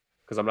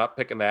 because I'm not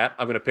picking that.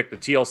 I'm going to pick the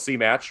TLC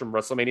match from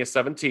WrestleMania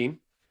 17.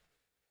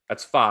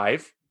 That's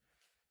 5.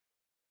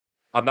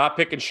 I'm not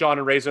picking Shawn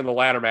and Razor in the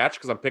ladder match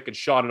because I'm picking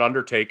Shawn and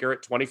Undertaker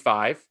at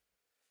 25.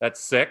 That's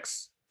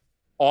 6.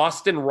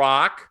 Austin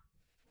Rock.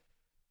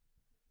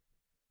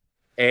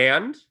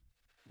 And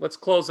let's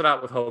close it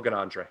out with Hogan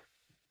Andre.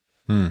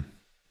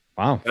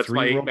 Wow. That's 3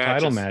 my 8 world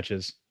matches. title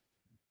matches.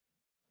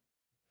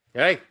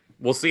 Hey,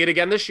 we'll see it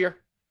again this year.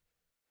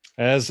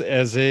 As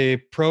a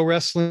pro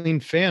wrestling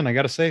fan, I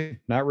got to say,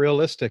 not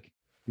realistic.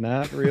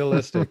 Not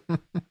realistic.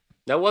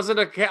 That wasn't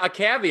a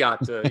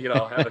caveat to,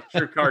 have a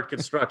true card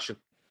construction.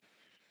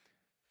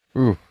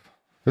 Ooh,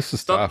 this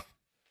is tough.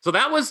 So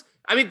that was,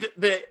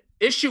 the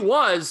issue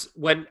was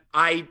when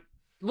I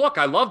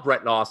love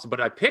Brett and Austin,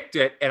 but I picked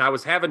it and I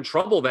was having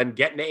trouble then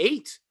getting to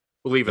 8,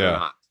 believe it or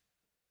not.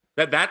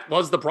 That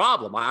was the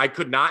problem. I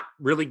could not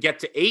really get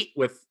to 8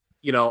 with,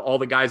 all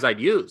the guys I'd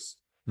use.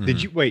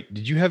 Did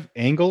you have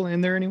Angle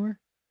in there anywhere?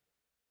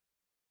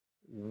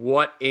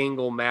 What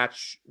Angle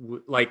match?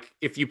 Like,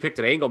 if you picked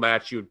an Angle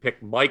match, you would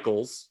pick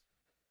Michaels,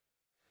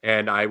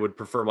 and I would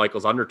prefer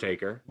Michaels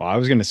Undertaker. Well, I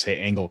was going to say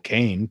Angle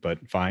Kane,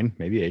 but fine,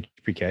 maybe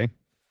HBK.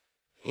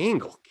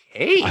 Angle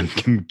Kane?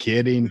 I'm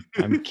kidding.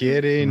 I'm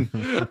kidding.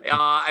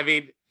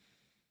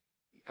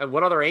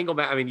 What other Angle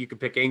match? You could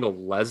pick Angle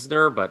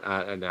Lesnar, but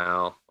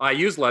no, I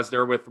use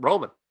Lesnar with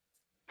Roman.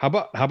 How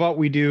about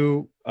we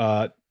do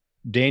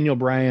Daniel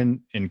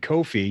Bryan and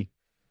Kofi,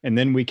 and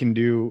then we can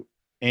do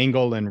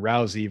Angle and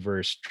Rousey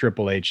versus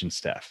Triple H and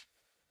Steph.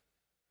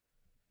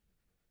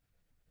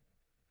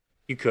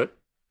 You could.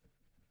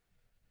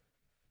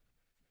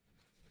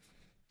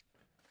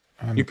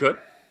 You could.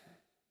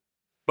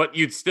 But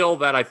you'd still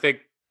then, I think,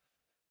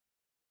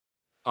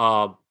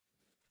 well,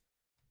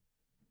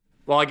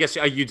 I guess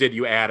you did.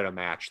 You added a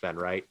match then,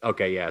 right?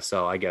 Okay, yeah.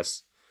 So I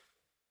guess,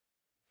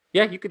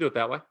 yeah, you could do it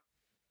that way.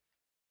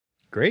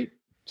 Great.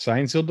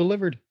 Signed, sealed,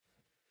 delivered.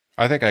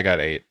 I think I got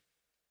 8.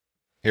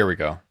 Here we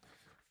go.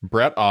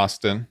 Brett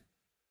Austin,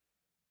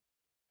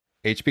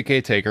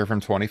 HBK Taker from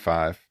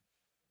 25.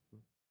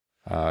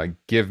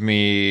 Give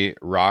me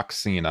Rock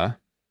Cena.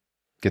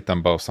 Get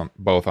them both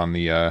on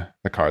the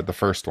card. The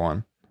first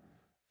one.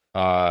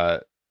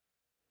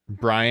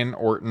 Brian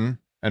Orton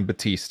and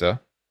Batista,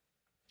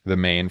 the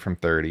main from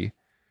 30.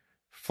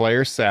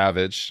 Flair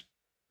Savage,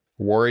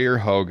 Warrior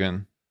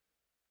Hogan,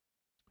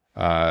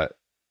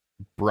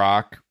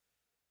 Brock,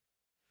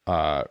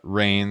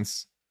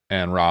 Reigns,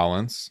 and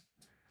Rollins,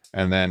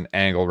 and then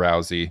Angle,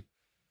 Rousey,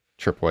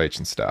 Triple H,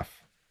 and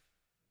Steph.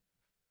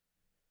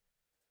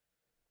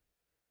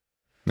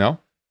 No,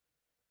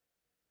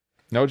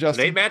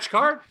 Justin. An 8-match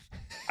card.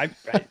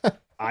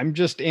 I'm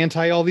just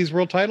anti all these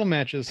world title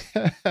matches.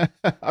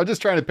 I'm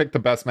just trying to pick the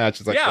best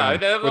matches I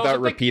can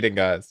without repeating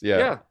guys.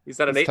 Yeah, he's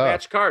at an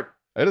 8-match card.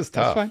 It is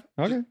tough. That's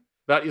fine. Okay.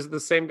 Not using the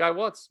same guy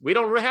once. We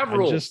don't have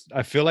rules.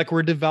 I feel like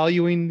we're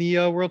devaluing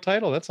the world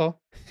title. That's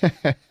all. You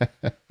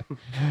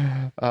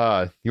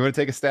want to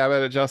take a stab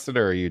at it, Justin,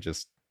 or are you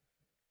just?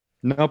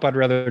 Nope. I'd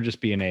rather just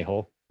be an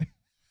a-hole.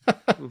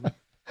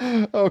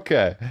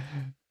 Okay.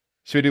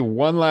 Should we do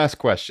one last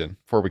question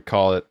before we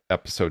call it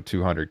episode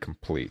 200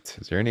 complete?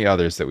 Is there any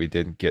others that we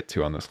didn't get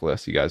to on this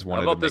list you guys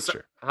wanted to make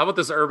sure? How about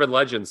this urban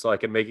legend so I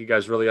can make you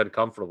guys really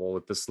uncomfortable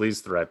with the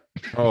sleaze thread?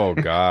 Oh,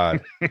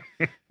 God.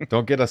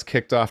 Don't get us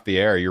kicked off the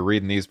air. You're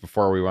reading these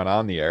before we went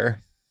on the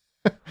air.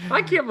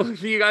 I can't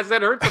believe you guys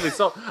hadn't heard something.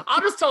 So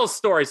I'll just tell a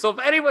story. So if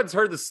anyone's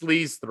heard the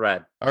sleaze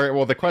thread. All right.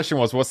 Well, the question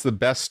was, what's the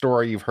best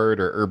story you've heard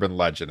or urban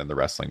legend in the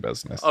wrestling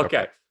business?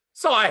 Okay.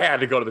 So I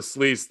had to go to the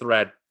sleaze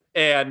thread,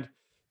 and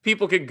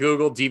people can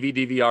Google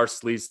DVR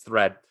sleaze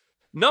thread.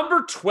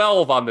 Number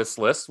 12 on this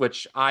list,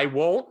 which I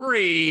won't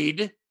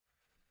read,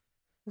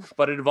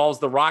 but it involves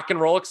the Rock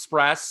and Roll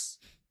Express,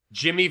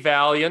 Jimmy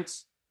Valiant,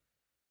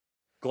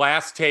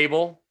 Glass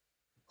Table,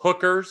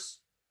 Hookers,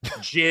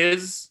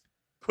 Jizz,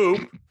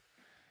 Poop.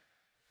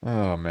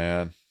 Oh,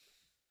 man.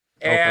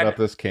 Open up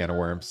this can of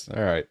worms.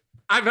 All right.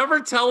 I remember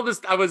telling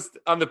this. I was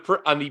on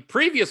the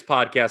previous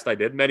podcast I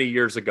did many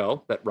years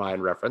ago that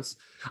Ryan referenced.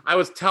 I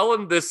was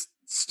telling this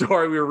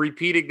story. We were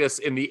repeating this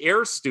in the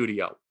Air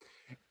studio,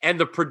 and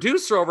the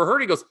producer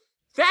overheard. He goes,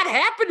 "That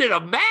happened in a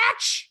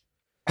match,"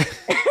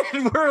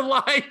 and we're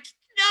like,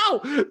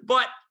 "No!"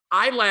 But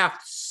I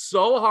laughed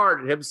so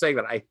hard at him saying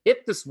that. I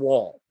hit this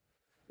wall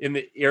in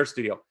the Air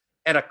studio,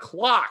 and a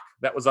clock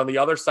that was on the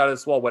other side of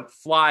this wall went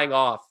flying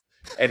off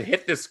and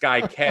hit this guy,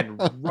 Ken,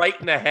 right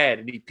in the head.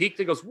 And he peeked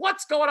and goes,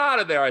 "What's going on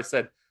in there?" I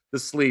said, "The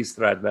sleaze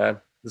thread,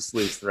 man. The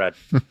sleaze thread."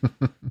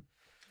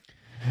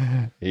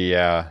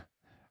 Yeah.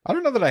 I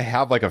don't know that I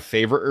have like a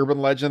favorite urban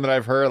legend that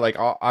I've heard. Like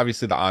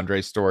obviously the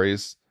Andre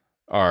stories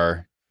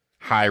are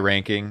high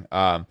ranking.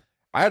 I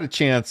had a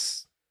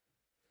chance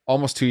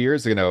almost 2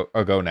 years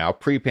ago now,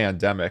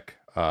 pre-pandemic.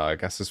 I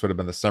guess this would have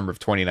been the summer of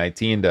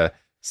 2019 to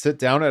sit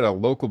down at a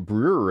local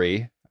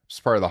brewery as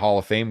part of the Hall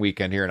of Fame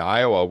weekend here in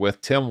Iowa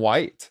with Tim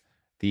White,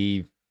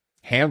 the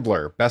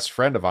handler, best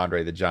friend of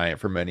Andre the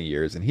Giant for many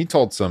years. And he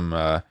told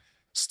some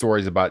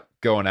stories about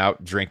going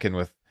out drinking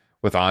with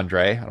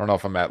Andre. I don't know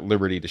if I'm at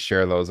liberty to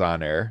share those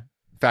on air.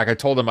 In fact, I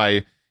told him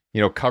I,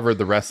 covered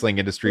the wrestling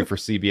industry for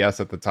CBS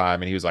at the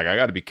time. And he was like, "I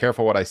got to be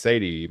careful what I say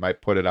to you. You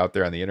might put it out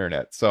there on the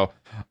internet." So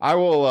I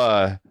will,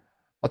 I'll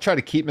try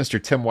to keep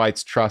Mr. Tim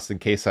White's trust in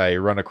case I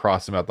run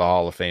across him at the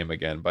Hall of Fame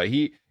again. But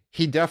he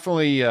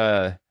definitely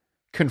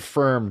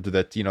confirmed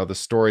that, the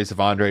stories of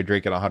Andre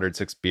drinking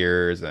 106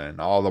 beers and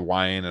all the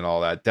wine and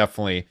all that,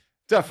 definitely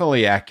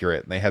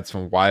accurate. And they had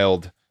some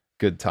wild,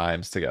 good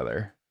times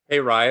together. Hey,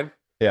 Ryan.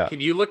 Yeah.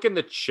 Can you look in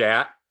the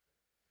chat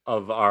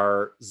of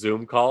our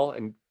Zoom call?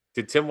 And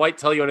did Tim White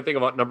tell you anything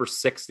about number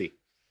 60?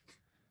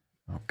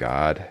 Oh,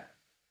 God.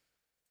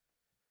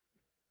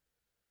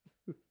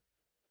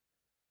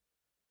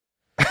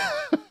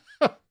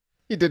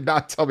 He did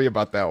not tell me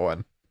about that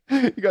one.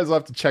 You guys will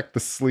have to check the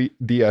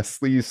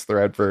sleaze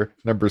thread for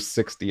number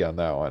 60 on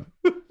that one.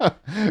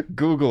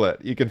 Google it.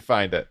 You can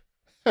find it.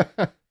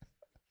 All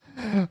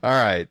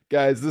right,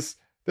 guys. This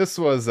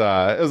was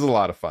it was a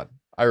lot of fun.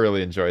 I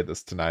really enjoyed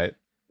this tonight.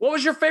 What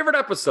was your favorite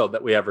episode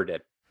that we ever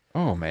did?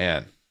 Oh,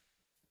 man.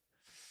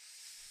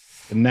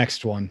 The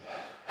next one.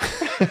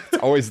 It's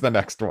always the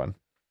next one.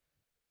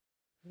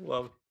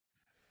 Love.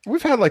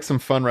 We've had like some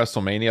fun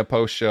WrestleMania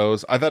post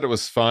shows. I thought it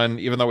was fun,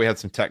 even though we had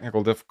some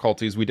technical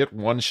difficulties. We did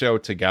one show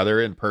together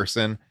in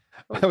person.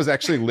 I was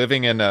actually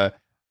living in a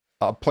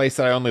place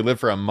that I only lived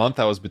for a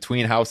month. I was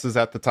between houses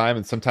at the time.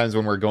 And sometimes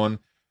when we're going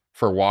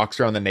for walks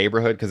around the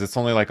neighborhood, because it's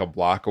only like a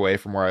block away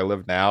from where I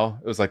live now,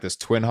 it was like this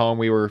twin home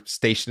we were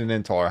stationed in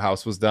until our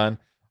house was done.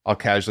 I'll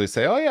casually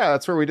say, oh yeah,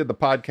 that's where we did the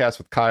podcast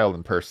with Kyle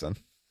in person.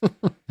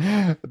 But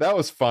that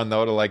was fun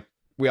though, to like,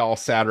 we all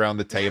sat around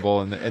the table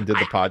and did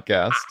the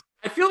podcast.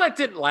 I feel that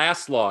didn't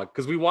last long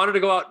because we wanted to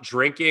go out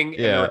drinking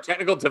and there were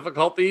technical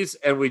difficulties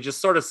and we just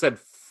sort of said,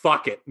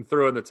 fuck it, and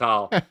threw in the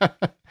towel.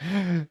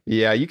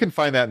 Yeah, you can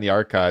find that in the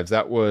archives.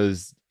 It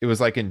was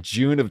like in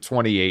June of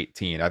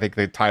 2018. I think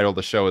they titled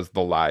the show as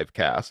The Live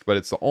Cast, but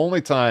it's the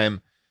only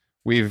time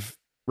we've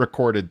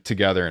recorded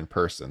together in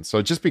person.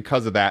 So just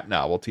because of that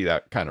novelty,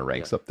 that kind of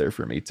ranks up there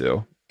for me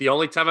too. The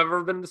only time I've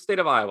ever been in the state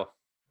of Iowa.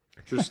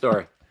 True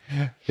story.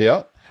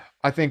 Yeah.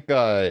 I think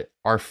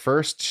our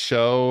first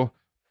show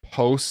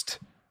post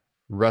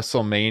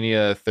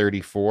WrestleMania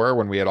 34,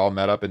 when we had all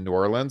met up in New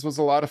Orleans, was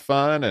a lot of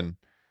fun. And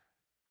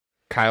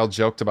Kyle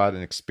joked about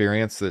an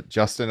experience that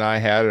Justin and I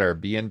had at our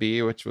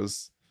B&B, which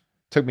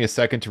took me a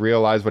second to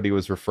realize what he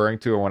was referring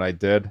to. And when I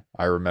did,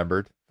 I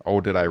remembered.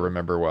 Oh, did I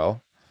remember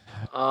well?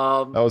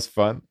 That was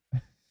fun.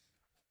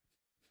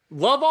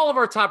 Love all of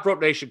our Top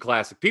Rope Nation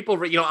classic.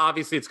 People,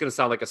 obviously it's going to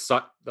sound like a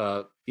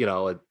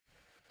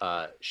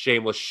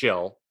shameless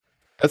shill.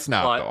 It's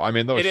not, though. I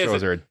mean, those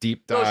shows are a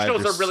deep dive.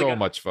 Those shows are really so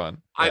much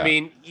fun. Yeah. I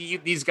mean,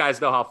 these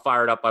guys know how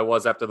fired up I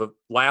was after the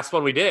last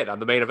one we did on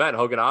the main event,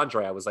 Hogan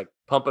Andre. I was like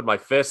pumping my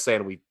fists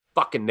saying we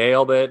fucking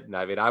nailed it. And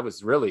I mean, I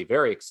was really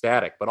very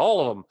ecstatic, but all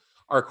of them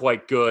are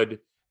quite good.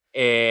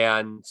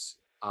 And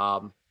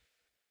there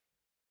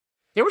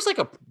was like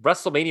a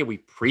WrestleMania we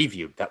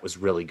previewed that was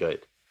really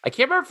good. I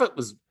can't remember if it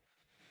was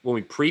when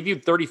we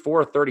previewed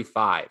 34 or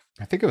 35.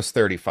 I think it was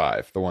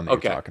 35, the one that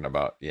you're talking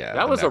about. Yeah,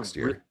 that was next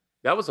year.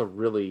 That was a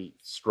really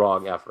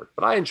strong effort,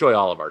 but I enjoy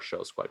all of our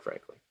shows, quite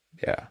frankly.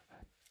 Yeah.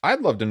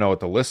 I'd love to know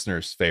what the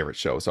listeners' favorite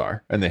shows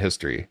are in the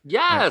history.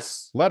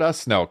 Yes. Let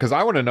us know, because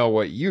I want to know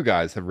what you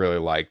guys have really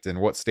liked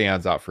and what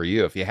stands out for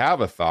you. If you have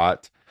a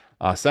thought,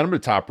 send them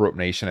to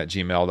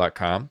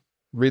topropenation@gmail.com.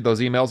 Read those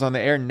emails on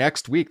the air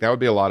next week. That would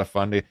be a lot of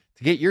fun to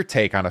get your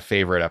take on a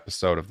favorite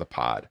episode of the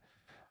pod.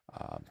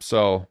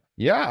 So,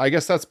 yeah, I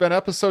guess that's been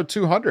episode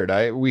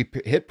 200. We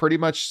hit pretty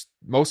much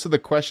most of the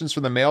questions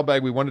from the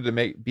mailbag we wanted to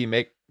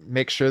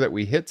make sure that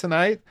we hit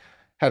tonight.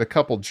 Had a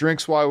couple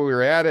drinks while we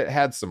were at it,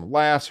 had some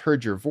laughs,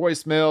 heard your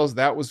voicemails.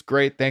 That was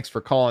great. Thanks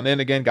for calling in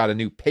again. Got a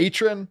new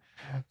patron.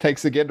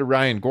 Thanks again to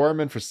Ryan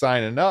Gorman for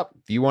signing up.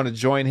 If you want to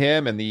join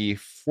him and the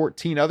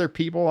 14 other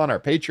people on our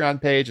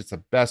Patreon page, it's the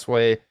best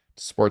way to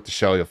support the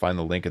show. You'll find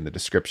the link in the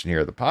description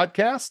here of the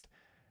podcast.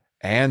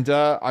 And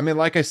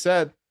like I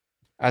said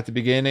at the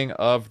beginning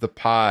of the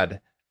pod,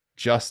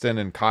 Justin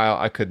and Kyle,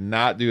 I could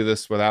not do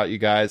this without you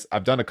guys.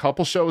 I've done a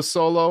couple shows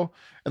solo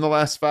in the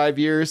last 5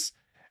 years,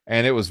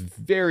 and it was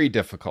very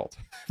difficult.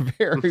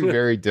 Very,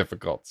 very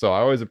difficult. So I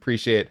always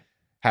appreciate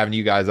having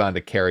you guys on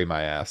to carry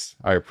my ass.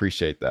 I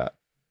appreciate that.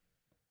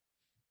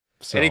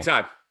 So.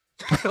 Anytime.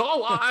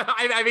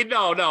 I mean,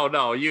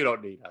 no, you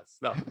don't need us.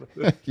 No.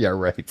 Yeah,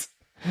 right.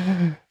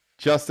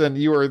 Justin,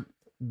 you were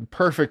the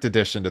perfect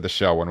addition to the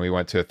show when we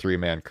went to a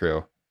 3-man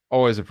crew.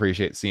 Always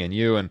appreciate seeing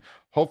you, and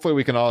hopefully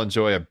we can all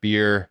enjoy a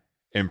beer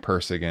in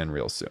person again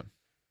real soon.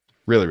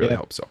 Really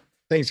hope so.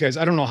 Thanks, guys.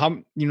 I don't know how,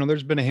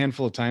 there's been a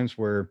handful of times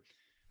where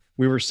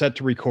we were set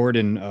to record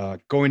and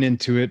going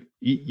into it,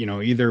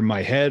 either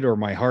my head or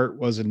my heart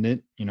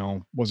wasn't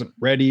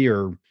ready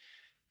or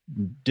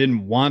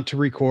didn't want to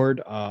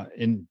record.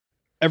 And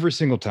every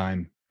single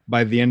time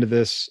by the end of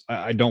this,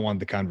 I don't want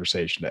the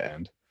conversation to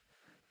end.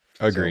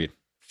 Agreed. So,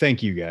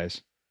 thank you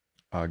guys.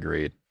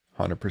 Agreed.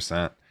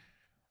 100%.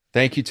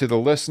 Thank you to the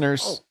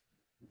listeners. Oh.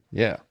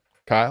 Yeah.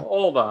 Kyle?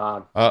 Hold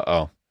on.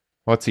 Uh-oh.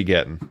 What's he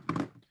getting?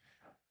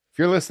 If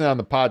you're listening on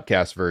the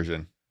podcast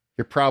version,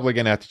 you're probably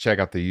going to have to check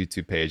out the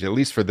YouTube page, at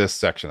least for this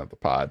section of the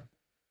pod.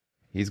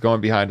 He's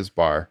going behind his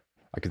bar.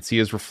 I can see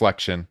his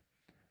reflection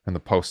in the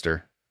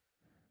poster.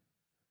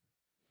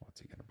 What's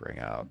he going to bring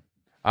out?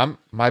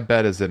 My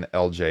bet is an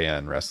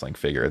LJN wrestling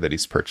figure that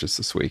he's purchased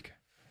this week,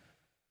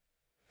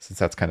 since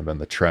that's kind of been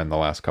the trend the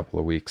last couple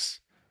of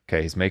weeks.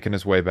 Okay, he's making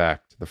his way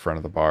back to the front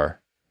of the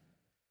bar.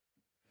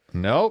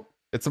 Nope,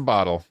 it's a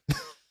bottle.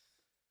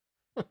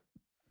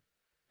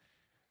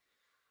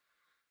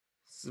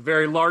 It's a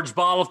very large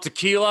bottle of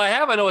tequila I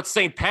have. I know it's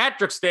St.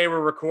 Patrick's Day we're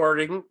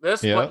recording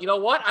this, Yeah. but you know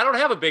what? I don't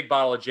have a big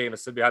bottle of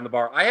Jameson behind the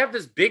bar. I have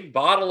this big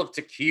bottle of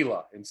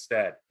tequila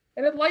instead.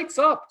 And it lights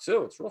up,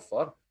 too. It's real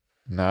fun.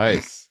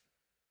 Nice.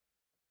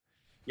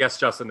 Yes,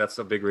 Justin, that's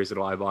the big reason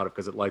why I bought it,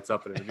 because it lights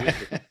up and it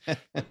amuses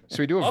me. Should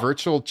we do a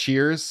virtual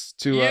cheers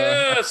to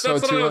Yes, episode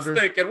that's what I was 200?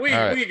 thinking. We All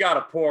right. we got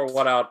to pour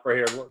one out for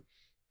here. Look,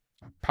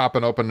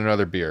 Popping open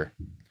another beer.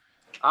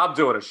 I'm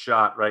doing a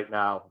shot right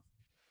now.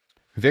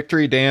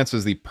 Victory Dance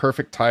is the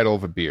perfect title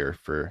of a beer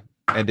for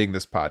ending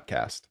this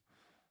podcast.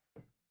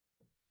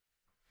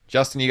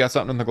 Justin, you got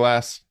something in the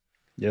glass?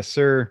 Yes,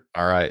 sir.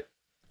 All right.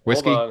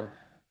 Whiskey? Hold on.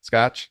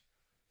 Scotch?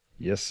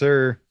 Yes,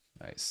 sir.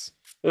 Nice.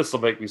 This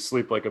will make me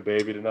sleep like a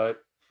baby tonight.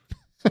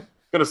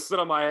 Gonna sit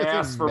on my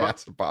ass for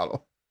massive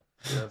bottle.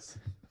 Yes.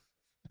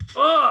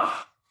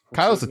 Ugh.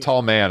 Kyle's a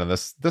tall man, and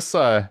this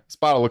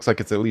bottle looks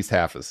like it's at least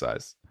half his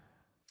size.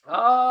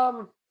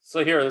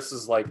 So here, this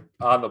is like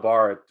on the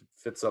bar. It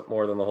fits up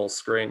more than the whole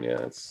screen. Yeah,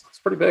 it's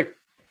pretty big.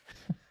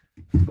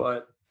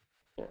 But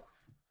All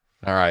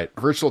right.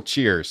 Virtual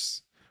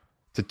cheers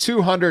to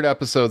 200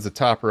 episodes of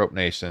Top Rope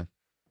Nation.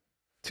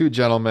 Two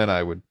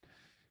gentlemen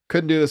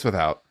couldn't do this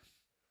without.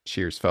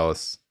 Cheers,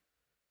 fellas.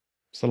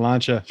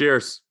 Salancha.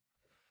 Cheers.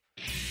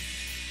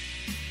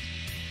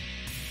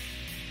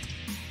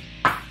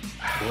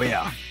 Oh,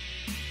 yeah.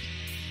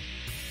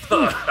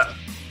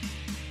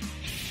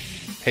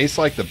 Tastes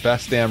like the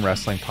best damn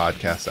wrestling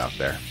podcast out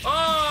there.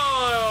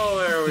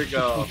 Oh, there we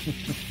go.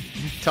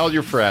 Tell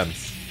your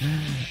friends.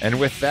 And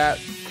with that,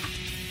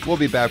 we'll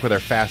be back with our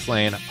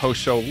Fastlane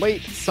post show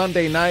late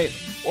Sunday night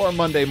or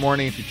Monday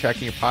morning if you're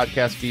checking your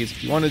podcast feeds.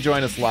 If you want to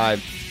join us live,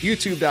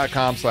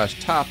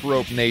 youtube.com/Top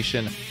Rope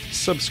Nation.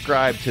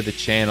 Subscribe to the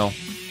channel.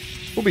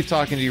 We'll be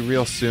talking to you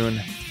real soon.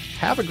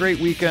 Have a great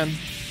weekend.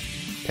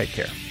 Take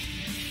care.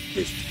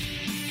 Peace.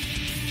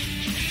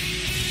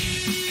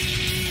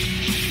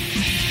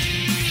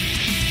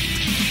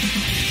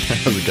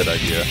 That was a good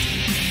idea.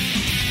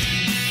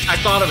 I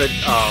thought of it,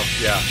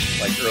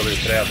 like earlier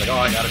today. I was like, oh,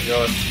 I gotta do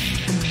it.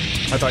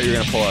 I thought you were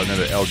going to pull out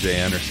another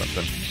LJN or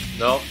something.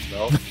 No,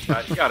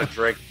 you gotta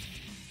drink.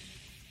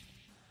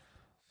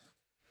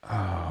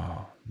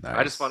 Oh,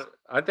 nice.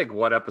 I think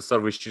one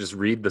episode we should just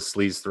read the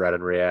sleaze thread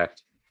and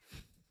react.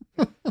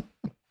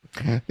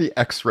 The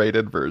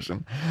X-rated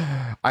version.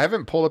 I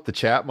haven't pulled up the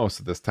chat most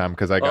of this time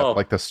because I got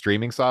like the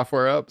streaming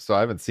software up, so I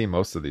haven't seen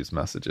most of these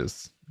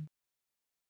messages.